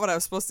that's not what I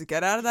was supposed to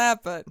get out of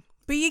that, but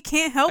you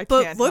can't help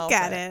but look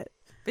at it.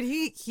 But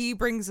he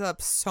brings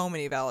up so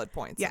many valid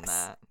points in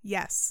that.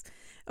 Yes.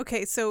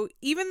 Okay, so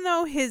even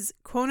though his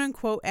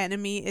quote-unquote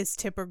enemy is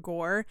Tipper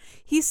Gore,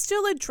 he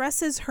still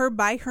addresses her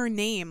by her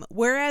name,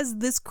 whereas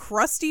this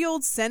crusty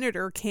old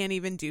senator can't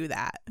even do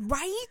that.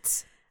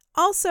 Right?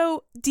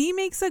 Also, Dee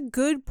makes a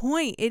good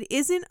point. It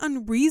isn't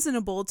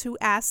unreasonable to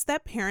ask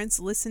that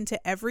parents listen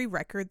to every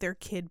record their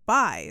kid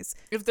buys.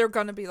 If they're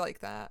going to be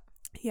like that.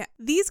 Yeah.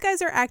 These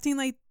guys are acting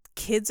like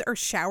kids are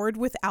showered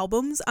with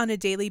albums on a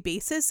daily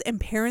basis and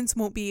parents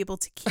won't be able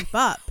to keep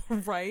up.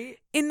 Right?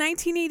 In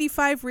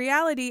 1985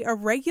 reality, a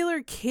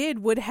regular kid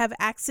would have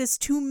access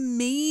to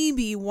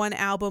maybe one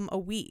album a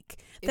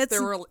week. If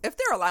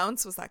their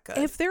allowance was that good.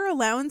 If their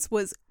allowance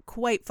was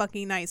quite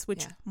fucking nice,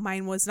 which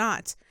mine was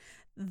not.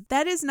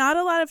 That is not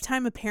a lot of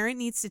time a parent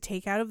needs to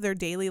take out of their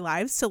daily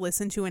lives to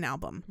listen to an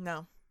album.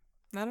 No,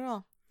 not at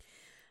all.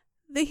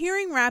 The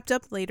hearing wrapped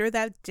up later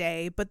that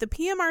day, but the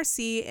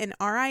PMRC and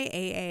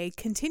RIAA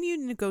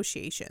continued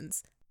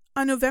negotiations.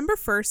 On November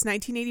 1st,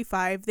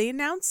 1985, they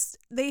announced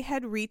they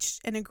had reached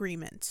an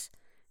agreement.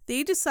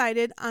 They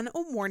decided on a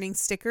warning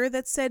sticker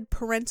that said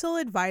parental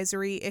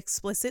advisory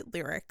explicit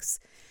lyrics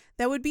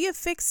that would be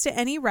affixed to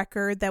any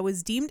record that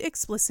was deemed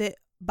explicit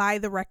by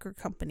the record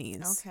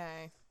companies.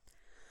 Okay.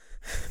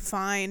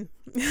 Fine.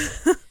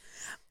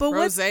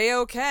 Rosé,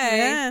 okay.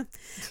 Yeah.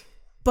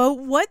 But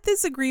what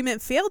this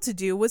agreement failed to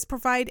do was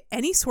provide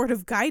any sort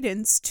of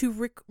guidance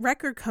to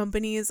record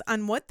companies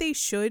on what they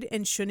should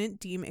and shouldn't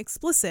deem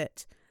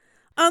explicit.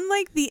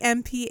 Unlike the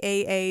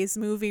MPAA's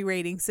movie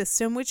rating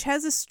system, which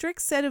has a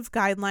strict set of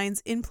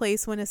guidelines in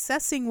place when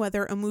assessing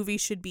whether a movie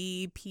should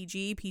be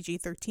PG,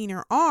 PG-13,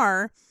 or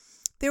R,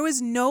 there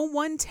was no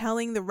one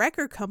telling the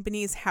record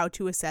companies how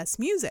to assess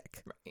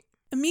music. Right.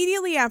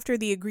 Immediately after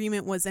the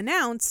agreement was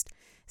announced,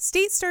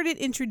 states started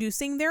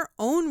introducing their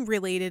own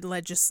related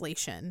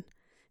legislation.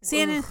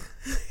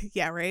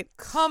 Yeah, right.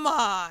 Come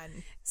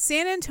on.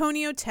 San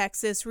Antonio,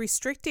 Texas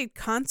restricted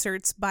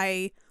concerts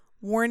by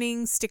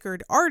warning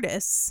stickered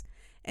artists,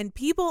 and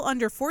people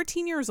under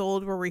 14 years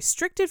old were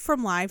restricted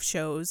from live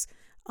shows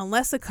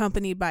unless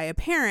accompanied by a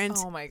parent.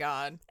 Oh my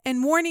God.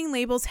 And warning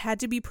labels had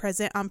to be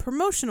present on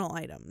promotional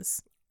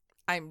items.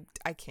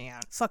 I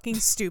can't. Fucking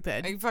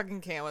stupid. I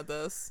fucking can't with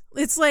this.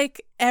 It's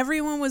like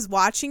everyone was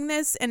watching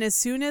this, and as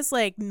soon as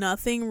like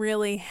nothing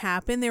really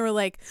happened, they were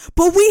like,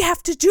 but we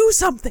have to do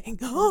something.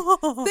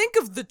 Think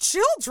of the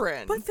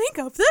children. But think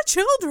of the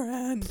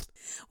children.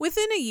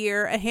 Within a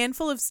year, a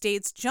handful of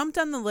states jumped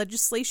on the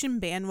legislation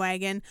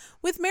bandwagon,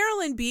 with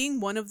Maryland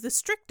being one of the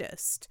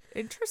strictest.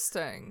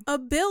 Interesting. A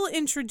bill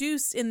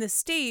introduced in the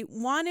state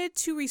wanted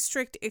to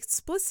restrict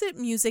explicit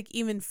music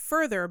even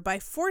further by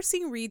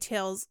forcing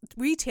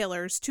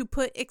retailers to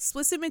put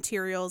explicit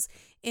materials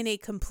in a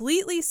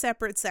completely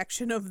separate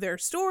section of their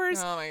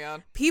stores. Oh my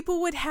God.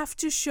 People would have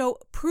to show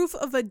proof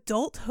of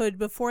adulthood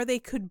before they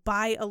could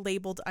buy a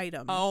labeled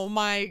item. Oh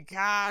my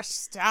gosh,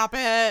 stop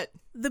it.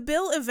 The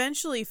bill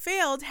eventually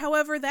failed.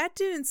 However, that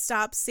didn't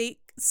stop state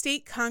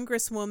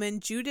Congresswoman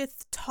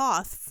Judith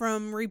Toth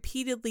from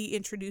repeatedly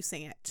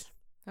introducing it.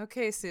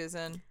 Okay,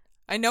 Susan.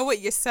 I know what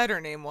you said her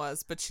name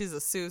was, but she's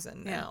a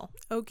Susan now.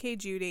 Yeah. Okay,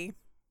 Judy.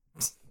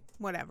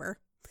 Whatever.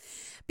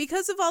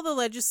 Because of all the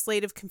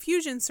legislative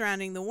confusion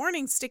surrounding the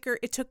warning sticker,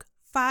 it took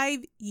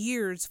 5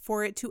 years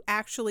for it to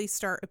actually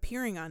start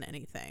appearing on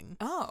anything.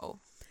 Oh.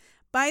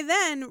 By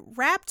then,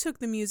 rap took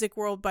the music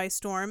world by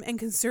storm, and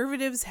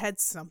conservatives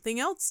had something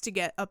else to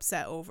get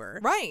upset over.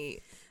 Right.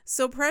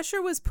 So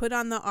pressure was put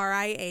on the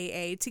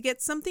RIAA to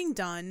get something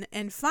done,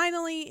 and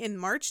finally, in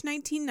March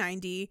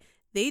 1990,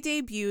 they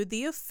debuted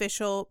the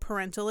official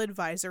parental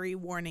advisory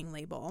warning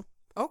label.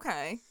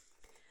 Okay.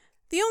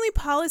 The only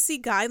policy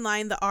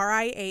guideline the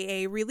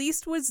RIAA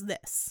released was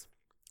this.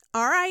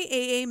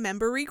 RIAA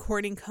member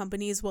recording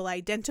companies will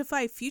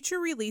identify future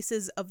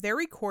releases of their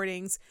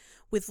recordings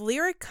with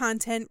lyric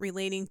content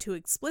relating to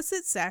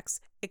explicit sex,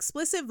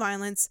 explicit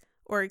violence,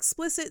 or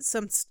explicit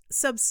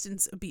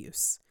substance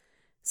abuse.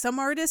 Some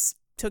artists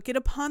took it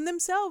upon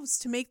themselves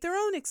to make their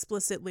own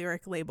explicit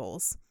lyric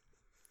labels.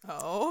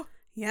 Oh,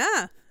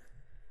 Yeah.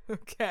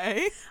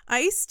 okay.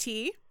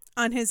 Ice-T,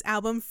 on his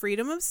album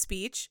Freedom of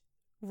Speech,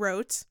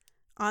 wrote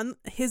on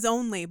his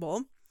own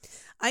label,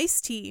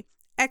 Ice-T,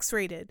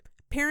 X-rated,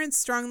 parents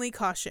strongly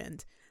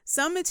cautioned.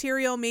 Some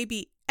material may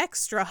be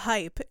extra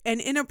hype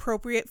and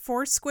inappropriate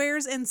for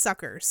squares and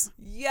suckers.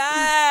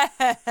 Yes.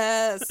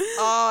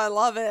 Oh, I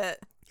love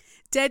it.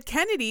 Dead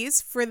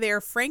Kennedys, for their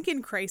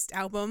Frankenchrist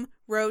album,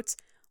 wrote,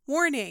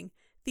 Warning,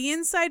 the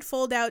inside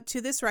fold-out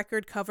to this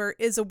record cover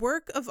is a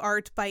work of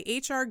art by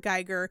H.R.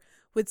 Geiger,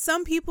 which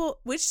some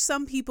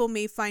people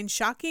may find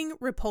shocking,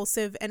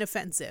 repulsive, and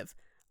offensive.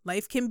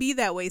 Life can be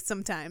that way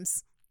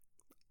sometimes.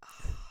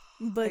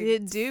 But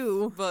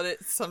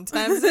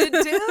Sometimes it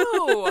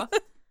do.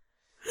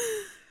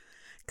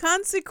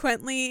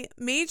 Consequently,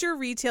 major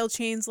retail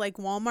chains like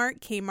Walmart,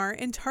 Kmart,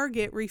 and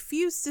Target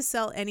refused to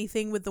sell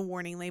anything with the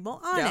warning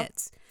label on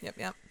it.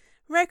 Yep.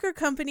 Record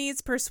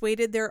companies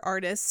persuaded their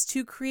artists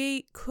to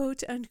create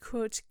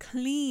quote-unquote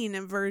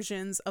clean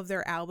versions of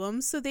their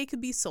albums so they could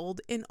be sold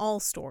in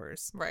all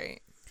stores. Right.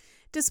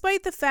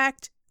 Despite the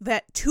fact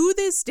that to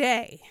this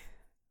day,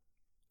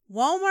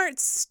 Walmart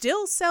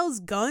still sells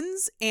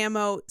guns,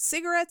 ammo,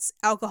 cigarettes,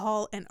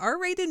 alcohol, and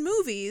R-rated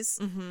movies,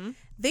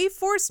 they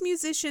forced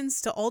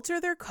musicians to alter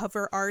their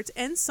cover art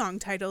and song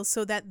titles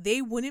so that they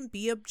wouldn't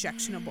be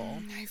objectionable.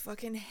 I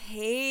fucking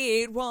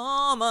hate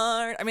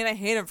Walmart. I mean, I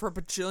hate them for a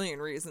bajillion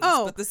reasons,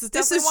 but this is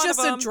this definitely is one just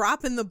of them. a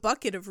drop in the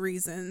bucket of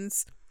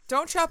reasons.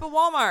 Don't shop at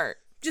Walmart.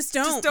 Just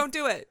don't. Just don't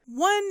do it.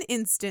 One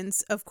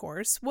instance, of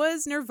course,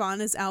 was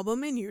Nirvana's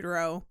album In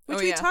Utero, which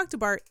we talked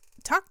about.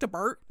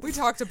 We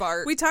talked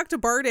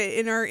about it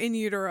in our In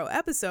Utero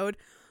episode,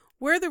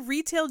 where the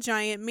retail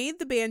giant made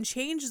the band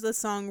change the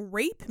song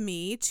Rape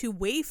Me to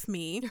Waif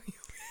Me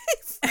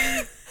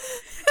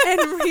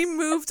and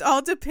removed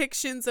all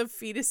depictions of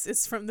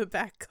fetuses from the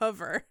back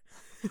cover.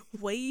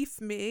 Waif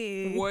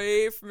me.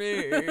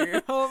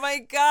 Oh my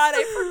god,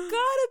 I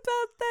forgot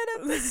about that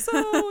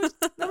episode.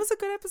 That was a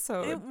good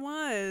episode. It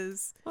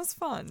was. That was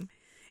fun.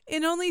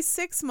 In only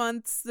 6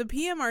 months, the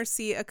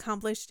PMRC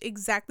accomplished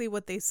exactly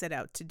what they set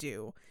out to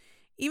do.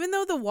 Even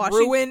though the Washington...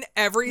 Ruin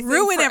everything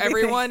for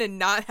everyone and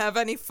not have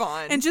any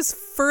fun. And just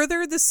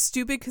further the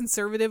stupid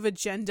conservative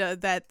agenda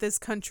that this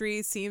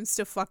country seems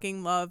to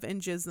fucking love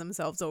and jizz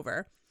themselves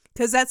over.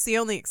 Because that's the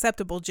only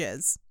acceptable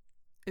jizz.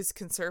 Is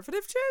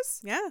conservative jizz?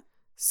 Yeah.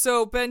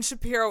 So Ben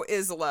Shapiro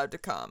is allowed to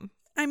come.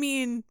 I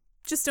mean,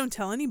 just don't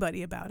tell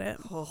anybody about it.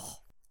 Oh,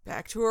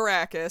 back to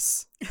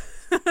Arrakis.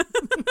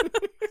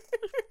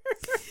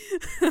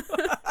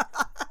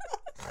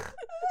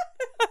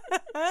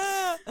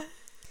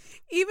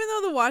 Even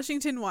though the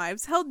Washington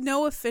Wives held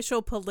no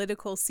official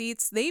political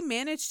seats, they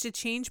managed to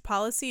change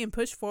policy and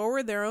push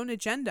forward their own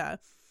agenda.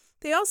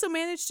 They also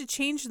managed to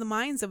change the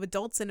minds of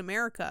adults in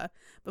America.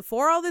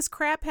 Before all this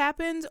crap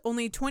happened,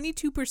 only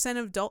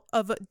 22%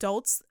 of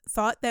adults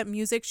thought that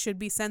music should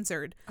be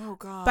censored. Oh,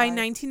 God. By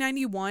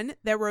 1991,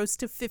 that rose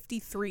to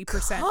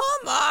 53%.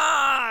 Come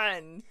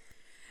on!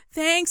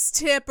 Thanks,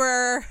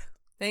 Tipper.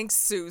 Thanks,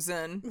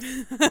 Susan.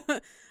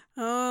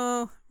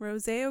 Oh,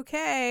 Rosé,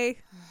 okay.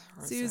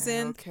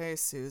 Susan. Okay,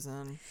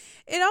 Susan.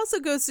 It also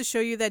goes to show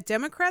you that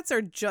Democrats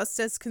are just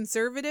as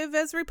conservative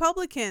as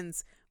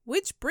Republicans,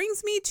 which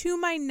brings me to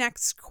my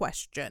next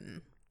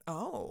question.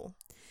 Oh.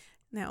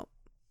 Now,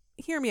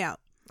 hear me out.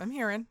 I'm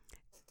hearing.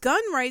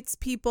 Gun rights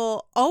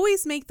people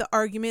always make the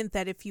argument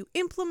that if you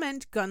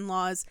implement gun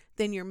laws,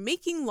 then you're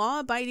making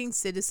law-abiding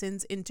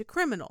citizens into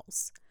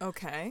criminals.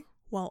 Okay.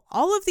 Well,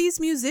 all of these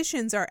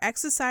musicians are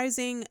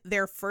exercising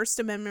their First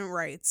Amendment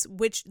rights,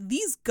 which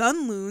these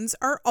gun loons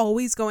are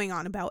always going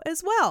on about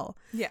as well.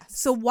 Yes.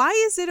 So why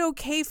is it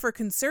okay for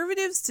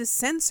conservatives to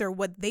censor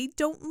what they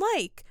don't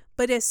like,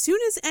 but as soon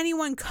as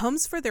anyone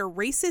comes for their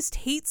racist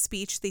hate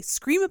speech, they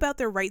scream about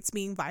their rights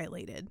being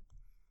violated?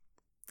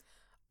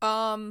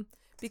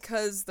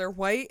 Because they're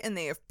white and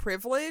they have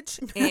privilege,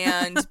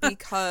 and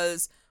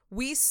because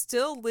we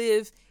still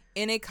live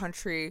in a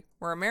country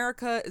where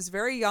America is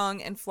very young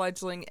and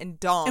fledgling and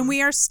dumb. And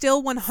we are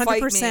still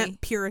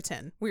 100%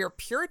 Puritan. We are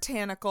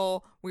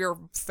puritanical. We are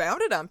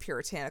founded on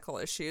puritanical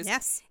issues.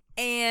 Yes.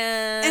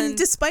 And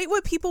despite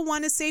what people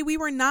want to say, we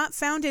were not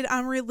founded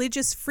on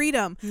religious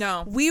freedom.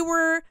 No. We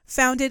were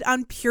founded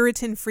on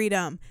Puritan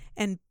freedom.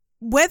 And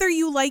whether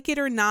you like it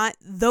or not,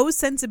 those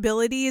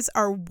sensibilities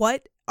are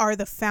what are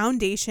the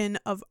foundation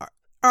of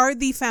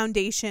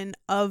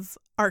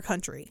our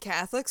country.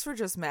 Catholics were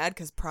just mad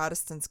because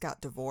Protestants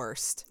got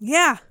divorced.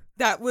 Yeah.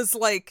 That was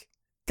like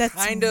That's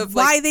kind of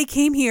why like they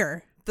came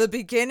here. the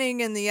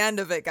beginning and the end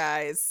of it,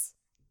 guys.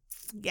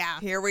 Yeah.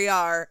 Here we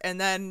are. And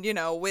then,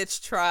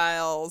 witch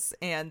trials,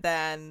 and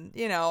then,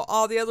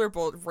 all the other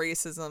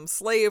racism,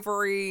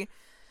 slavery.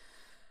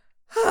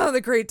 Oh,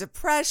 the Great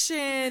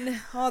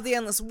Depression, all the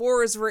endless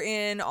wars we're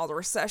in, all the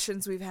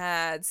recessions we've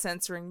had,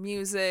 censoring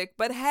music.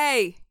 But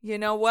hey, you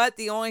know what?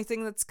 The only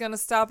thing that's going to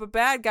stop a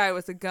bad guy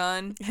with a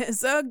gun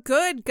is a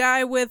good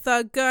guy with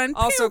a gun.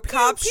 Also, Pew,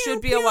 cops pew,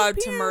 should be pew, allowed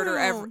pew. to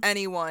murder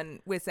anyone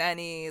with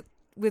any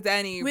with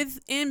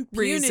impunity.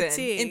 reason.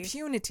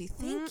 Impunity.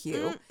 Thank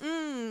you.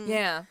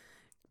 Yeah.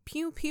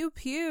 Pew pew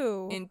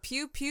pew.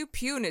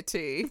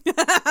 Impew-pew-punity.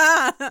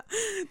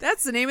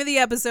 That's the name of the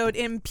episode.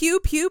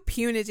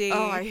 Impew-pew-punity.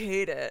 Oh, I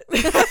hate it.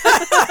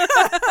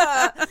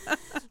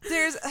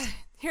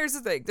 Here's the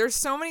thing. There's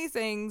so many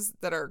things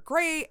that are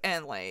great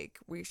and like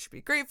we should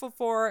be grateful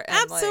for. And,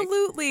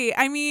 absolutely.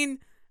 I mean,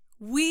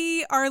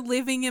 we are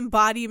living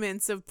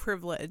embodiments of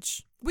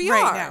privilege. We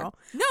right are. Now.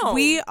 No.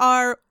 We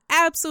are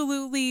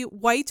absolutely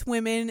white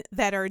women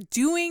that are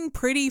doing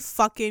pretty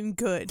fucking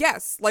good.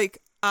 Yes, like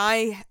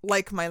I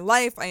like my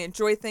life, I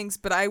enjoy things,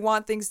 but I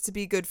want things to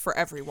be good for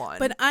everyone.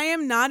 But I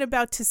am not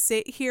about to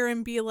sit here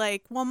and be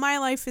like, well, my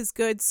life is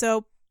good,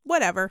 so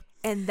whatever.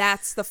 And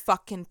that's the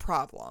fucking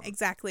problem.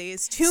 Exactly.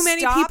 It's too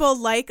many people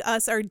like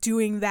us are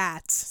doing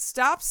that.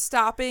 Stop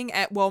stopping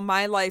at, well,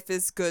 my life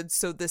is good,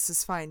 so this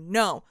is fine.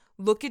 No.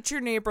 Look at your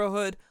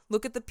neighborhood.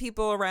 Look at the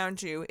people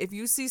around you. If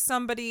you see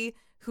somebody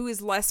who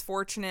is less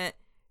fortunate,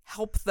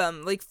 help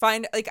them. Like,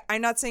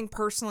 I'm not saying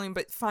personally,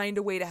 but find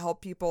a way to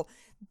help people.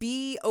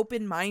 Be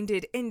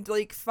open-minded and,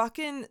 like,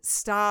 fucking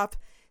stop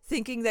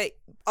thinking that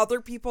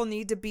other people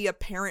need to be a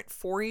parent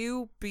for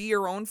you. Be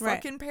your own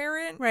fucking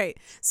parent. Right.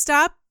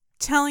 Stop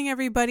telling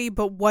everybody,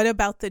 but what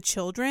about the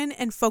children?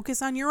 And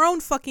focus on your own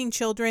fucking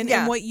children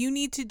and what you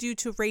need to do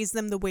to raise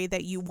them the way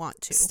that you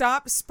want to.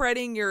 Stop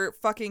spreading your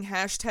fucking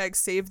hashtag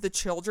save the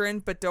children,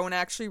 but don't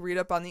actually read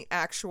up on the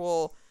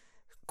actual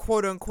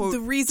quote unquote the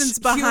reasons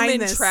behind human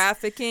this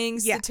trafficking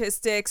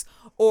statistics,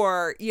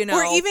 or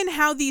or even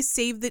how these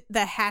the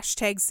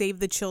hashtag save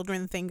the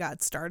children thing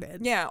got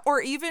started. Yeah,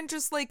 or even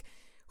just like,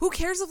 who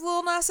cares if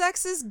Lil Nas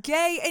X is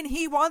gay and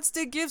he wants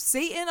to give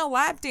Satan a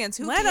lap dance?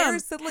 Who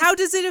cares? That, like, how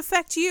does it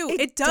affect you?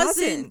 It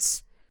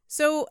doesn't.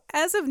 So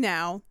as of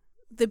now,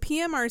 the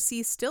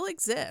PMRC still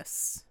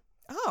exists.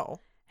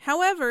 Oh.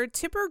 However,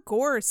 Tipper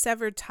Gore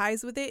severed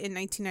ties with it in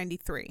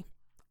 1993.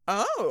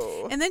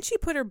 Oh. And then she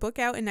put her book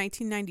out in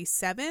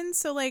 1997,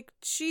 so like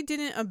she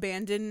didn't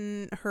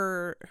abandon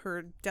her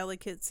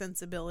delicate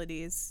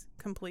sensibilities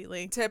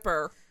completely.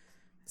 Tipper.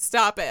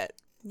 Stop it.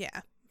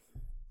 Yeah.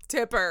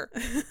 Tipper.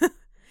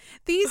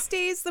 These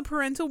days, the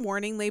parental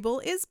warning label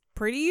is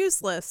pretty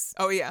useless.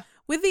 Oh, yeah.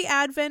 With the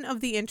advent of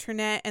the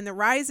internet and the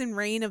rise and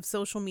reign of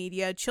social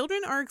media,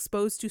 children are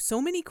exposed to so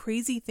many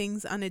crazy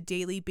things on a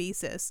daily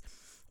basis.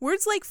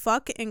 Words like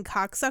fuck and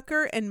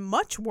cocksucker and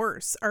much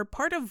worse are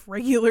part of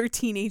regular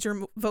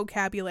teenager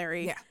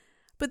vocabulary. Yeah.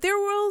 But there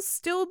will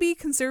still be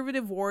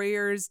conservative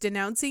warriors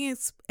denouncing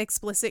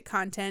explicit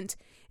content,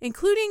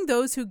 including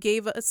those who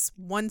gave us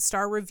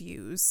 1-star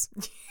reviews.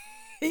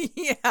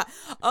 Yeah.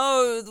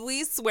 Oh,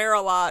 we swear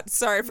a lot.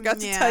 Sorry, I forgot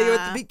to tell you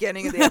at the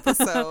beginning of the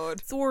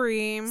episode.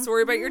 Sorry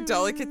about your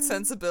delicate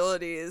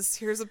sensibilities.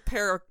 Here's a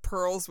pair of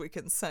pearls we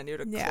can send you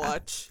to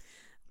clutch.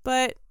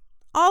 But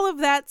all of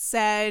that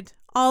said,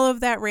 all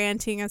of that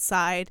ranting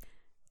aside,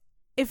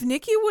 if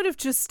Nikki would have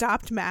just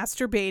stopped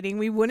masturbating,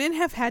 we wouldn't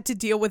have had to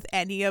deal with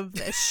any of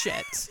this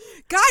shit.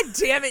 God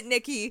damn it,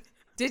 Nikki.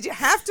 Did you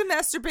have to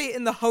masturbate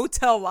in the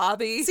hotel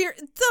lobby? The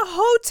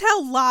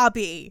hotel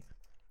lobby.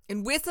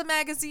 And with a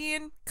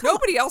magazine?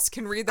 Nobody else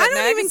can read that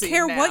magazine. I don't even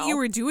care now. what you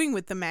were doing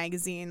with the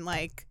magazine.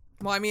 Like,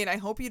 well, I mean, I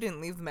hope you didn't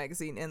leave the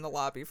magazine in the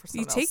lobby for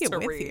someone else to read. You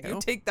take it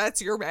with you.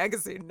 That's your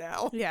magazine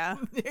now. Yeah.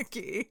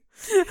 Nikki.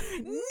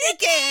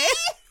 Nikki!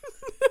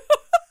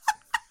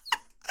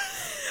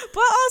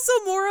 But also,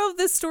 moral of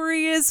this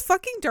story is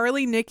fucking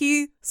darling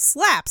Nikki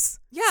slaps.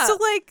 Yeah. So,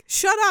 like,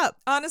 shut up.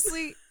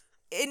 Honestly,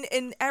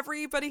 and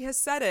everybody has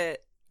said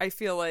it, I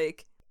feel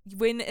like.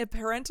 When a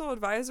parental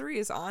advisory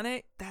is on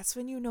it, that's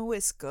when you know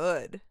it's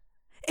good.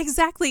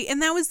 Exactly.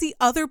 And that was the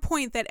other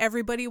point that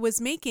everybody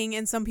was making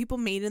and some people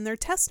made in their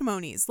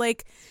testimonies.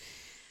 Like,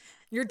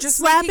 you're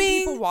just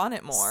making people want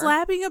it more.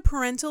 Slapping a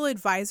parental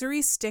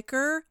advisory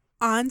sticker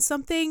on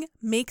something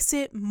makes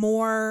it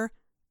more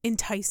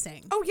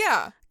enticing. Oh,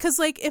 yeah. Because,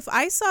 like, if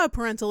I saw a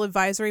parental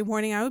advisory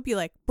warning, I would be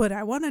like, but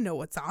I want to know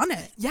what's on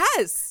it.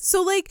 Yes.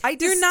 So, like, I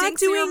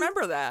distinctly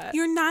remember that.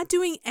 You're not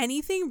doing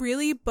anything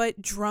really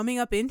but drumming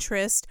up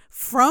interest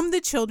from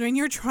the children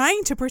you're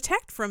trying to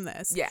protect from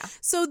this. Yeah.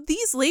 So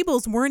these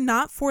labels were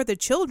not for the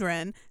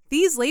children.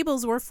 These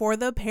labels were for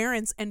the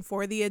parents and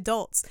for the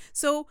adults.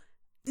 So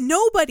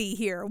nobody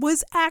here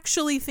was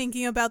actually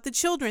thinking about the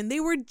children. They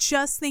were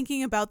just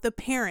thinking about the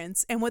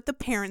parents and what the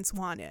parents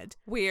wanted.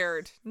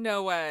 Weird.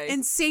 No way.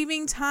 And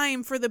saving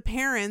time for the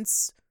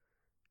parents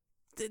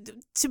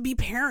to be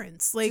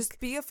parents. Like, just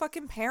be a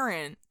fucking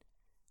parent.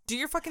 Do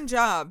your fucking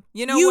job.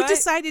 You know you what?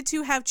 decided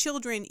to have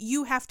children.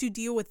 You have to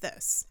deal with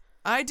this.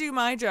 I do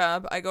my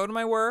job. I go to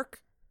my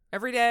work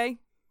every day,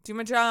 do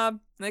my job,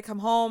 and I come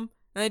home,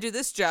 and I do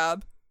this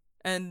job.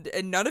 And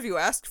none of you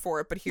asked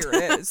for it, but here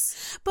it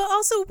is. But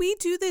also, we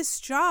do this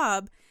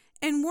job,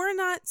 And we're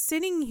not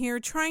sitting here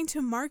trying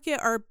to market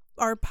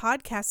our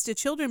podcast to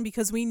children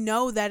because we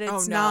know that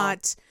it's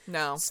not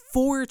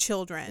for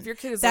children. If your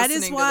kid is that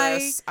listening is why, to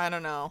this, I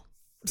don't know.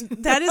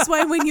 That is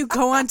why when you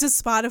go onto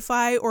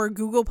Spotify or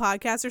Google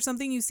Podcasts or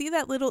something, you see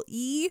that little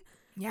E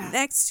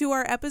next to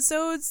our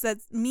episodes. That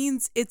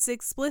means it's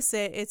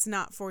explicit. It's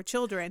not for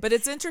children. But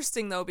it's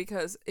interesting, though,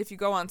 because if you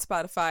go on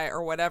Spotify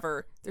or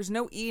whatever, there's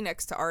no E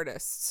next to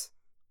artists.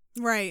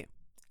 Right.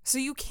 So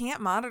you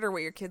can't monitor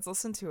what your kids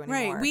listen to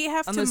anymore. Right. We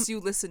have unless you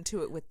listen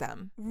to it with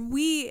them.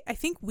 I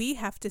think we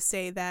have to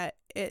say that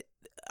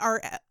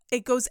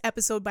it goes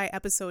episode by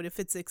episode if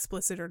it's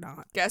explicit or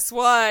not. Guess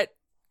what?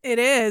 It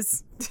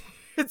is.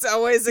 It's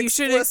always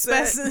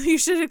explicit. You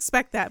should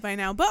expect that by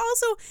now. But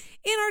also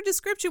in our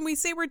description, we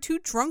say we're two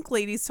drunk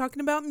ladies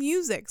talking about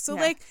music. So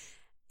like,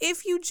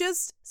 if you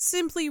just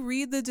simply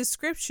read the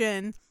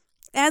description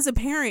as a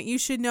parent, you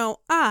should know,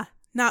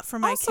 not for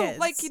my kids. Also,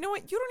 like, you know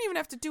what? You don't even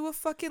have to do a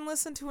fucking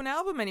listen to an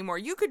album anymore.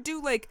 You could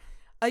do like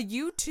a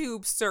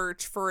YouTube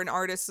search for an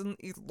artist and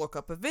you look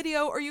up a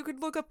video, or you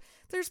could look up,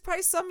 there's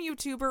probably some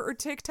YouTuber or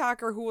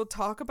TikToker who will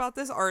talk about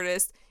this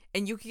artist,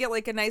 and you can get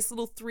like a nice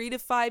little 3 to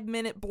 5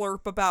 minute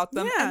blurb about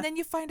them, and then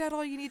you find out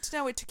all you need to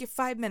know. It took you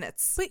 5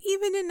 minutes. But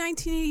even in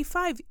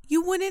 1985,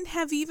 you wouldn't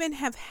have even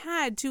have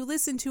had to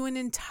listen to an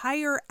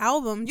entire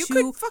album. You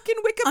could fucking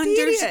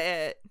Wikipedia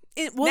it.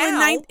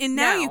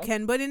 Now you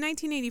can, but in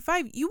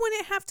 1985, you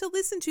wouldn't have to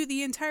listen to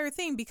the entire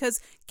thing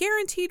because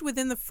guaranteed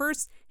within the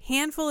first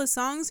handful of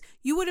songs,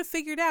 you would have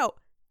figured out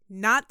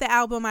not the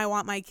album I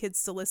want my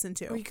kids to listen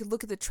to. Or you could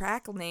look at the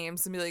track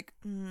names and be like,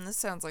 this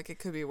sounds like it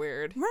could be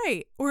weird.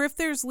 Right. Or if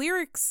there's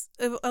lyrics,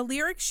 a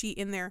lyric sheet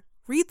in there,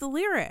 read the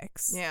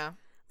lyrics. Yeah.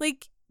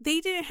 Like,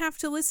 they didn't have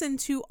to listen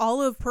to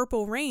all of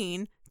Purple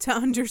Rain to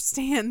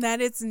understand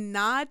that it's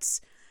not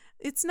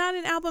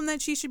an album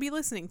that she should be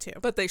listening to.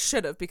 But they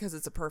should have, because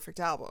it's a perfect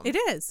album. It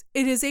is.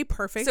 It is a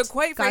perfect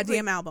goddamn frankly,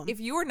 album. If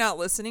you are not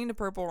listening to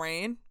Purple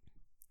Rain,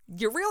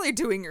 you're really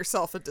doing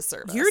yourself a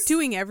disservice. You're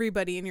doing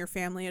everybody in your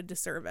family a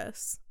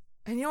disservice.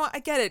 And you know what? I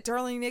get it,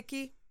 darling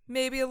Nikki.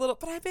 Maybe a little,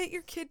 but I bet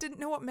your kid didn't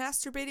know what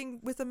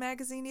masturbating with a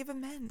magazine even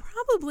meant.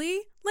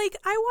 Probably. Like,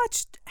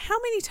 how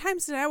many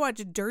times did I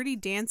watch Dirty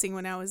Dancing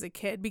when I was a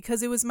kid?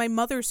 Because it was my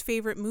mother's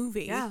favorite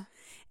movie. Yeah.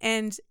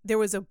 And there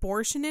was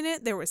abortion in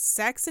it. There was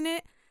sex in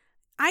it.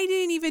 I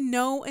didn't even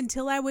know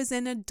until I was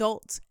an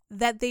adult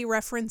that they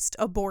referenced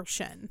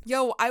abortion.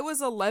 Yo, I was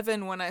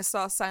 11 when I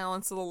saw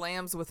Silence of the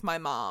Lambs with my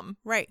mom.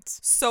 Right.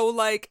 So,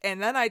 like,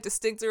 and then I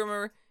distinctly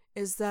remember,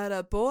 is that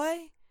a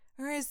boy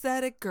or is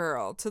that a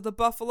girl? To the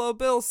Buffalo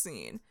Bill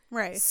scene.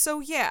 Right. So,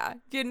 yeah,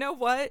 you know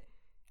what?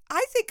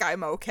 I think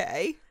I'm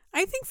okay.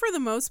 I think for the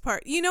most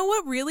part, you know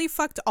what really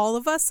fucked all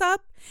of us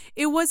up?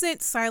 It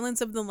wasn't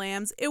Silence of the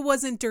Lambs. It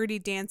wasn't Dirty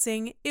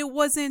Dancing. It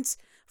wasn't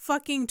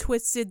fucking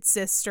Twisted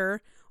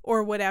Sister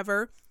or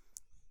whatever.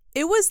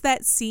 It was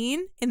that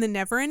scene in the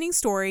Neverending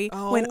Story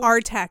when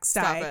Artax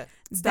died.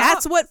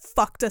 That's what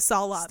fucked us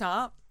all up.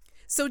 Stop.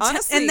 So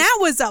honestly, and that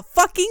was a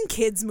fucking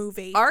kids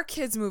movie. Our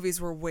kids movies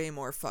were way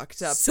more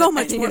fucked up. So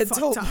much more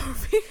adult fucked up.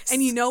 Movies.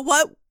 And you know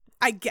what?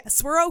 I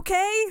guess we're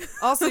okay.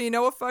 Also, you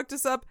know what fucked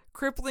us up?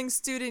 Crippling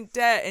student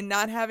debt and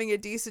not having a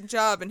decent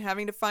job and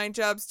having to find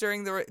jobs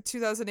during the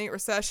 2008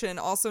 recession.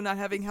 Also not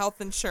having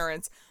health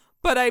insurance.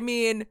 But I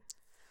mean,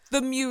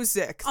 the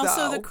music,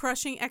 also though. the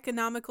crushing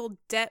economical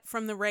debt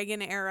from the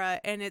Reagan era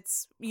and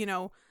its,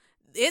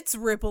 its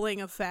rippling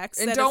effects.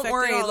 And that don't affected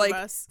worry, all like, of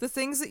us. the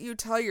things that you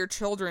tell your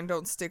children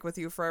don't stick with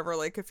you forever.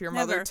 Like, if your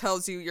mother Never.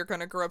 tells you you're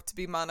going to grow up to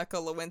be Monica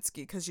Lewinsky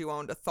because you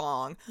owned a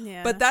thong.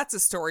 Yeah. But that's a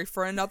story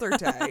for another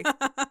day.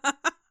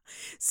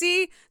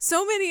 See,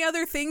 so many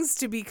other things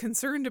to be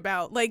concerned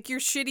about, like your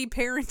shitty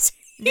parenting.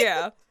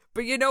 Yeah.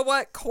 But you know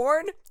what?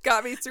 Corn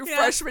got me through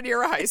freshman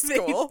year of high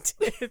school.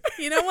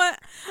 You know what?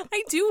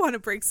 I do want to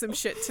break some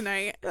shit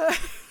tonight.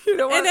 You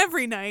know what? And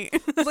every night.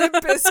 Limp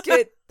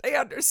Bizkit, they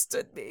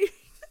understood me.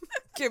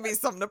 Give me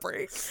something to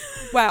break.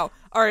 Wow.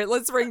 All right,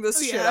 let's bring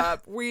this shit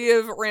up. We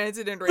have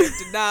ranted and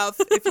raved enough.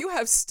 If you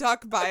have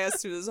stuck by us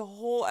through this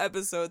whole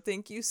episode,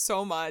 thank you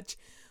so much.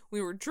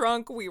 We were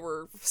drunk, we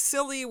were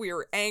silly, we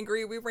were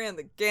angry. We ran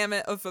the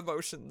gamut of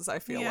emotions, I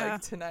feel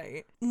like,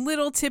 tonight.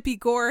 Little Tippy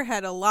Gore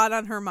had a lot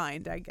on her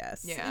mind, I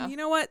guess. Yeah. And you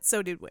know what?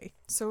 So did we.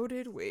 So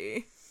did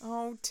we.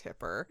 Oh,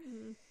 Tipper.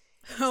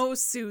 Oh,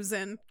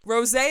 Susan.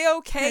 Rose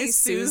okay, Hey,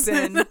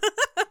 Susan.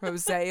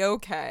 Rose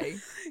okay.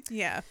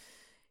 Yeah.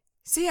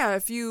 So yeah,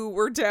 if you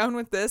were down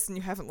with this and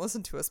you haven't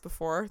listened to us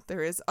before,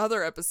 there is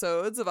other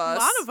episodes of us. A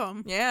lot of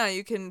them. Yeah,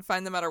 you can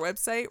find them at our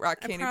website,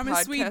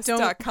 promise we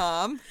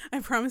rockcandypodcast.com.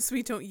 I promise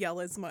we don't yell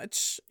as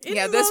much.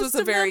 Yeah, this was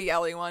a very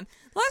yelly one.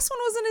 Last one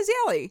wasn't as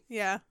yelly.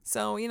 Yeah.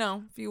 So,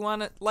 if you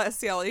want it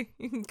less yelly,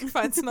 you can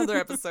find some other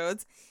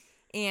episodes.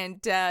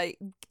 And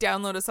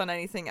download us on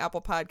anything,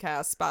 Apple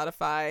Podcasts,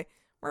 Spotify,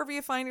 wherever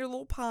you find your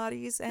little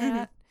potties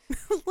at.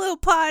 Little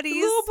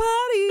potties. Little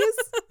potties.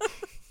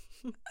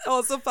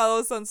 Also follow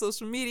us on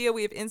social media.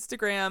 We have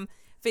Instagram,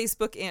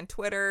 Facebook, and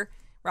Twitter,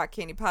 Rock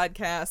Candy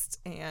Podcast.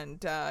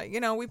 And,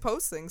 we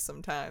post things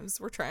sometimes.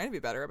 We're trying to be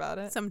better about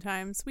it.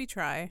 Sometimes we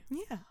try.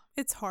 Yeah.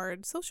 It's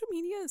hard. Social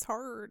media is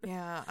hard.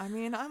 Yeah, I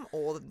mean, I'm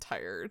old and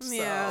tired, so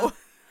Yeah.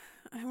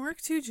 I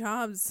work 2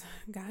 jobs,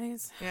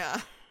 guys.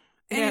 yeah.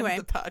 Anyway,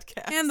 and the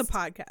podcast. And the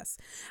podcast.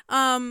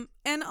 And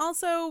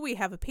also we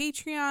have a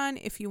Patreon.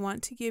 If you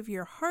want to give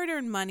your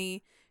hard-earned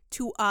money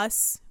to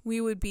us,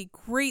 we would be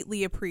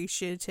greatly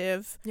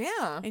appreciative.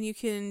 Yeah. And you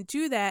can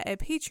do that at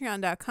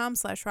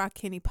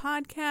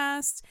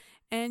patreon.com/rockcandypodcast.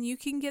 And you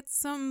can get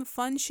some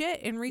fun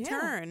shit in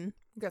return.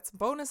 You got some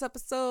bonus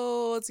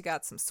episodes. You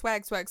got some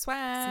swag.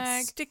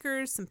 Some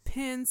stickers, some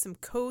pins, some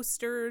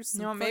coasters.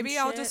 Some You know, fun maybe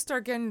I'll shit. just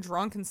start getting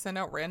drunk and send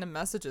out random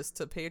messages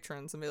to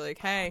patrons and be like,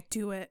 hey,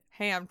 do it.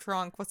 hey, I'm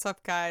drunk. What's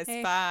up, guys?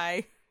 Hey.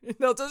 Bye. And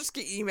they'll just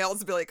get emails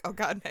and be like, oh,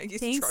 God, Maggie's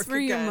Thanks drunk for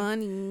again. your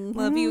money.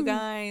 Love you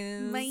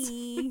guys.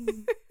 Bye.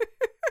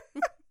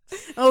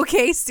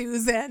 Okay,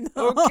 Susan.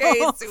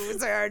 Okay,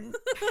 Susan.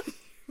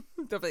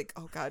 They'll be like,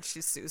 oh, God,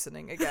 she's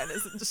Susaning again,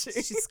 isn't she?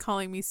 She's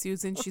calling me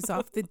Susan. She's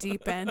off the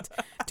deep end.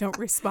 Don't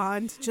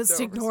respond. Just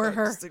Don't ignore respond,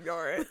 her. Just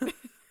ignore it.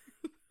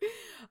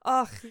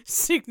 Ugh,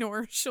 Just ignore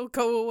her. She'll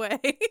go away.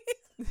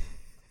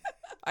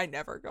 I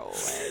never go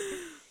away.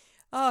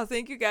 Oh,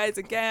 thank you guys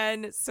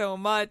again so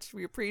much.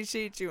 We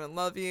appreciate you and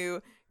love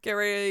you. Get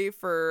ready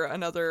for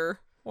another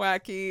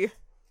wacky,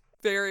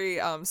 very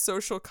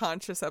social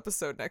conscious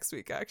episode next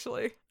week,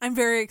 actually. I'm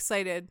very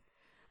excited.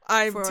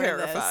 I'm for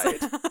terrified.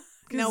 this.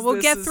 'Cause No, we'll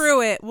this get is-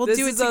 through it. We'll this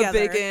do it is together.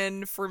 a big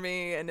in for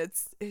me, and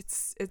it's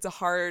a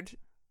hard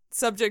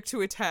subject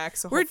to attack,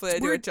 so hopefully I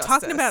do we're it justice.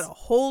 talking about a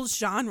whole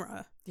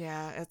genre.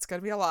 Yeah, it's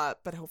gonna be a lot,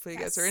 but hopefully you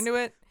guys are Yes. into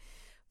it.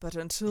 But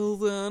until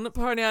then,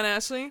 party on,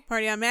 Ashley.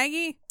 Party on,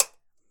 Maggie.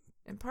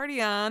 And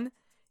party on,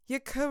 you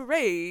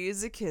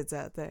crazy kids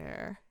out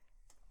there.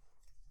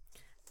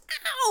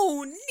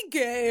 Ow,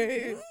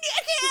 nigga.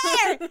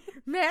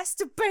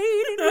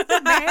 Masturbating with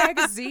a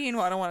magazine.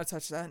 Well, I don't want to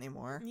touch that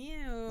anymore.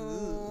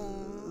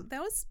 Ew.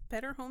 That was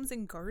Better Homes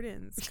and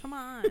Gardens. Come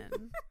on.